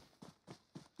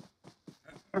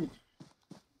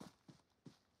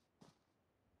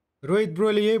रोहित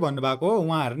ब्रोले यही भन्नुभएको हो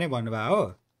उहाँहरु नै भन्नुभएको हो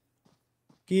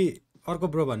कि अर्को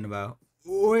ब्रो भन्नुभएको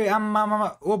ओए आम्मा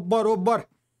ओबर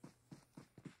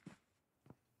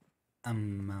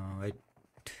आम्मा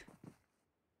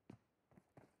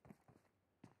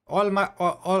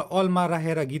अलमा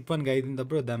राखेर गीत पनि गाइदिनु त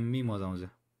ब्रो दामी मजा आउँछ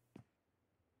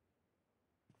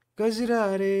कजरा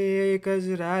अरे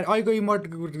अहिलेको इमोट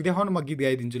देखाउनु म गीत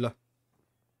गाइदिन्छु ल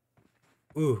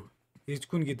यो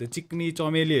कुन गीत हो चिक्नी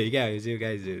चमेली हो क्या यो चाहिँ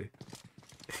गाइजहरु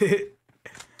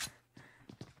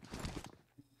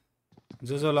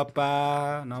जो लप्पा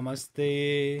नमस्ते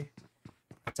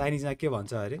चाइनिजमा के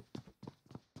भन्छ अरे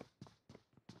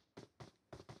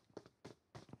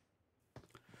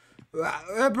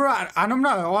ए ब्रो हानौँ न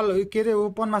अल के अरे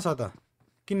ओपनमा छ त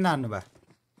किन हान्नु भा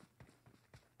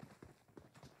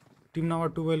टिम नम्बर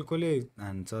 12 कोले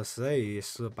हान्छस् है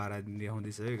यसो पारा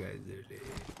देखाउँदैछ है गाइजहरुले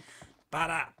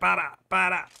पारा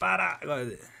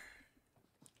गर्दै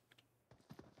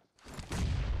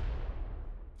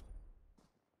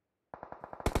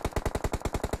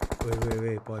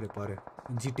वे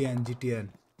पर्यो जिटिएन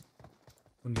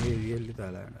उनले यसले त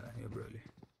हाला यो ब्रोले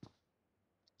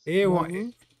ए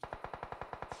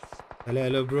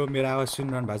हेलो ब्रो मेरो आवाज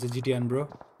सुनिरहनु भएको छ जिटिएन ब्रो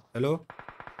हेलो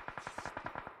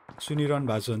सुनिरहनु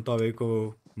भएको छ भने तपाईको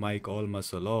माइक अलमा छ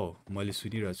ल मैले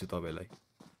सुनिरहेको छु तपाईलाई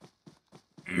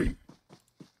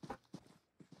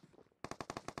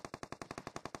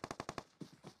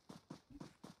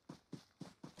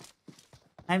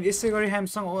हामी यसै गरी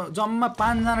हामीसँग जम्मा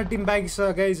 5 जना टिम बाइक छ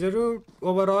गाइजहरु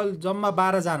ओभरअल जम्मा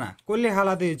 12 जना कसले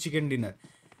खाला त्यो चिकन डिनर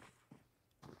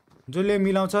जसले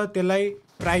मिलाउँछ त्यसलाई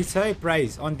प्राइस छ है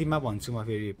प्राइस अन्तिममा भन्छु म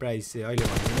फेरि प्राइस चाहिँ अहिले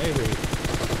भन्दिन है फेरि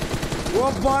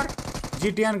over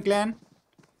जिटिएन क्ल्यान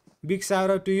big shout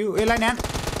out to you एलाई न्यान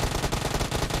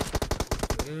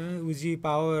उजी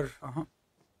power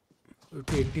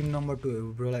team number 2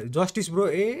 ब्रोलाई justice bro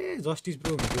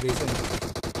हुँदो रहेछ नि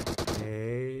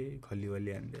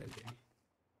खल्लीवाली हान्दै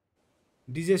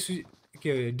डीजे के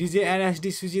हो डीजे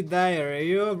एनएसडी सुजित दाइ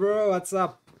यो bro what's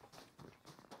up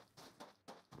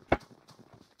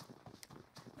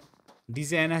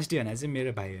DJ NSD भने चाहिँ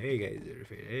मेरो भाइ है गाइजहरु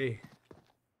फेरि है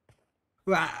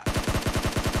वा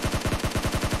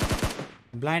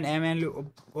ब्लाइन्ड एमएनले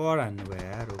ओभर हान्नु भयो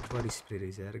यार ओभर स्प्रे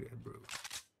रहेछ यार ब्रो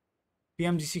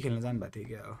पिएमजीसी खेल्न जानु भएको थियो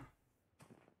क्या हो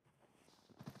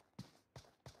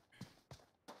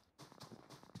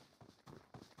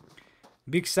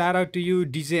big shout out to you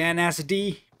DJ NSD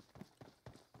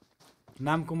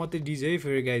नामको मात्रै डिजे है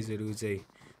फेरि गाइजहरु चाहिँ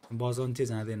बजाउन चाहिँ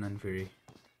जाँदैनन् फेरि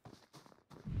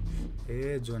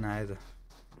ए जोन आयो त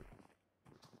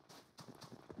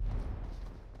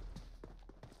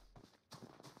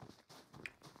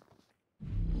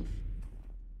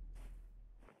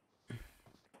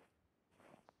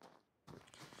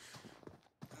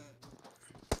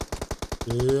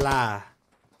ला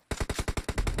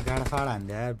गाडा फाडा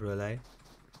हान्दै यार ब्रोलाई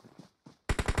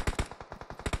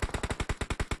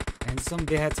ह्यान्डसम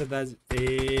देखाएको छ दाजु ए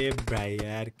भाइ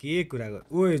यार के कुरा गर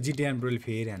ओ जिटिएन ब्रोले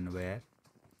फेरि हान्नु भयो यार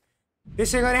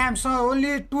त्यसै गरी हामीसँग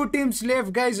ओन्ली 2 टिम्स लेफ्ट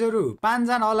गाइजहरु 5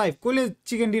 जना अलाइभ कसले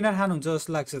चिकन डिनर खानुहुन्छ जस्तो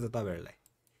लाग्छ त तपाईहरुलाई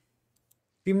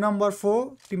टिम नम्बर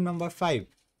 4 टिम नम्बर 5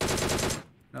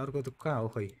 अर्को त कहाँ हो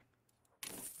खै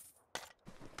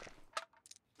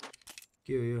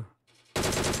के हो यो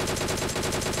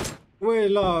ओए ल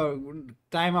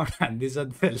टाइम आउट हान्दैछ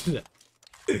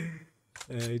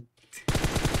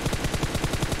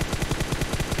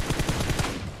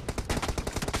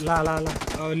ला ला ला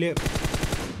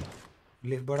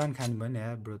लेफ्टबाट नि खानु भयो नि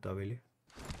यार ब्रो तपाईँले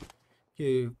के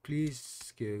प्लिज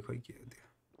के खै के हो त्यो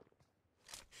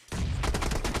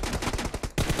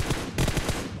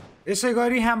यसै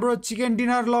गरी हाम्रो चिकन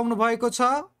डिनर लाउनु भएको छ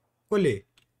कसले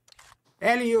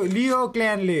एलियो लियो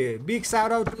क्ल्यानले big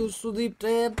shout out to Sudeep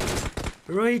 10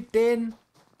 Rohit 10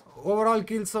 overall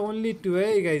kills only 2 है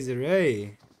गाइजहरु है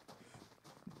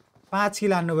 5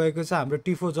 किल हान्नु भएको छ हाम्रो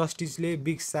टिफो जस्टिसले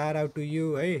big shout out to you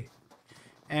है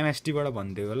एमएसटी बाट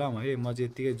भन्दै होला म है म चाहिँ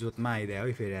यतिकै जोतमा आइदिए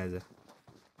है फेरि आज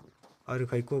अरु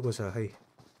खै को छ खै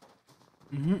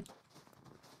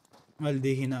मैले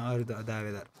देखिन अरु त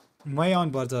दावेदार मै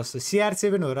आउनु पर्छ जस्तो CR7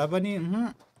 हो र पनि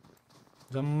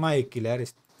जम्मा 1 किल यार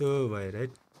यस्तो भएर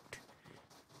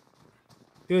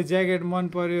त्यो ज्याकेट मन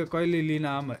पर्यो कहिले लिन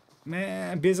आम मे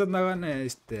बेजत नगर्ने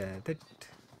यस्तो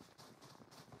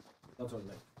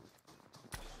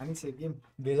अनि से गेम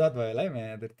बेजत भयो होला है म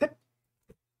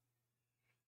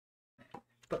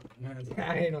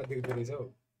आए नदेख्दो रहेछ हौ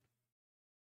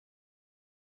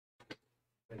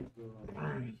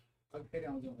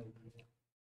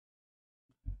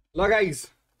ल गाइस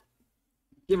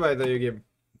के भयो त यो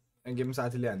गेम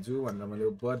साथीले हान्छु भनेर मैले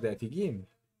बर्दिएको थिएँ कि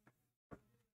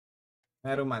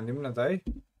मेरो मान्दिम न त है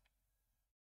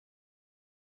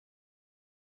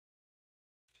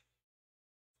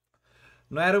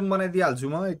नयाँ रुम बनाइदिइहाल्छु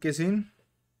म एकैछिन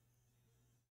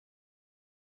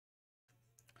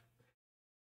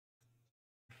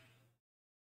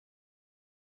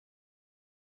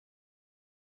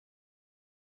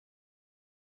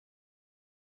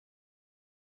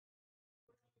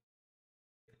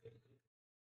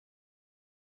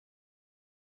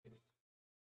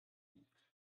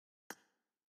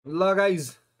ल गाइज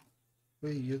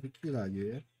यो त के लाग्यो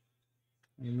यार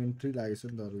इन्भेन्ट्री लागेछ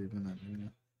नि त अरू पनि हान्दैन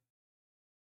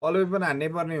अरू पनि हान्नै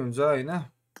पर्ने हुन्छ होइन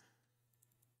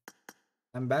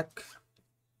आइम ब्याक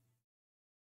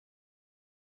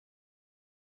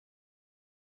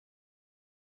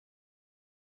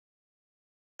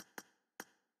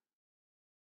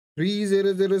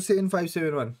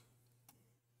 300757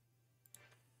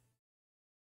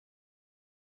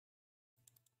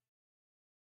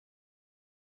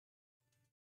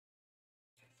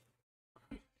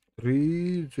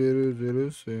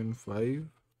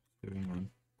 300757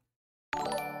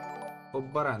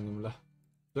 ओभर हान्दिम ल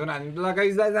जोइन हान्दिम ल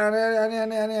गाइस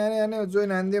हाने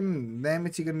जोइन हान्दिम दामी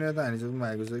चिकन डिनर त हानिसक्नु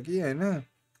भएको छ कि होइन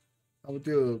अब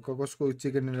त्यो कसको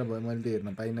चिकन डिनर भयो मैले त हेर्न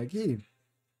पाइनँ कि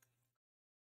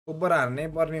ओभर हार्नै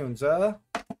पर्ने हुन्छ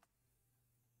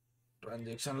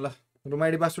ट्रान्जेक्सन ल room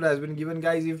ID password has been given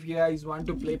guys if you guys want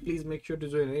to play please make sure to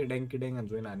join है ड्याङ्की ड्याङ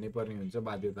जोइन हान्नै पर्ने हुन्छ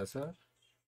बाध्यता छ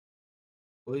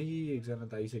ओइ एकजना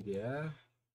त आइसक्यो यार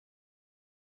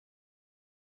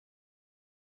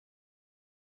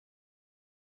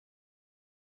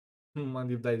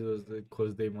मन्दिप दाइ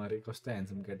खोज्दै मरे कस्तो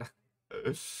ह्यान्डसम केटा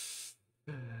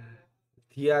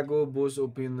Thiago Bose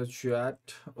OP in the chat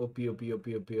OP OP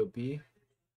OP OP OP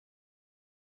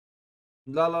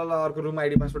ल ल ल अर्को रुम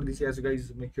आइडी पासवर्ड दिइसकेको छु guys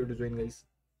make sure to join guys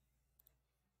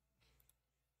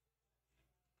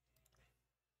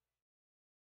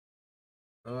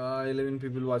Uh, 11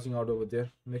 people watching out over there.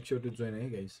 Make sure to join, hey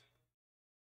guys.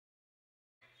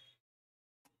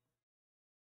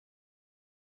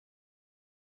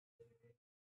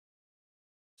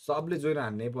 सबले join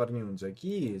हान्नै पर्ने हुन्छ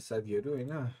कि साथीहरू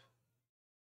हैन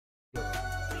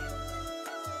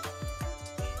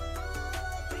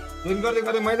जोइन गर्दै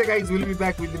गर्दै मैले guys will be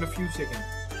back within a few second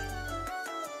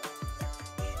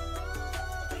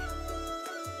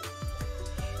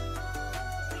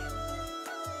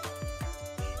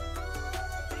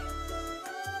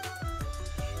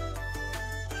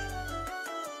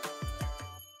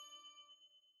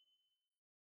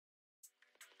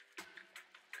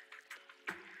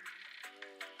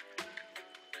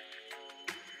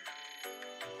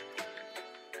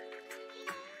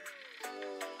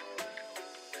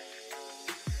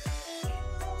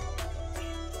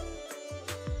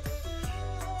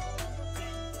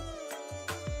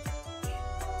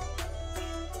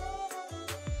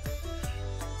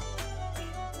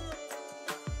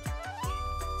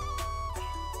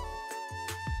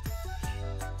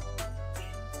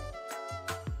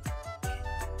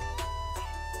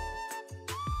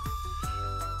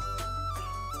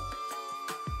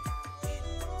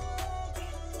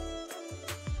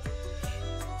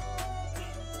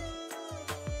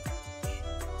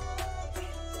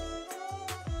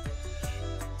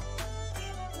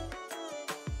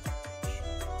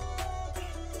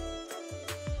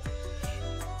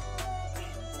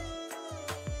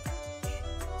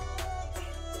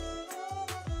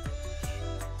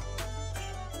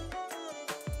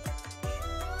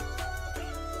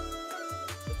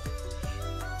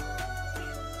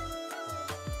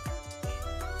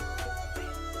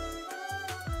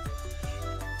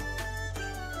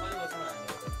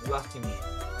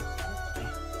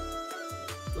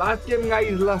Last game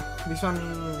guys lah, this one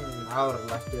our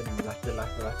last game.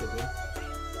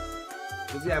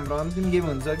 This is हाम्रो अन्तिम गेम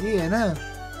हुन्छ कि हैन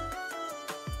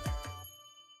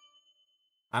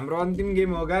हाम्रो अन्तिम गेम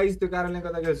हो गाइस त्यो कारणले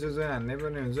गर्दाखेरि चाहिँ हान्नै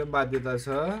पर्ने हुन्छ बाध्यता छ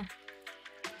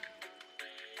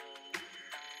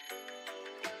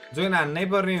जोइन हान्नै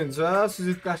पर्ने हुन्छ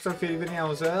सुजित कास्टर फेरि पनि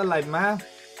आउँछ लाइभमा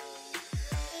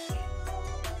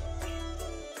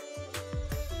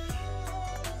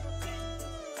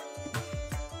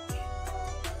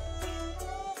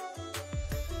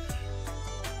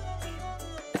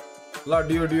ल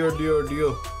डियो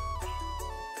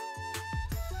रुमको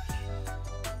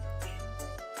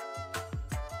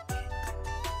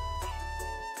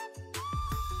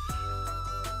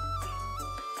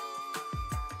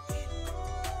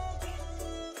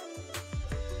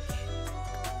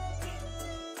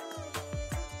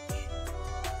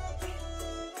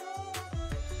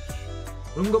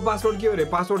पासवर्ड के हो रे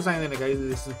पासवर्ड चाहिँदैन guys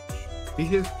this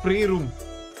is free room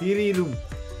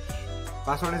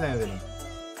पासवर्डै चाहिँदैन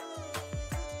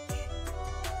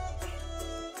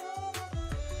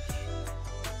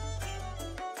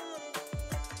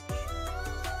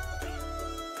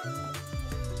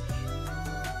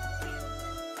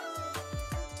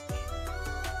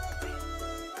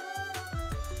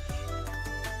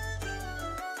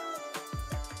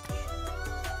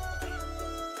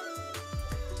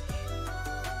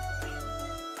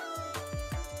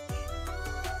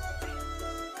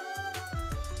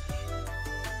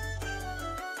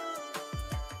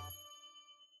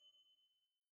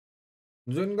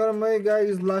Join garam bhai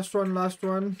guys last one यो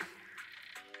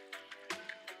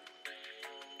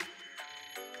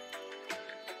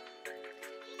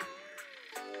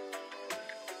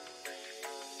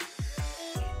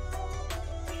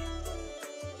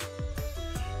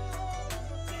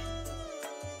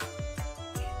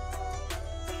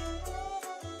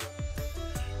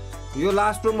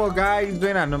लास्ट रुम हो गाइस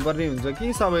जोइन हान्नु पर्ने हुन्छ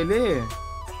कि सबैले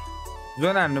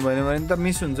जोइन हान्नु भएन भने त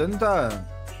मिस हुन्छ नि त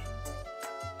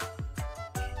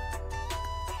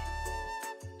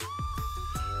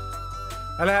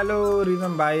Hello,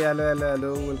 Rizam bhai.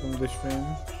 Hello. Welcome to the stream.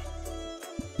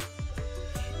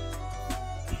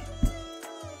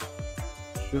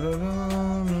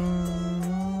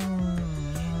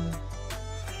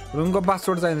 Room को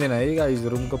पासवर्ड चाहिँदैन है गाइस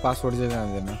room को पासवर्ड चाहिँ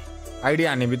चाहिँदैन आईडी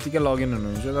हाने बित्तिकै लगइन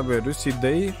हुनुहुन्छ तपाईहरु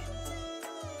सिधै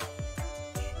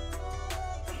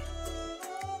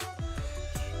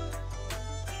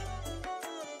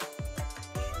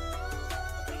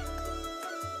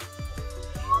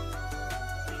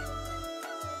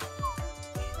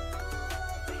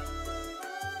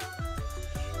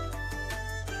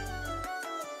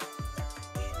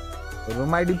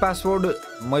रूम आईडी पासवर्ड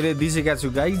मैले दिइसकेको छु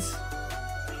गाइज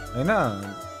हैन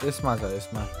यसमा छ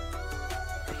यसमा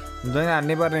जोइन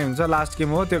हान्नै पर्ने हुन्छ लास्ट गेम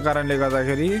हो त्यो कारणले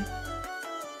गर्दाखेरि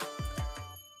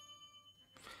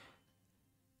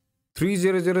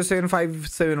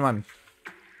 300757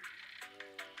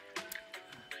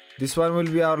 This one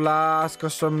will be our last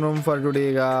custom room for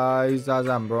today guys आज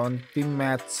हाम्रो अन्तिम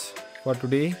म्याच for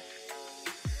today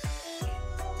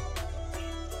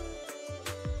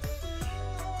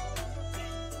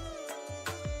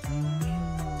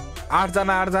 8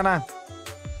 जना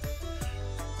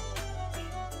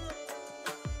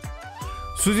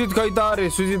सुजित खै त अरे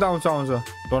सुजित आउँछ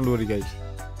डोन्ट वरी गाइस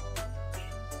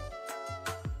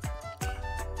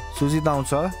सुजित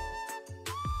आउँछ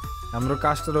हाम्रो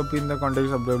caster OP in the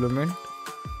context of development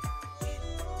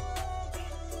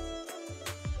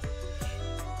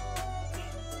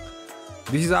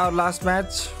this is our last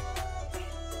match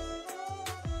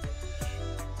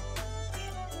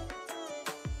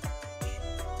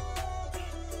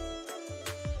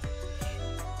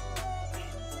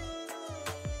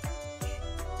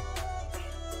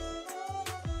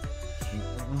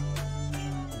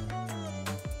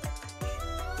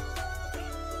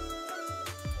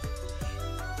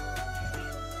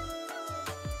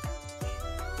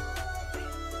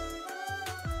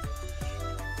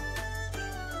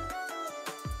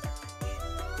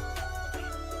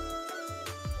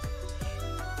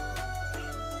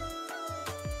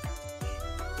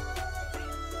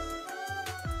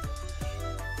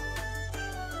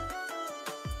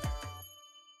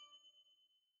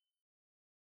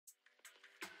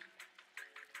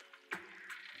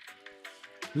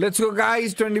Let's go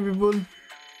guys, 20 people.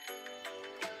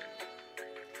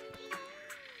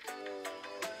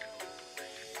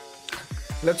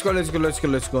 Let's go. ल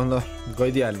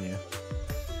गइदिहाल्ने हो.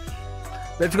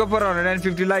 Let's go for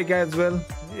 150 like as well.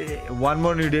 One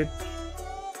more needed.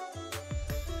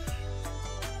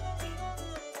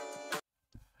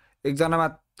 एकजना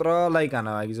मात्र लाइक हान्न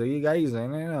बाँकी छ कि गाइज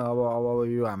हैन अब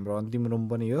यो हाम्रो अन्तिम रुम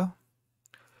पनि हो.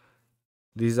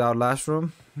 This is our last room.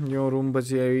 Your room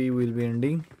पछि we will be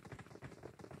ending.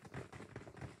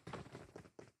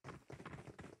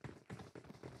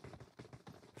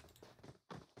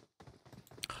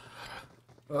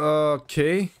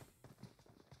 Okay.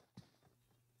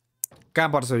 कहाँ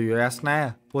पर्छ यो यास्नाया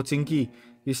पोचिङकी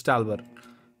स्टालबर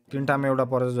तीनटामा एउटा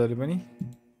पर्छ जहिले पनि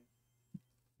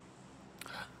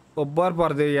ओभर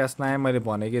पर्दै यास्नाया मैले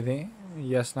भनेकै थिएँ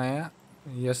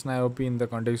यास्नाया OP in the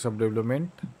context of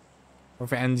development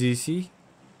of NGC.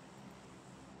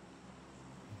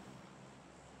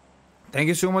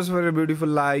 Thank you so much for your beautiful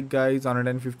like guys.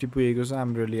 150 पुगेको छ.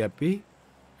 I'm really happy.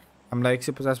 हामीलाई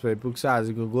 150 भए पुग्छ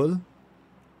आजको गोल.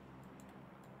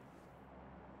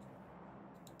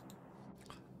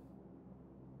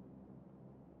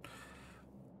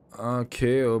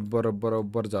 ओके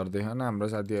ओभर झर्दै हैन हाम्रो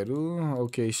साथीहरु.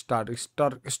 ओके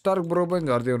स्टार्क ब्रो पनि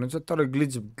झर्दै हुनुहुन्छ तर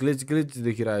ग्लिच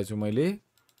देखिरहेको छु मैले.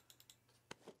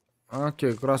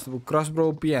 ओके क्रस ब्रो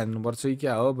ओपी हान्नुपर्छ कि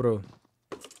क्या हो ब्रो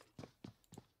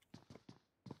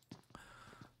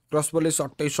क्रस ब्रोले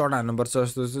सट्टै सट हान्नुपर्छ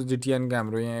जस्तो छ जिटिएन को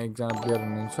हाम्रो यहाँ एकजना प्लेयर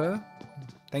हुनुहुन्छ.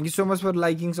 Thank you so much for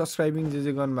liking सब्स्क्राइबिङ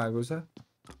जे गर्नु भएको छ.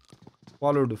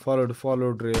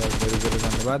 फलोड रे धेरै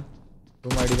धन्यवाद.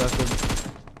 रुम आइडी पासवर्ड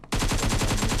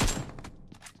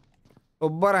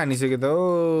ओभर हानिसक्यो त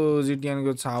हो जिटिएन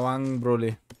को छावाङ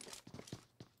ब्रोले.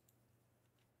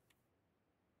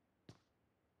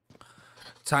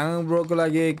 छाङ ब्रोको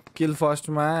लागि एक किल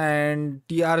फर्स्टमा एन्ड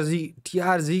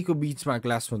टीआरजी को बीचमा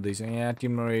क्लास हुँदैछ. यहाँ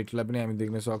टिम नम्बर 8 लाई पनि हामी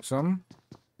देख्न सक्छौं.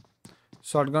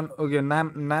 शटगन ओके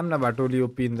नाम नभाटोली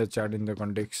OP in the chat in the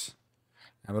context.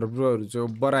 हाम्रो ब्रोहरु चाहिँ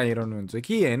ओभर आइरहनु हुन्छ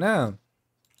कि हैन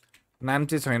नाम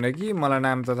चाहिँ छैन कि मलाई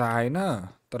नाम त थाहा छैन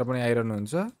तर पनि आइरहनु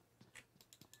हुन्छ.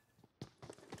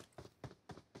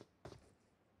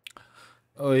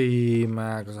 ओइ मा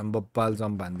कसम बप्पाल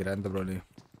जम्प हान्दिरा नि त ब्रोले.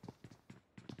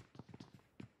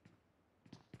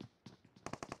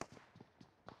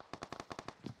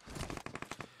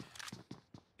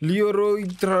 लियो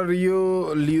रोहित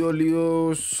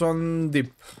लियो सन्दीप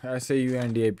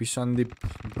SAUNDIP सन्दीप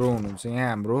ब्रो हुनुहुन्छ यहाँ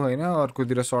हाम्रो हैन.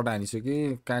 अर्कोतिर सर्ट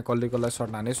हानिसक्यो कहाँ कसलाई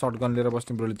सर्ट हाने सर्ट गन लिएर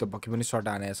बस्ने ब्रोले त पक्कै पनि सर्ट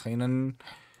हानेको छैनन्.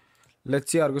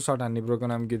 लेट्स सी अर्को सर्ट हान्ने ब्रोको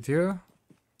नाम के थियो.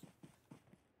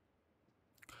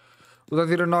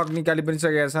 उतातिर नक निकाली पनि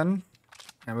सकेका छन्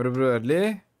हाम्रो ब्रोहरुले.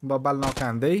 बब्बाल नक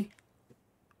हान्दै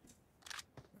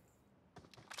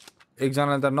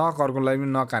एकजना त नक अर्कोलाई पनि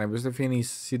नक हानेपछि फिनिस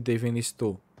सिधै फिनिस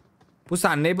त पुस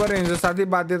हान्नै पर्ने हुन्छ साथी.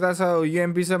 बाध्यता छ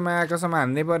युएमपी सम्म आएकोसम्म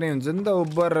हान्नै पर्ने हुन्छ नि त.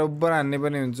 ओभर हान्नै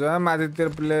पर्ने हुन्छ. माथितिर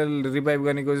प्लेयर रिभाइभ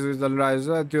गर्ने कोसिस चलिरहेको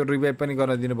छ त्यो रिभाइभ पनि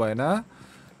गर्न दिनु भएन.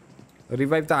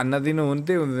 रिभाइभ त हान्न दिनु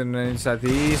हुँदैन नि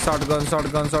साथी. शटगन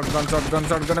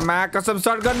मा कसम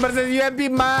शटगन भर्सेस युएमपी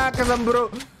मा कसम ब्रो.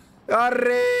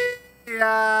 अरे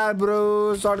यार ब्रो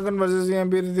शटगन भर्सेस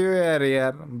युएमपी थियो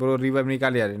यार ब्रो रिभाइभ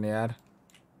निकालिहाल्यो नि यार.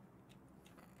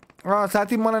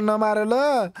 साथी मलाई नमार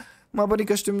ल म पनि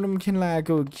कस्टम रुम खेल्न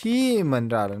आएको कि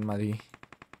भनेर हाल्नु माथि.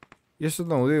 यस्तो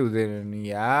त हुँदैन नि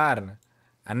यार.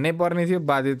 हान्नै पर्ने थियो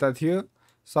बाध्यता थियो.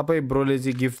 सबै ब्रोले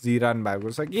चाहिँ गिफ्ट दिइरहनु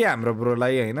भएको छ कि हाम्रो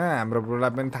ब्रोलाई हैन. हाम्रो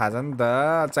ब्रोलाई पनि थाहा छ नि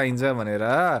त चाहिन्छ भनेर.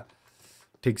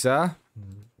 ठिक छ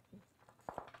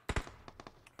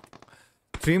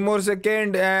 3 more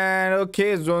second and okay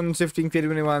zone shifting फेरि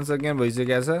पनि 1 second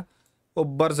भइसकेको छ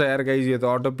ओभर छ यार गाइज यो त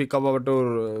अटो पिकअप अटो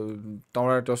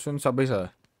तौडा टसुन सबै छ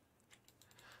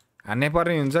हान्नै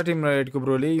पर्ने हुन्छ टिम रेडको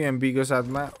ब्रोले यूएमपी को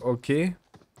साथमा ओके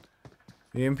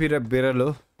यूएमपी र बेरल हो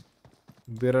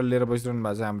बेरल लिएर बसिरहनु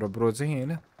भएको छ हाम्रो ब्रो चाहिँ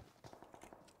हैन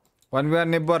 1v1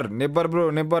 नेबर ब्रो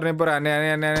नेबर हाने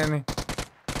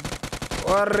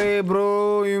अरे bro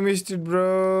you missed it bro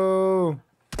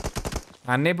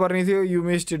हान्नै पर्ने थियो you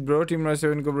missed it bro team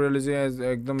 7 को ब्रोले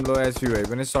चाहिँ एकदम लो एचपी भए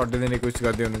पनि सर्ट दिने कोसिस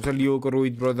गर्दै हुनुहुन्छ लियोको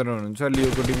रोहित ब्रदर हुनुहुन्छ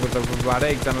लियोको टिमको तर्फबाट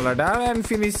एकजनालाई down and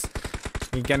finish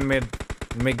Hee can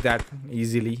make that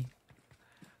easily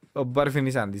over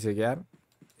finish हान्दिसक्यो यार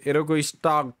एरोको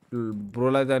स्टक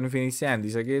ब्रोलाई त अनि फिनिश चाहिँ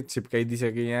हान्दिसके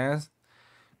छिप्काइदिसके यहाँ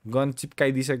गन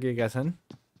चिप्काइदिसकेका छन्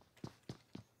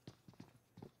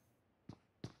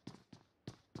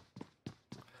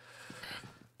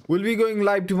We'll be going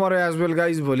live tomorrow as well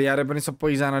guys भोलि आएर पनि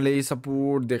सबैजनाले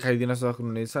सपोर्ट देखाइदिन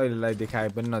सक्नुहुनेछ अहिलेलाई देखाए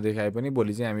पनि नदेखाए पनि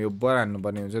भोलि चाहिँ हामी ओभर हान्नु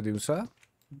पर्ने हुन्छ दिउँसो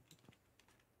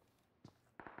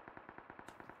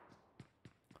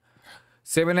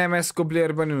 7MS को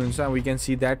प्लेयर पनि हुनुहुन्छ we can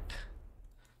see that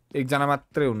एकजना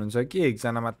मात्रै हुनुहुन्छ कि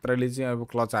एकजना मात्रैले चाहिँ अब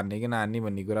क्लच हान्ने कि नहान्ने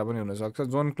भन्ने कुरा पनि हुन सक्छ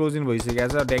जोन क्लोजिङ भइसकेको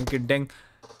छ ड्याङ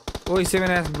ओइ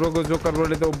 7MS ब्रोको जोकर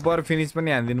ब्रोले त ओभर फिनिश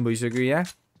पनि हान्दिनु भइसक्यो यहाँ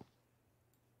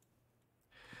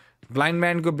ब्लाइन्ड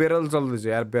म्यान को बेरल चल्दैछ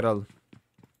यार बेरल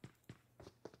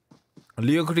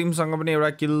लियोको टिमसँग पनि एउटा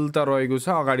किल त रहेको छ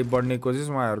अगाडि बढ्ने कोसिस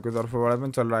उहाँहरुको तर्फबाट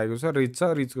पनि चलिरहेको छ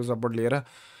रिचको सपोर्ट लिएर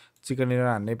चिकन डिनर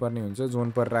हान्नै पर्ने हुन्छ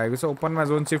जोन पर रहेको छ ओपनमा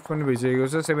जोन शिफ्ट पनि भइसकेको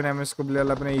छ 7MS को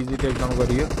प्लेयरलाई पनि इजी टेक डाउन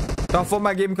गरियो टफ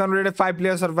फर्ममा game converted 5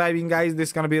 player surviving guys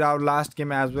this can be our last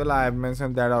game as well I have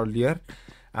mention that earlier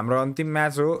हाम्रो अन्तिम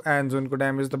म्याच हो एन्ड जोनको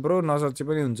ड्यामेज त ब्रो नसच्चे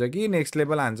पनि हुन्छ कि नेक्स्ट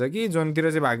लेभल हान्छ कि जोनतिर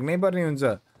चाहिँ भाग्नै पर्ने हुन्छ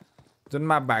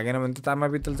जोनमा भागेन भने त तामा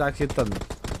पितल चाक शीतल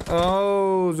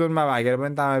ओ जोनमा भागेर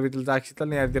पनि तामा पितल चाक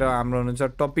शीतल यहाँतिर हाम्रो हुनुहुन्छ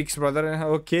टपिक्स ब्रदर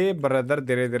ओके ब्रदर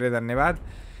धेरै धेरै धन्यवाद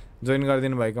जोइन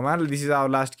गरिदिनु भएकोमा this is our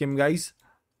last game guys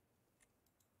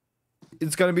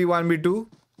it's gonna be 1v2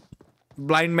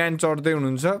 blind man चढ्दै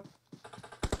हुनुहुन्छ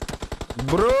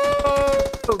ब्रो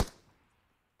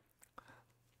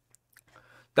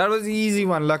दैट वाज इजी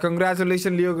वन ल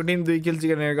कंग्रेचुलेसन लियोको टिम 2 किल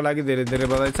चिकनहरुको लागि धेरै धेरै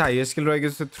बधाई छ हाईएस्ट किल रहेको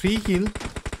छ 3 किल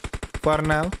पर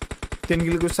नाउ 10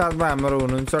 किल को साथमा हाम्रो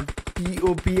हुनुहुन्छ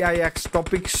TOPIX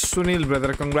topics Sunil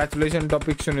brother congratulation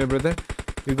topics Sunil brother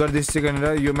you got this chicken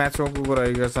र यो म्याचमा को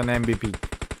रहेको छ एमबीपी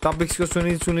टपिक्स को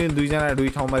सुनिल दुई जना दुई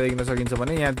ठाउँमा देख्न सकिन्छ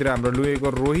भने यहाँतिर हाम्रो लुएको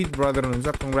रोहित ब्रदर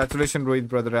हुनुहुन्छ congratulation Rohit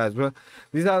brother as well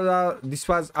this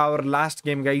was our last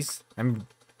game guys हामी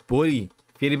भोलि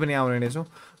फेरि पनि आउने नै छौं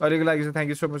अहिलेको लागि चाहिँ thank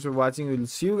you so much for watching will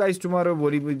see you guys tomorrow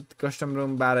भोलि with custom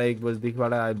room 12-1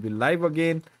 बजेदेखिबाट I will be live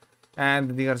again and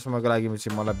त्यतिखेरसम्मको लागि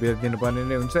चाहिँ मलाई बिरत दिनुपर्ने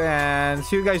नै हुन्छ and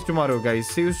C you guys tomorrow guys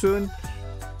C you soon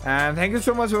and thank you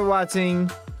so much for watching